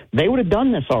cared, they would have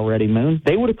done this already, Moon.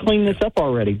 They would have cleaned this up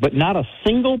already. But not a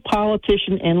single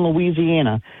politician in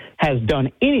Louisiana has done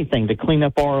anything to clean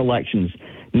up our elections.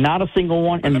 Not a single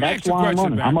one, and that's why I'm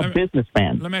running. I'm a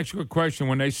businessman. Let me ask you a question.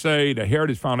 When they say the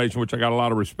Heritage Foundation, which I got a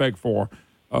lot of respect for,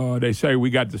 they say we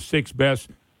got the 6 best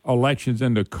elections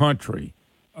in the country.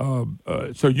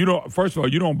 So you don't. First of all,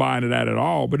 you don't buy into that at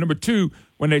all. But number 2,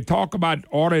 when they talk about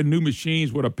ordering new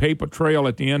machines with a paper trail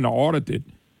at the end to audit it,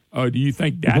 do you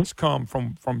think that's come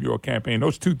from your campaign?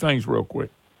 Those 2 things, real quick.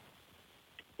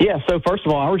 Yeah, so first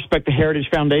of all, I respect the Heritage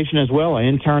Foundation as well. I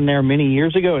interned there many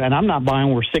years ago, and I'm not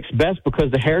buying we're 6th best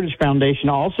because the Heritage Foundation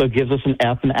also gives us an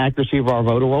F in the accuracy of our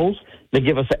voter rolls. They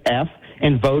give us an F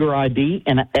in voter ID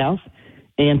and an F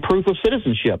and proof of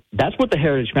citizenship. That's what the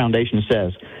Heritage Foundation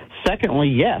says. Secondly,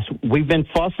 yes, we've been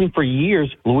fussing for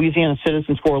years, Louisiana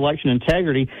Citizens for Election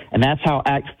Integrity, and that's how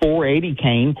Act 480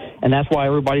 came, and that's why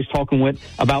everybody's talking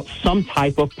about some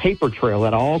type of paper trail.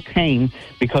 That all came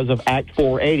because of Act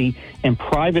 480 and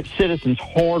private citizens'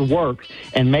 hard work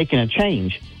and making a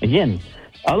change. Again,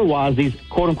 otherwise, these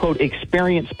quote-unquote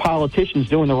experienced politicians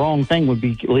doing the wrong thing would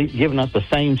be giving us the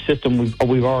same system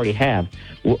we've already had,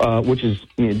 which is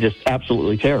just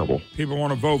absolutely terrible. People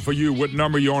want to vote for you. What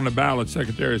number are you on the ballot,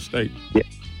 Secretary of State? Yeah.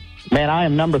 Man, I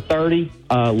am number 30.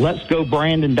 Let's go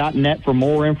Brandon.net for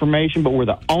more information, but we're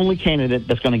the only candidate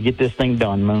that's going to get this thing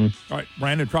done, Moon. All right,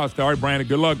 Brandon Trostclair. All right, Brandon,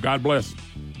 good luck. God bless.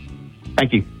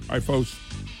 Thank you. All right, folks.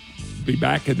 Be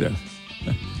back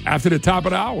after the top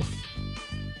of the hour.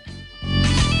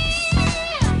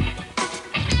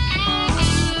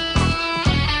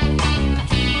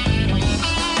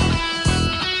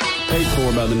 Paid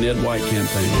for by the Ned White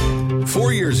campaign.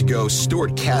 4 years ago,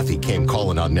 Stuart Cathy came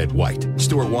calling on Ned White.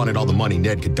 Stuart wanted all the money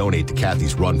Ned could donate to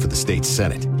Cathy's run for the state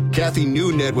Senate. Cathy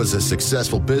knew Ned was a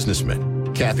successful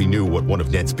businessman. Cathy knew what one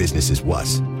of Ned's businesses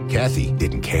was. Cathy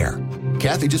didn't care.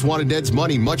 Cathy just wanted Ned's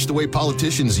money much the way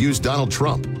politicians used Donald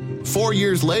Trump. 4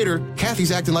 years later,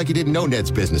 Cathy's acting like he didn't know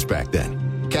Ned's business back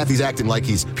then. Cathy's acting like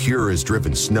he's pure as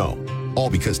driven snow. All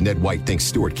because Ned White thinks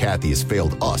Stuart Cathy has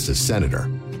failed us as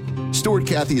senator. Stuart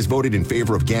Cathy has voted in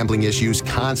favor of gambling issues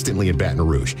constantly in Baton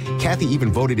Rouge. Cathy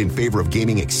even voted in favor of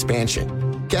gaming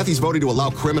expansion. Cathy's voted to allow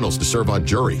criminals to serve on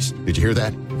juries. Did you hear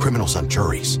that? Criminals on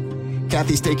juries.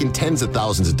 Cathy's taken tens of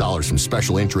thousands of dollars from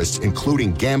special interests,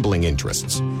 including gambling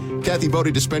interests. Cathy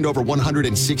voted to spend over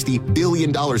 $160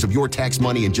 billion of your tax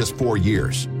money in just 4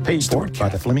 years. Paid for by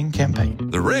the Fleming campaign.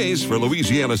 The race for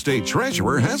Louisiana State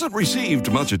Treasurer hasn't received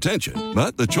much attention,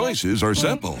 but the choices are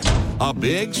simple. A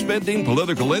big spending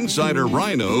political insider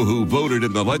rhino who voted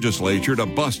in the legislature to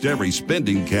bust every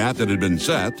spending cap that had been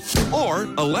set, or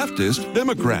a leftist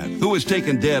Democrat who has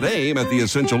taken dead aim at the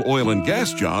essential oil and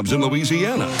gas jobs in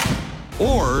Louisiana.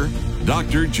 Or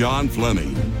Dr. John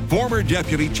Fleming, former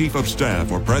Deputy Chief of Staff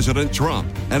for President Trump,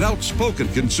 an outspoken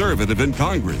conservative in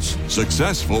Congress,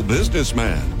 successful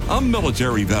businessman, a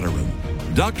military veteran.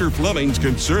 Dr. Fleming's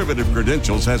conservative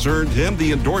credentials has earned him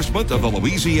the endorsement of the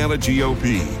Louisiana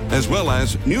GOP, as well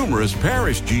as numerous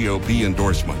parish GOP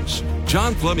endorsements.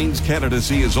 John Fleming's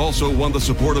candidacy has also won the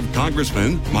support of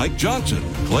Congressman Mike Johnson,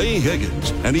 Clay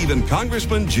Higgins, and even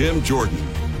Congressman Jim Jordan.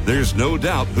 There's no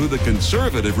doubt who the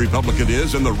conservative Republican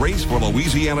is in the race for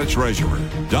Louisiana Treasurer.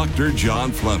 Dr.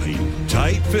 John Fleming,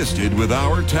 tight-fisted with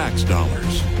our tax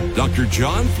dollars. Dr.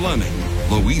 John Fleming,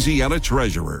 Louisiana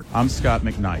Treasurer. I'm Scott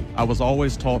McKnight. I was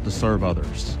always taught to serve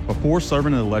others. Before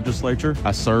serving in the legislature,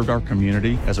 I served our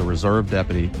community as a reserve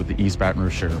deputy with the East Baton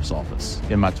Rouge Sheriff's Office.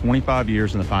 In my 25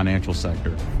 years in the financial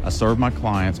sector, I served my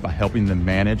clients by helping them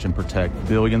manage and protect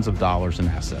billions of dollars in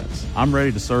assets. I'm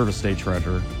ready to serve as state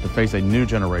treasurer to face a new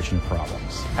generation of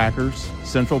problems: hackers,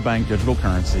 central bank digital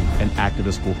currency, and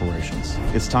activist corporations.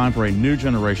 It's time for a new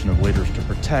generation of leaders to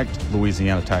protect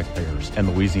Louisiana taxpayers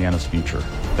and Louisiana's future.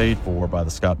 Paid for by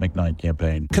the Scott McKnight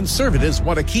campaign. Conservatives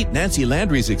want to keep Nancy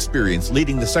Landry's experience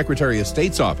leading the Secretary of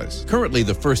State's office. Currently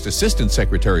the first Assistant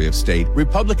Secretary of State,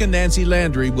 Republican Nancy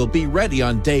Landry will be ready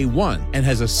on day one and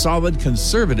has a solid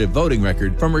conservative voting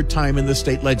record from her time in the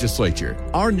state legislature.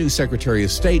 Our new Secretary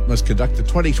of State must conduct the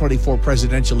 2024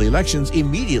 presidential elections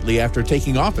immediately after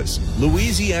taking office.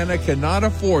 Louisiana cannot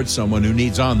afford someone who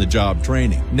needs on-the-job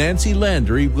training. Nancy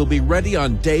Landry will be ready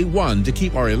on day one to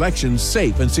keep our elections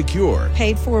safe and secure.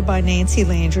 Paid for by Nancy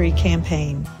Landry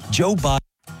campaign. Joe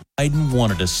Biden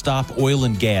wanted to stop oil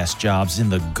and gas jobs in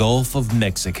the Gulf of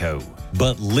Mexico.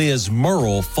 But Liz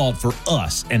Murrill fought for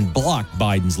us and blocked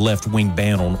Biden's left-wing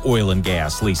ban on oil and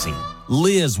gas leasing.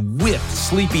 Liz whipped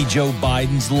sleepy Joe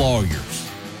Biden's lawyers.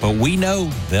 But we know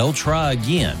they'll try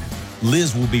again.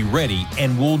 Liz will be ready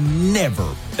and will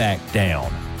never back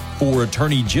down. For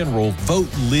Attorney General, vote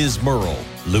Liz Murrill,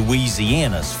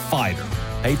 Louisiana's fighter.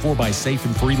 Paid for by Safe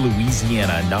and Free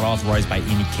Louisiana, not authorized by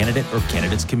any candidate or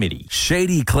candidates committee.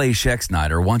 Shady Clay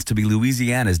Scheck-Snyder wants to be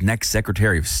Louisiana's next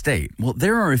Secretary of State. Well,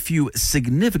 there are a few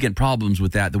significant problems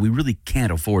with that we really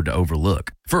can't afford to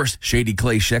overlook. First, Shady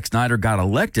Clay Scheck-Snyder got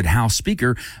elected House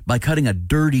Speaker by cutting a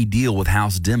dirty deal with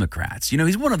House Democrats. You know,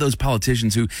 he's one of those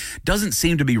politicians who doesn't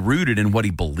seem to be rooted in what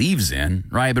he believes in,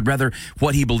 right? But rather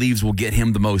what he believes will get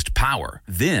him the most power.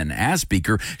 Then, as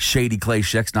Speaker, Shady Clay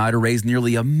Scheck-Snyder raised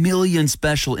nearly $1 million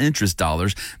special interest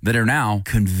dollars that are now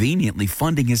conveniently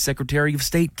funding his Secretary of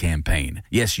State campaign.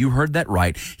 Yes, you heard that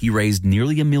right. He raised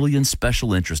nearly $1 million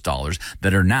special interest dollars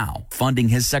that are now funding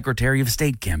his Secretary of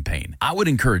State campaign. I would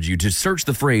encourage you to search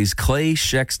the phrase Clay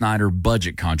Scheck-Snyder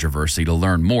budget controversy to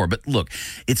learn more. But look,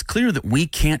 it's clear that we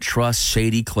can't trust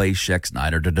Shady Clay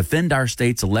Scheck-Snyder to defend our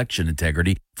state's election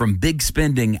integrity from big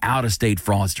spending out-of-state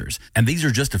fraudsters. And these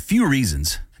are just a few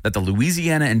reasons that the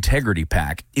Louisiana Integrity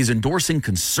PAC is endorsing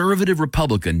conservative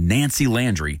Republican Nancy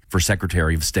Landry for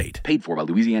Secretary of State. Paid for by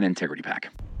Louisiana Integrity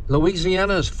PAC.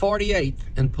 Louisiana is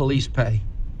 48th in police pay,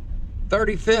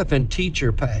 35th in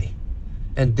teacher pay,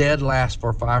 and dead last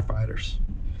for firefighters.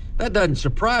 That doesn't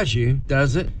surprise you,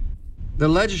 does it? The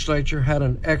legislature had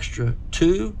an extra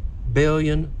 $2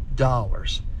 billion.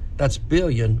 That's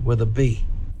billion with a B.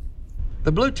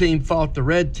 The blue team fought the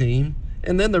red team,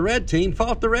 and then the red team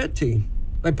fought the red team.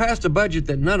 They passed a budget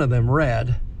that none of them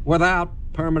read, without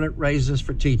permanent raises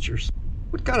for teachers.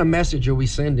 What kind of message are we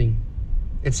sending?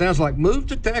 It sounds like, move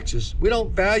to Texas. We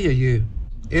don't value you.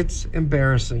 It's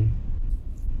embarrassing.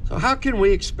 So how can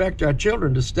we expect our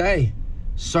children to stay,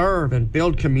 serve, and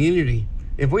build community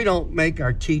if we don't make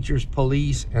our teachers,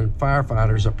 police, and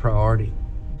firefighters a priority?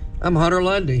 I'm Hunter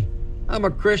Lundy. I'm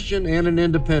a Christian and an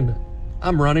independent.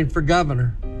 I'm running for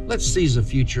governor. Let's seize the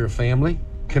future of family,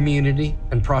 community,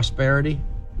 and prosperity,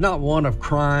 not one of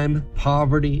crime,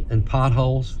 poverty, and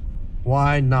potholes.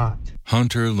 Why not?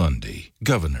 Hunter Lundy,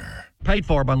 governor. Paid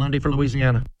for by Lundy for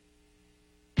Louisiana.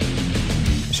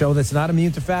 A show that's not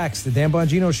immune to facts. The Dan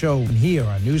Bongino Show here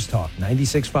on News Talk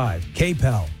 96.5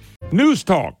 KPEL. News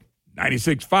Talk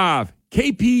 96.5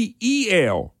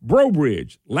 KPEL,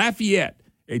 Brobridge, Lafayette,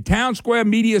 a Town Square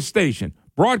media station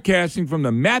broadcasting from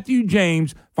the Matthew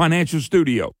James Financial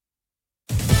Studio.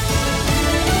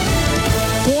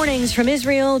 Warnings from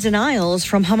Israel, denials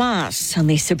from Hamas. I'm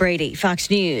Lisa Brady, Fox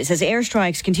News. As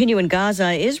airstrikes continue in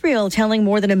Gaza, Israel telling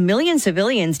more than 1 million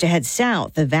civilians to head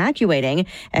south, evacuating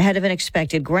ahead of an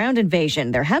expected ground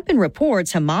invasion. There have been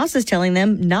reports Hamas is telling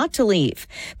them not to leave.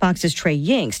 Fox's Trey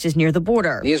Yingst is near the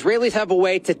border. The Israelis have a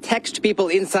way to text people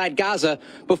inside Gaza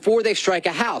before they strike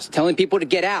a house, telling people to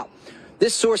get out.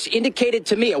 This source indicated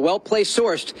to me, a well-placed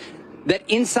source, that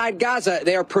inside Gaza,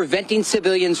 they are preventing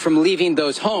civilians from leaving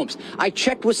those homes. I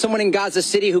checked with someone in Gaza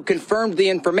City who confirmed the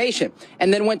information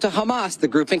and then went to Hamas, the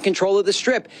group in control of the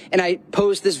Strip, and I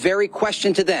posed this very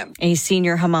question to them. A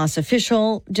senior Hamas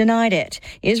official denied it.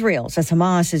 Israel says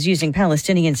Hamas is using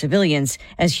Palestinian civilians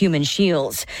as human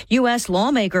shields. U.S.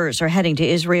 lawmakers are heading to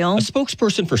Israel. A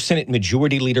spokesperson for Senate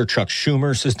Majority Leader Chuck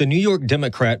Schumer says the New York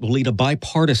Democrat will lead a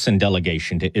bipartisan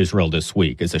delegation to Israel this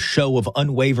week as a show of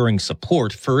unwavering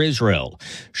support for Israel. Israel.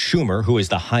 Schumer, who is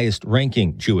the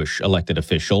highest-ranking Jewish elected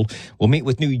official, will meet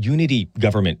with new unity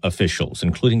government officials,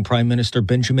 including Prime Minister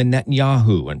Benjamin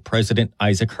Netanyahu and President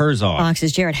Isaac Herzog.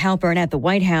 Fox's Jared Halpern at the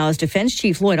White House. Defense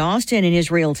Chief Lloyd Austin in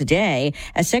Israel today,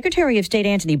 as Secretary of State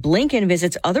Antony Blinken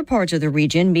visits other parts of the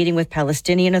region, meeting with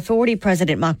Palestinian Authority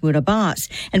President Mahmoud Abbas.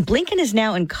 And Blinken is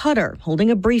now in Qatar,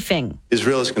 holding a briefing.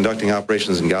 Israel is conducting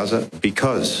operations in Gaza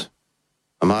because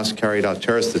Hamas carried out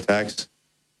terrorist attacks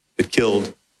that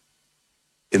killed,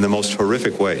 in the most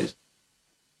horrific ways,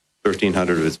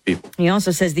 1,300 of its people. He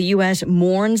also says the U.S.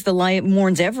 mourns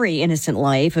every innocent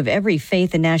life of every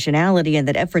faith and nationality, and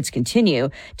that efforts continue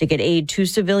to get aid to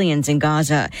civilians in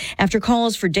Gaza. After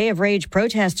calls for Day of Rage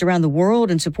protests around the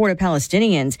world in support of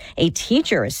Palestinians, a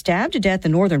teacher is stabbed to death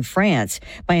in northern France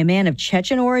by a man of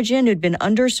Chechen origin who'd been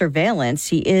under surveillance.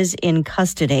 He is in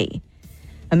custody.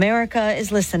 America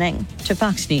is listening to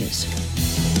Fox News.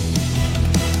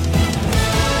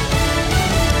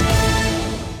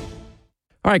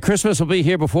 All right, Christmas will be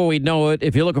here before we know it.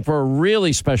 If you're looking for a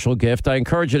really special gift, I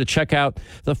encourage you to check out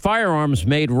the firearms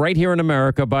made right here in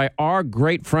America by our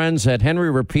great friends at Henry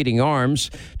Repeating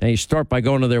Arms. Now, you start by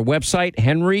going to their website,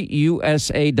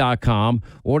 henryusa.com,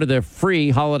 order their free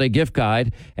holiday gift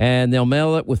guide, and they'll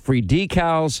mail it with free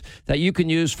decals that you can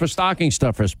use for stocking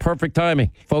stuffers. Perfect timing.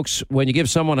 Folks, when you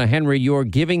give someone a Henry, you're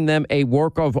giving them a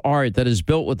work of art that is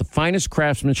built with the finest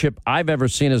craftsmanship I've ever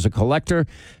seen as a collector.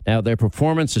 Now, their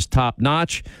performance is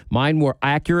top-notch. Mine were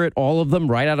accurate, all of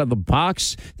them, right out of the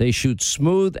box. They shoot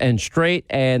smooth and straight,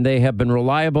 and they have been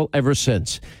reliable ever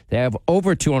since. They have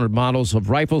over 200 models of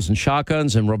rifles and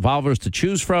shotguns and revolvers to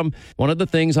choose from. One of the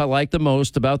things I like the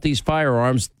most about these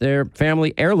firearms, they're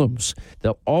family heirlooms.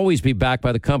 They'll always be backed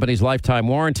by the company's lifetime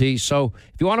warranty. So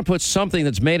if you want to put something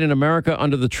that's made in America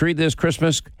under the tree this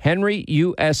Christmas,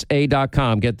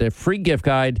 henryusa.com. Get their free gift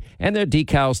guide and their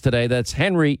decals today. That's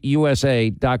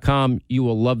henryusa.com. You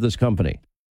will love this company.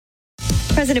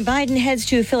 President Biden heads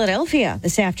to Philadelphia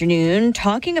this afternoon,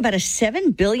 talking about a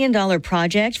 $7 billion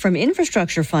project from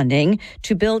infrastructure funding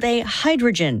to build a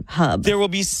hydrogen hub. There will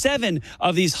be 7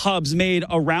 of these hubs made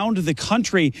around the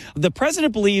country. The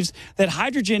president believes that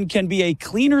hydrogen can be a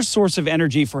cleaner source of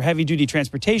energy for heavy-duty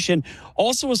transportation,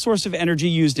 also a source of energy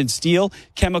used in steel,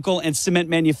 chemical, and cement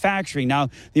manufacturing. Now,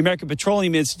 the American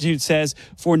Petroleum Institute says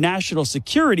for national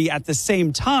security, at the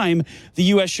same time, the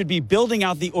U.S. should be building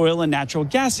out the oil and natural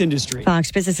gas industry. Fox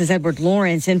Business's Edward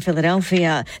Lawrence in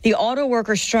Philadelphia. The auto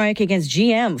workers' strike against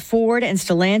GM, Ford, and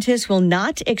Stellantis will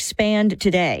not expand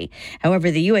today. However,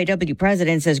 the UAW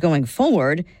president says going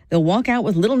forward, they'll walk out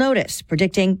with little notice,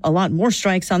 predicting a lot more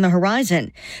strikes on the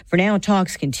horizon. For now,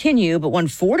 talks continue, but one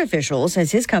Ford official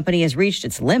says his company has reached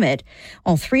its limit.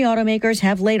 All 3 automakers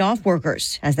have laid off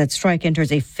workers as that strike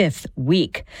enters a 5th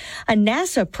week. A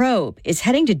NASA probe is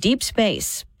heading to deep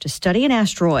space to study an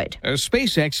asteroid. A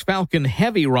SpaceX Falcon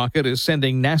Heavy rocket is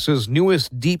sending NASA's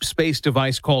newest deep space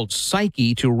device called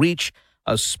Psyche to reach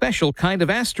a special kind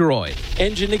of asteroid.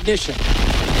 Engine ignition.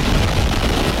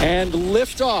 And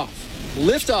liftoff.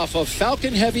 Liftoff of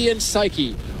Falcon Heavy and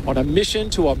Psyche on a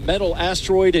mission to a metal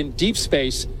asteroid in deep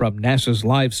space. From NASA's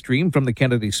live stream from the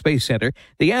Kennedy Space Center,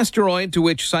 the asteroid to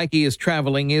which Psyche is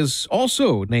traveling is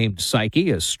also named Psyche,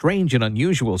 a strange and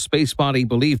unusual space body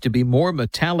believed to be more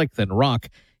metallic than rock.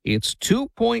 It's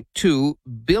 2.2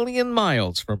 billion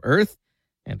miles from Earth,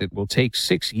 and it will take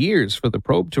 6 years for the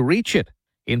probe to reach it.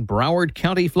 In Broward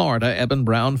County, Florida, Eben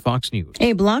Brown, Fox News.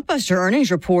 A blockbuster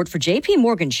earnings report for J.P.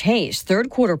 Morgan Chase.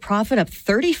 Third quarter profit up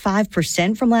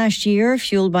 35% from last year,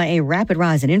 fueled by a rapid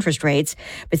rise in interest rates.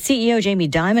 But CEO Jamie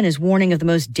Dimon is warning of the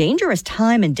most dangerous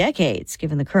time in decades,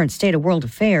 given the current state of world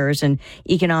affairs and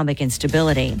economic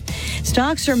instability.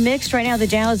 Stocks are mixed right now. The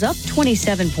Dow's up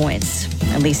 27 points.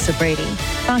 Lisa Brady,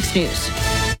 Fox News.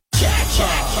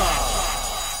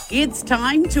 It's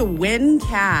time to win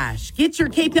cash. Get your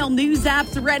KPEL News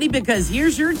apps ready because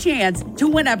here's your chance to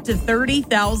win up to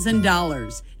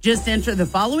 $30,000. Just enter the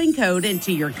following code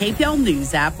into your KPEL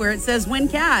News app where it says win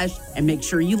cash, and make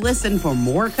sure you listen for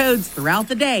more codes throughout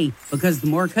the day because the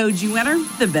more codes you enter,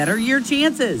 the better your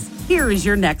chances. Here is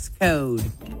your next code.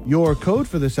 Your code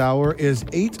for this hour is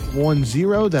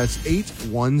 810. That's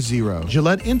 810.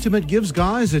 Gillette Intimate gives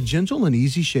guys a gentle and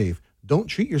easy shave. Don't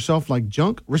treat yourself like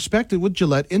junk. Respect it with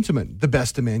Gillette Intimate, the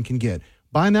best a man can get.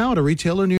 Buy now at a retailer near